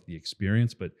terms of like the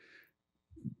experience, but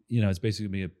it's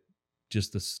basically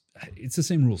it's the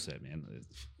same rule set, man.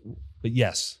 But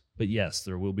yes,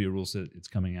 there will be a rule set. It's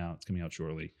coming out. It's coming out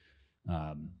shortly.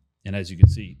 And as you can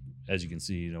see,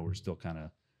 we're still kind of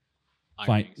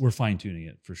we're fine tuning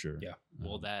it for sure. Yeah.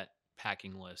 Will that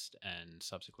packing list and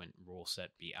subsequent rule set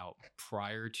be out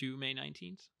prior to May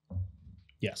 19th?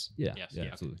 Yes. Yeah. Yes. Yeah,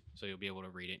 absolutely. Okay. So you'll be able to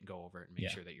read it and go over it and make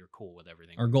sure that you're cool with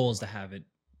everything. Our goal is to have it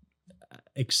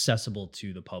accessible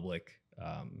to the public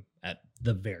at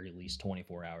the very least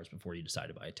 24 hours before you decide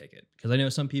to buy a ticket. Because I know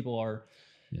some people are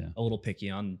a little picky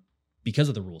on because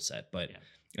of the rule set. But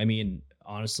I mean,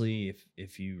 honestly,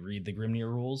 if you read the Grimnir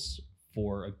rules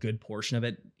for a good portion of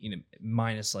it,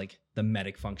 minus like the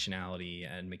medic functionality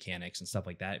and mechanics and stuff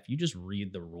like that, if you just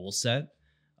read the rule set,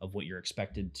 of what you're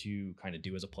expected to kind of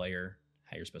do as a player,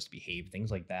 how you're supposed to behave,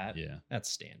 things like that. Yeah. That's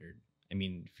standard. I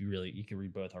mean, if you can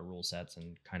read both our rule sets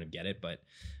and kind of get it, but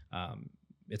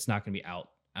it's not going to be out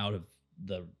of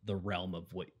the realm of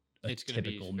what a It's gonna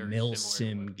be typical very mill similar to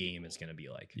sim what game people- is going to be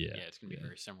like. Yeah. Yeah, it's gonna be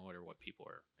very similar to what people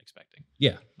are expecting.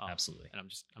 Yeah, Um, absolutely. And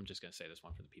I'm just gonna say this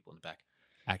one for the people in the back: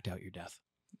 act out your death.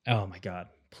 Oh my God,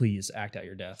 please act out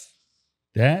your death.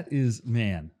 That is,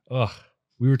 man. Ugh.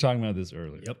 We were talking about this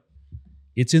earlier. Yep.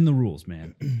 It's in the rules,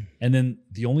 man. And then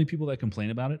the only people that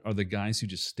complain about it are the guys who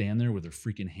just stand there with their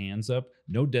freaking hands up,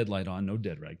 no deadlight on, no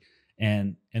dead reg,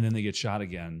 and then they get shot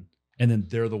again, and then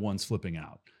they're the ones flipping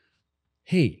out.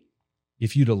 Hey,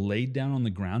 if you'd have laid down on the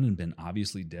ground and been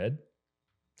obviously dead,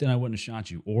 then I wouldn't have shot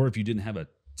you. Or if you didn't have a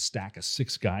stack of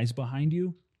 6 guys behind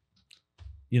you,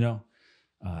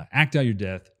 act out your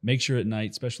death. Make sure at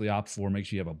night, especially Op 4, make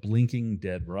sure you have a blinking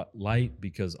dead light,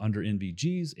 because under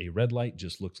NVGs, a red light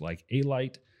just looks like a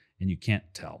light and you can't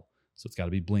tell. So it's got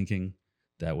to be blinking.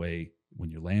 That way,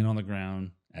 when you're laying on the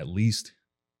ground, at least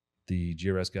the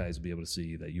GRS guys will be able to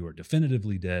see that you are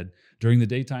definitively dead. During the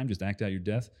daytime, just act out your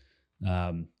death.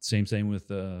 Same with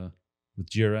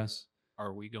GRS.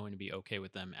 Are we going to be okay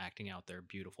with them acting out their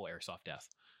beautiful airsoft death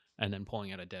and then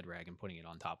pulling out a dead rag and putting it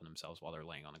on top of themselves while they're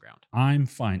laying on the ground? I'm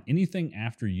fine. Anything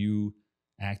after you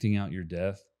acting out your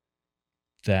death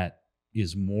that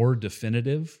is more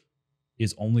definitive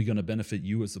is only going to benefit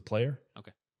you as the player.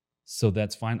 Okay. So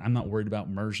that's fine. I'm not worried about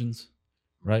immersions,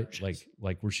 right? Immersions.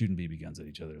 Like we're shooting BB guns at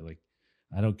each other. Like,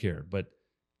 I don't care. But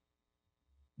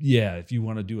yeah, if you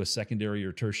want to do a secondary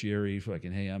or tertiary,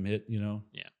 fucking, hey, I'm hit, Yeah,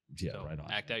 So right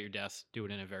on. act out your death, do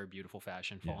it in a very beautiful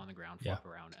fashion, fall Yeah. on the ground, Yeah. flop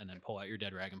around, and then pull out your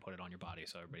dead rag and put it on your body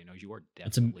so everybody knows you are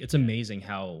It's definitely it's dead. amazing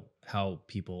how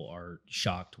people are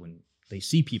shocked when they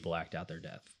see people act out their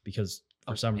death, because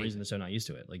for Oh, some amazing. reason they're so not used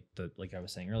to it. Like I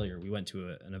was saying earlier, we went to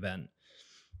an event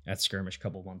at Skirmish a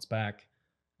couple of months back,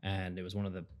 and it was one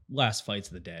of the last fights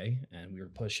of the day, and we were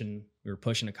pushing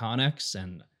a Connex,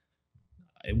 and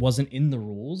it wasn't in the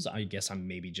rules. I guess I'm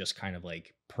maybe just kind of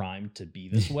like primed to be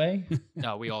this way.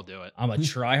 No, we all do it. I'm a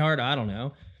tryhard. I don't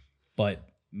know. But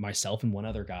myself and one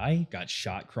other guy got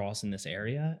shot crossing this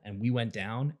area, and we went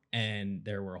down, and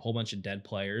there were a whole bunch of dead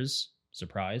players,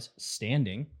 surprise,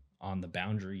 standing on the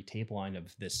boundary tape line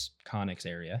of this Connex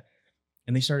area,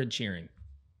 and they started cheering.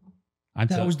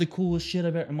 That was the coolest shit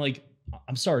I've ever. I'm like,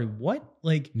 I'm sorry, what?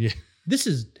 Like, Yeah. this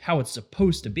is how it's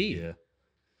supposed to be. Yeah.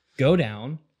 Go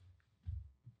down,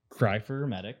 cry for your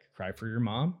medic, cry for your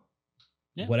mom,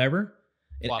 Yeah. whatever.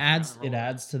 It Flop adds around and roll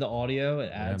adds to the audio.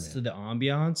 It adds man. to the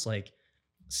ambiance. Like,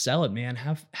 sell it, man.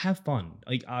 Have fun.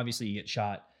 Like, obviously, you get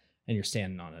shot and you're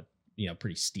standing on a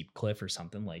pretty steep cliff or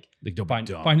something. Like, Like, don't find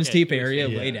be dumb. find a Yeah, steep do a area,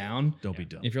 steep- lay yeah. down. Don't be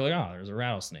dumb. If you're like, oh, there's a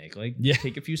rattlesnake, like, Yeah.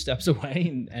 take a few steps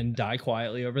away and die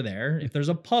quietly over there. If there's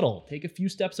a puddle, take a few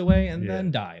steps away and Yeah.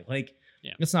 then die. Like,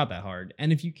 Yeah. it's not that hard.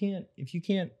 And if you can't,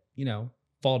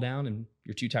 fall down and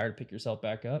you're too tired to pick yourself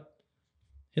back up,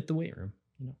 hit the weight room.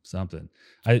 Something.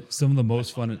 Some of the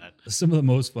most fun in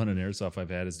airsoft I've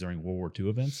had is during World War II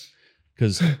events,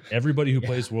 because everybody who Yeah.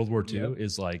 plays World War II Yep.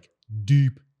 is like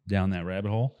deep down that rabbit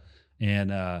hole, and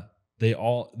they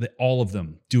all of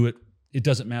them do it. It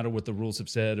doesn't matter what the rules have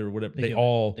said or whatever. They do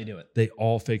all it. they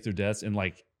all fake their deaths, and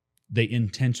like they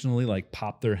intentionally like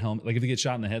pop their helmet. Like if they get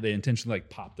shot in the head, they intentionally like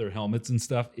pop their helmets and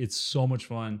stuff. It's so much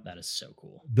fun. That is so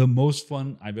cool. The most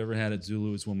fun I've ever had at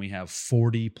Zulu is when we have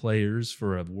 40 players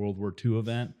for a World War II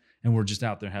event, and we're just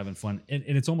out there having fun. And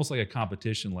it's almost like a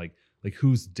competition, like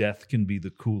whose death can be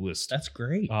the coolest. That's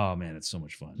great. Oh man, it's so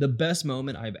much fun. The best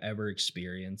moment I've ever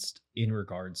experienced in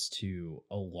regards to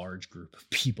a large group of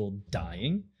people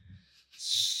dying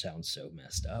sounds so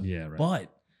messed up. Yeah, right.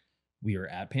 But we were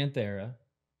at Panthera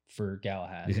for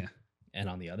Galahad. Yeah. And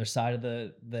on the other side of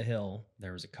the hill,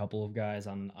 there was a couple of guys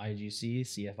on IGC.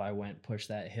 CFI went, push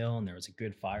that hill, and there was a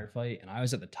good firefight. And I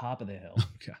was at the top of the hill,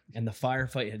 God. and the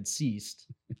firefight had ceased.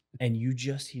 And you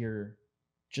just hear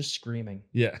just screaming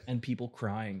Yeah. and people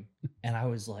crying. And I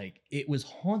was like, it was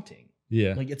haunting.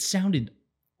 Yeah. Like, it sounded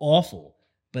awful.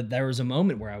 But there was a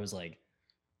moment where I was like,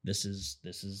 this is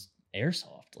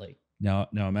airsoft. Like, Now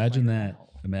imagine Like, that. wow.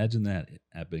 Imagine that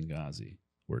at Benghazi,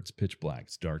 where it's pitch black,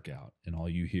 it's dark out, and all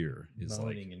you hear is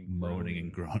Moaning like and moaning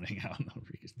and groaning out in the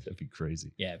region. That'd be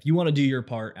crazy. yeah, if you want to do your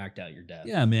part, act out your death.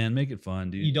 Yeah, man, make it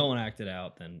fun, dude. You don't act it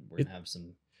out, then we're It- gonna have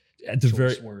some at the choice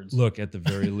very words. look at the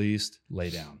very least, lay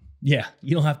down. Yeah,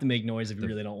 you don't have to make noise if you The-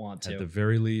 really don't want to. At the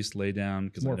very least, lay down,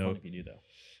 because It's I more know fun if you do though.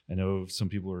 I know some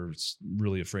people are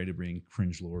really afraid of being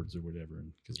cringe lords or whatever.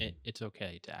 And because It's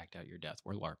okay to act out your death.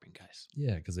 We're LARPing, guys.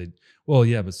 yeah, because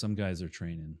but some guys are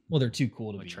training. Well, they're too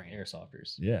cool to Like be training.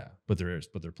 airsofters, Yeah, but they're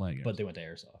playing it. but they went to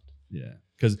airsoft. Yeah.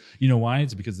 Because you know why?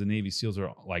 It's because the Navy SEALs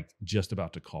are like just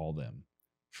about to call them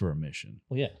for a mission.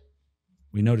 Well, yeah.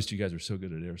 We noticed you guys were so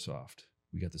good at airsoft.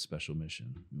 We got the special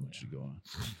mission. We want you to go on.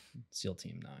 SEAL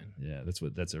Team 9. Yeah, that's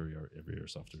every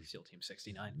airsofter. SEAL Team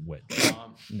 69. Wet.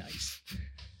 Nice.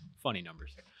 Funny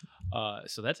numbers.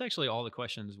 So that's actually all the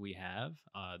questions we have.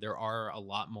 There are a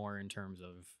lot more in terms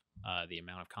of the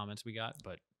amount of comments we got,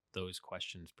 but those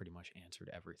questions pretty much answered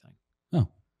everything. Oh,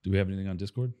 do we have anything on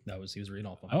Discord? He was reading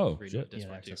off. Oh, Read shit.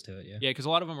 Discord Yeah, access too. to it. Yeah. Yeah, because a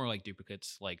lot of them were like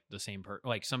duplicates, like the same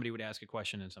like somebody would ask a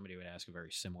question and somebody would ask a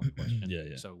very similar question.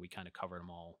 Yeah. So we kind of covered them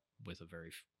all with a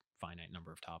very finite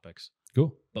number of topics.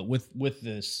 Cool. But with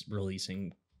this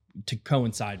releasing to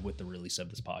coincide with the release of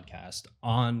this podcast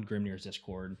on Grimnir's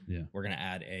Discord, we're gonna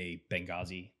add a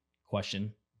Benghazi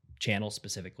question channel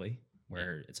specifically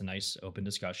where it's a nice open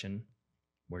discussion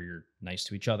where you're nice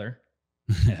to each other.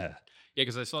 Yeah. Yeah,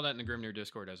 because I saw that in the Grimnir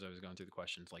Discord as I was going through the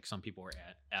questions. Like some people were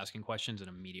asking questions and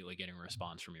immediately getting a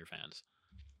response from your fans.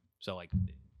 So like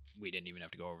we didn't even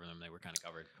have to go over them; they were kind of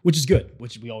covered, which is good.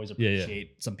 Which we always appreciate.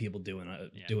 Yeah. Some people doing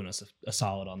us a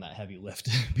solid on that heavy lift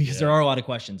because there are a lot of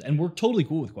questions, and we're totally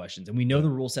cool with questions. And we know the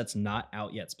rule set's not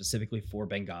out yet specifically for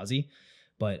Benghazi,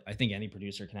 but I think any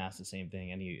producer can ask the same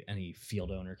thing. Any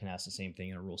field owner can ask the same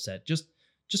thing in a rule set. Just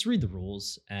read the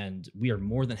rules, and we are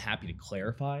more than happy to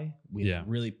clarify. We have a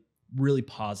really, really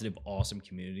positive, awesome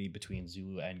community between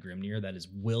Zulu and Grimnir that is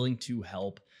willing to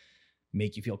help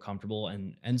make you feel comfortable.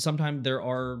 And sometimes there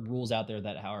are rules out there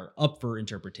that are up for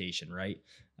interpretation, right?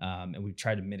 And we've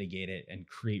tried to mitigate it and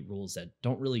create rules that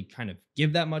don't really kind of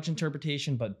give that much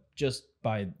interpretation, but just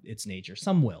by its nature,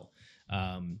 some will.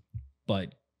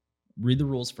 But read the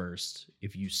rules first.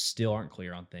 If you still aren't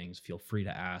clear on things, feel free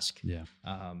to ask. Yeah.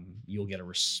 You'll get a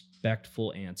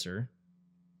respectful answer.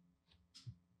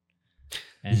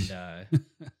 And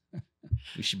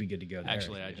we should be good to go there.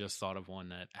 Actually, I just thought of one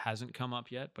that hasn't come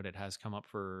up yet, but it has come up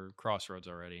for Crossroads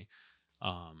already.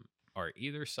 Are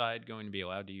either side going to be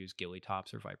allowed to use ghillie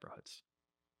tops or viper hoods?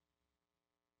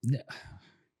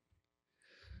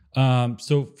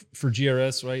 So for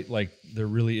GRS, right, like there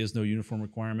really is no uniform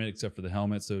requirement except for the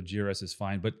helmet, so GRS is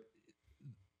fine. But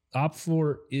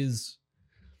OP4 is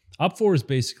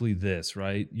basically this,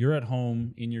 right? You're at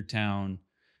home in your town,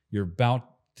 you're about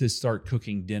to start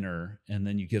cooking dinner, and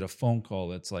then you get a phone call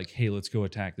that's like, hey, let's go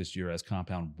attack this GRS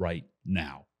compound right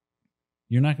now.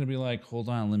 You're not going to be like, hold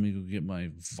on, let me go get my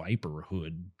Viper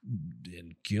hood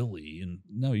and ghillie. And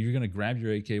no, you're going to grab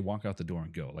your AK, walk out the door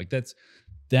and go. Like that's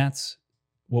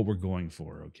what we're going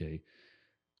for, okay?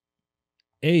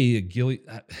 A ghillie,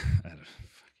 I don't know,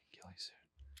 fucking ghillie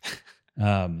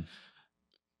suit.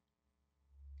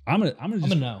 I'm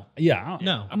gonna no. Yeah,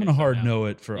 I'm gonna hard no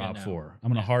it for OP4. I'm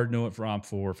gonna hard no it for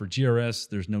OP4. For GRS,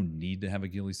 there's no need to have a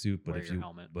ghillie suit, but if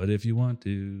you want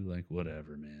to, like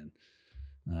whatever, man.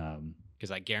 Because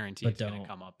I guarantee it's gonna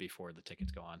come up before the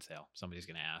tickets go on sale. Somebody's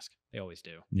gonna ask. They always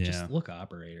do. Yeah. Just look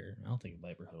operator. I don't think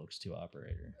Viper hood looks too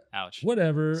operator. Ouch.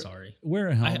 Whatever. Sorry. Wear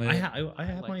a helmet. I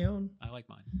have my own. I like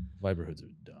mine. Viper hoods are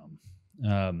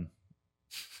dumb.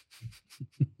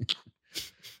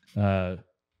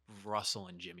 Russell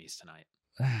and Jimmy's tonight.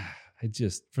 I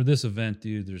just for this event,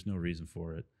 dude, there's no reason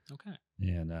for it. Okay.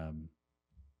 And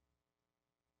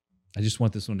I just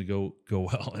want this one to go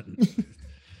well. And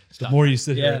the more you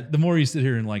sit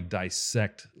here and like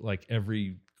dissect like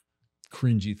every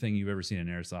cringy thing you've ever seen in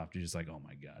airsoft, you're just like, oh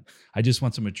my God. I just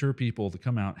want some mature people to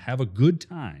come out, have a good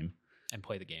time, and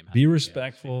play the game. Be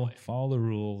respectful, follow the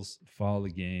rules, follow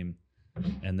the game.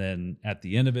 And then at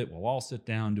the end of it, we'll all sit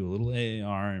down, do a little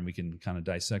AAR, and we can kind of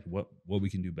dissect what we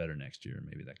can do better next year.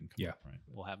 Maybe that can come up, right?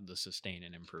 We'll have the sustain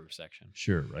and improve section.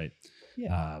 Sure, right.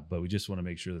 Yeah. But we just want to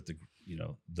make sure that the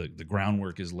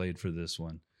groundwork is laid for this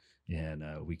one. And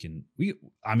we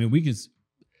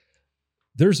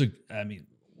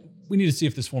need to see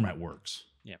if this format works.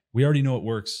 Yeah. We already know it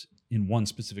works in one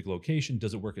specific location.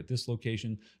 Does it work at this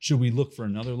location? Should we look for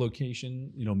another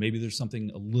location? Maybe there's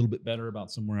something a little bit better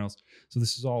about somewhere else. So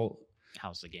this is all.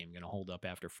 How's the game going to hold up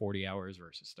after 40 hours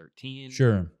versus 13?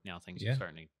 Sure. Now things are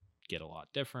starting to get a lot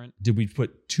different. Did we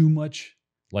put too much?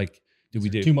 Like, did we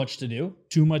do too much to do?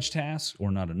 Too much tasks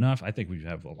or not enough? I think we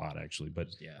have a lot actually, but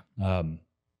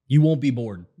you won't be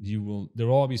bored. There will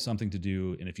all be something to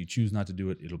do, and if you choose not to do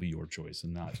it, it'll be your choice,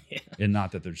 and not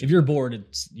that there's. If you're bored,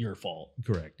 it's your fault.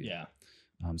 Correct. Yeah.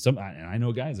 And I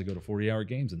know guys that go to 40-hour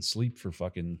games and sleep for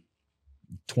fucking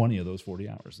 20 of those 40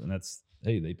 hours, and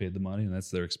they paid the money, and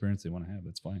that's their experience they want to have.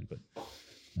 That's fine, but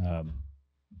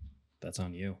that's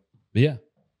on you. But yeah.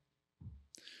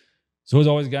 So as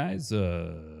always, guys, if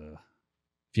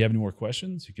you have any more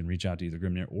questions, you can reach out to either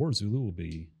Grimnir or Zulu. We'll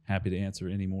be happy to answer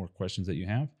any more questions that you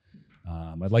have.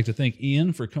 I'd like to thank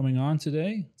Ian for coming on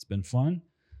today. It's been fun.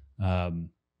 And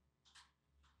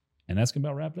that's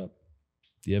about wrapped up.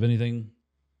 Do you have anything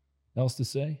else to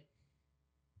say?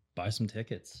 Buy some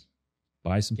tickets.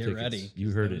 Buy some Get tickets. ready.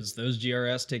 You heard Those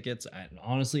GRS tickets,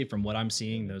 honestly, from what I'm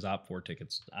seeing, those Op4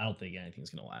 tickets, I don't think anything's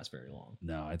going to last very long.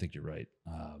 No, I think you're right.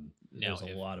 There's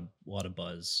a lot of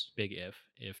buzz. Big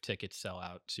if tickets sell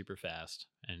out super fast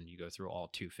and you go through all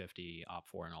 250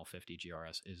 Op4 and all 50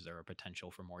 GRS, is there a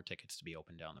potential for more tickets to be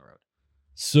open down the road?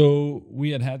 So we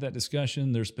had that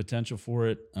discussion. There's potential for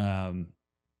it, but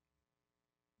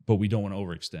we don't want to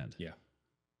overextend. Yeah.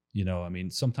 I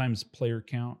mean, sometimes player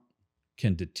count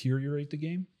can deteriorate the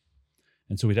game.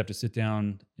 And so we'd have to sit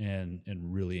down and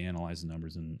really analyze the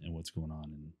numbers and what's going on.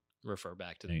 And refer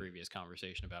back to the previous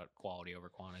conversation about quality over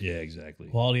quantity. Yeah, exactly.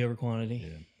 Quality over quantity.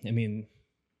 Yeah. I mean,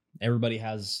 everybody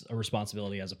has a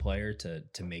responsibility as a player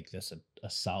to make this a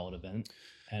solid event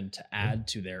and to add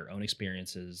to their own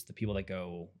experiences. The people that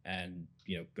go and,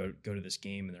 go to this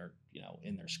game and they're,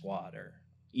 in their squad or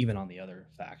even on the other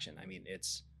faction. I mean,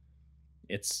 it's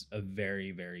a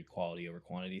very, very quality over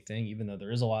quantity thing, even though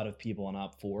there is a lot of people on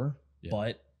Op4,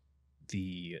 but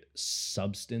the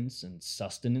substance and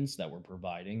sustenance that we're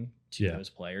providing to those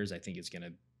players, I think is going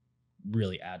to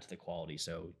really add to the quality.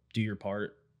 So do your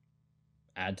part,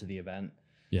 add to the event.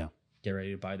 Yeah. Get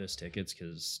ready to buy those tickets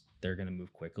because they're going to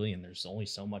move quickly and there's only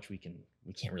so much we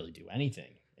can't really do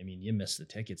anything. I mean, you miss the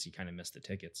tickets, you kind of miss the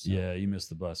tickets. So. Yeah, you miss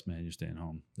the bus, man. You're staying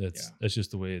home. That's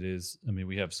just the way it is. I mean,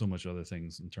 we have so much other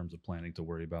things in terms of planning to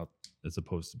worry about as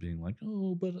opposed to being like,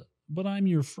 oh, but I'm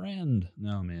your friend.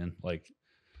 No, man. Like,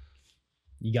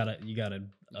 you gotta be on it.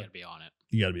 You gotta be on it.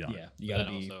 Yeah, you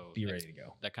gotta be ready to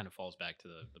go. That kind of falls back to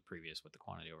the previous with the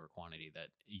quantity over quantity, that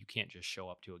you can't just show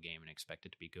up to a game and expect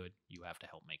it to be good. You have to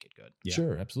help make it good. Yeah.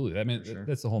 Sure, absolutely. I mean,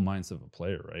 that's the whole mindset of a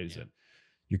player, right? Is that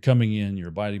you're coming in, you're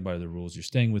abiding by the rules, you're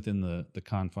staying within the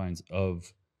confines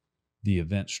of the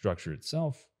event structure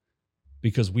itself,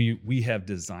 because we have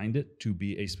designed it to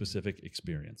be a specific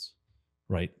experience,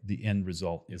 right? The end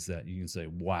result is that you can say,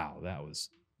 wow, that was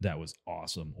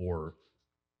awesome, or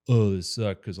oh, this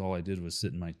sucked because all I did was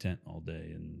sit in my tent all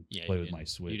day and play with my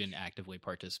Switch. You didn't actively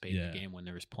participate in the game when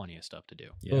there was plenty of stuff to do.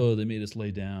 Yeah. Oh, they made us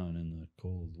lay down in the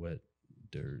cold, wet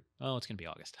dirt. Oh, it's going to be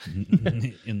August.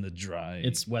 In the dry.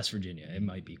 It's West Virginia. It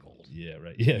might be cold. Yeah,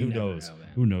 right. Yeah, who knows?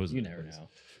 Who knows? You never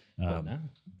know.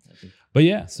 But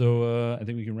yeah, so I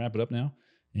think we can wrap it up now.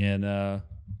 And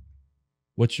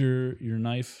what's your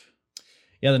knife?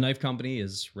 Yeah, the knife company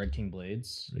is Red King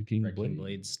Blades.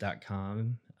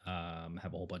 RedKingBlades.com.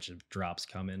 Have a whole bunch of drops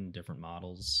coming, different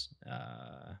models.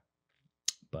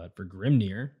 But for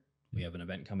Grimnir, we have an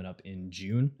event coming up in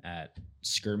June at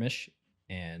Skirmish,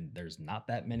 and there's not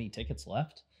that many tickets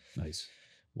left. Nice.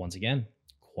 Once again,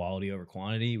 quality over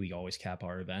quantity. We always cap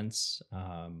our events.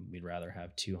 We'd rather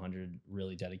have 200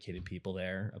 really dedicated people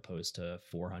there opposed to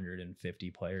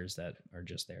 450 players that are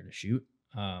just there to shoot.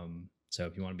 So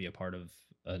if you want to be a part of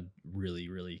a really,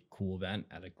 really cool event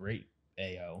at a great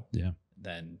AO,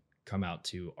 then come out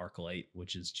to Arclight,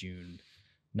 which is June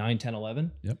 9, 10,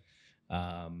 11. Yep.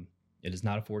 It is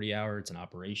not a 40-hour. It's an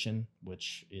operation,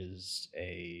 which is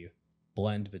a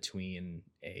blend between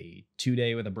a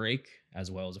 2-day with a break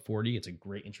as well as a 40. It's a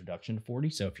great introduction to 40.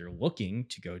 So if you're looking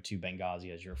to go to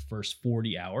Benghazi as your first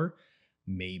 40-hour,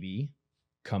 maybe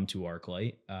come to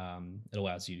Arclight. It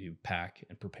allows you to pack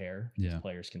and prepare.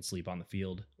 Players can sleep on the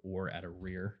field or at a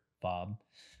rear fob.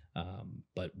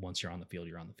 But once you're on the field,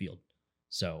 you're on the field.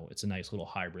 So it's a nice little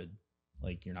hybrid.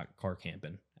 Like, you're not car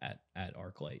camping at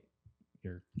Arclight.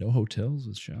 You're no hotels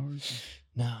with showers.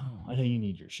 No, I know you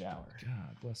need your shower.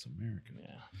 God bless America.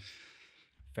 Yeah.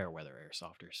 Fair weather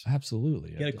airsofters.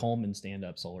 Absolutely. Get a Coleman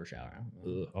stand-up solar shower.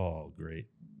 Oh, great.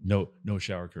 No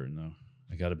shower curtain though.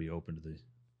 I got to be open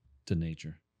to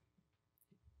nature.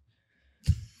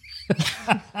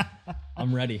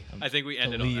 I'm ready. I think we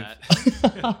ended on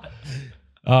that.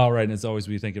 All right. And as always,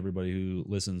 we thank everybody who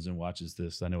listens and watches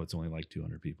this. I know it's only like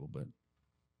 200 people, but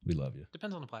we love you.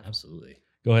 Depends on the platform. Absolutely.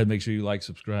 Go ahead. Make sure you like,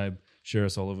 subscribe, share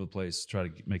us all over the place. Try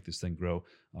to make this thing grow.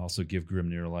 Also give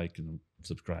Grimnir a like and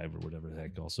subscribe or whatever the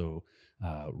heck. Also,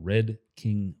 Red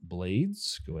King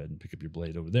Blades. Go ahead and pick up your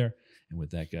blade over there. And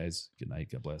with that, guys, good night.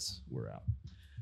 God bless. We're out.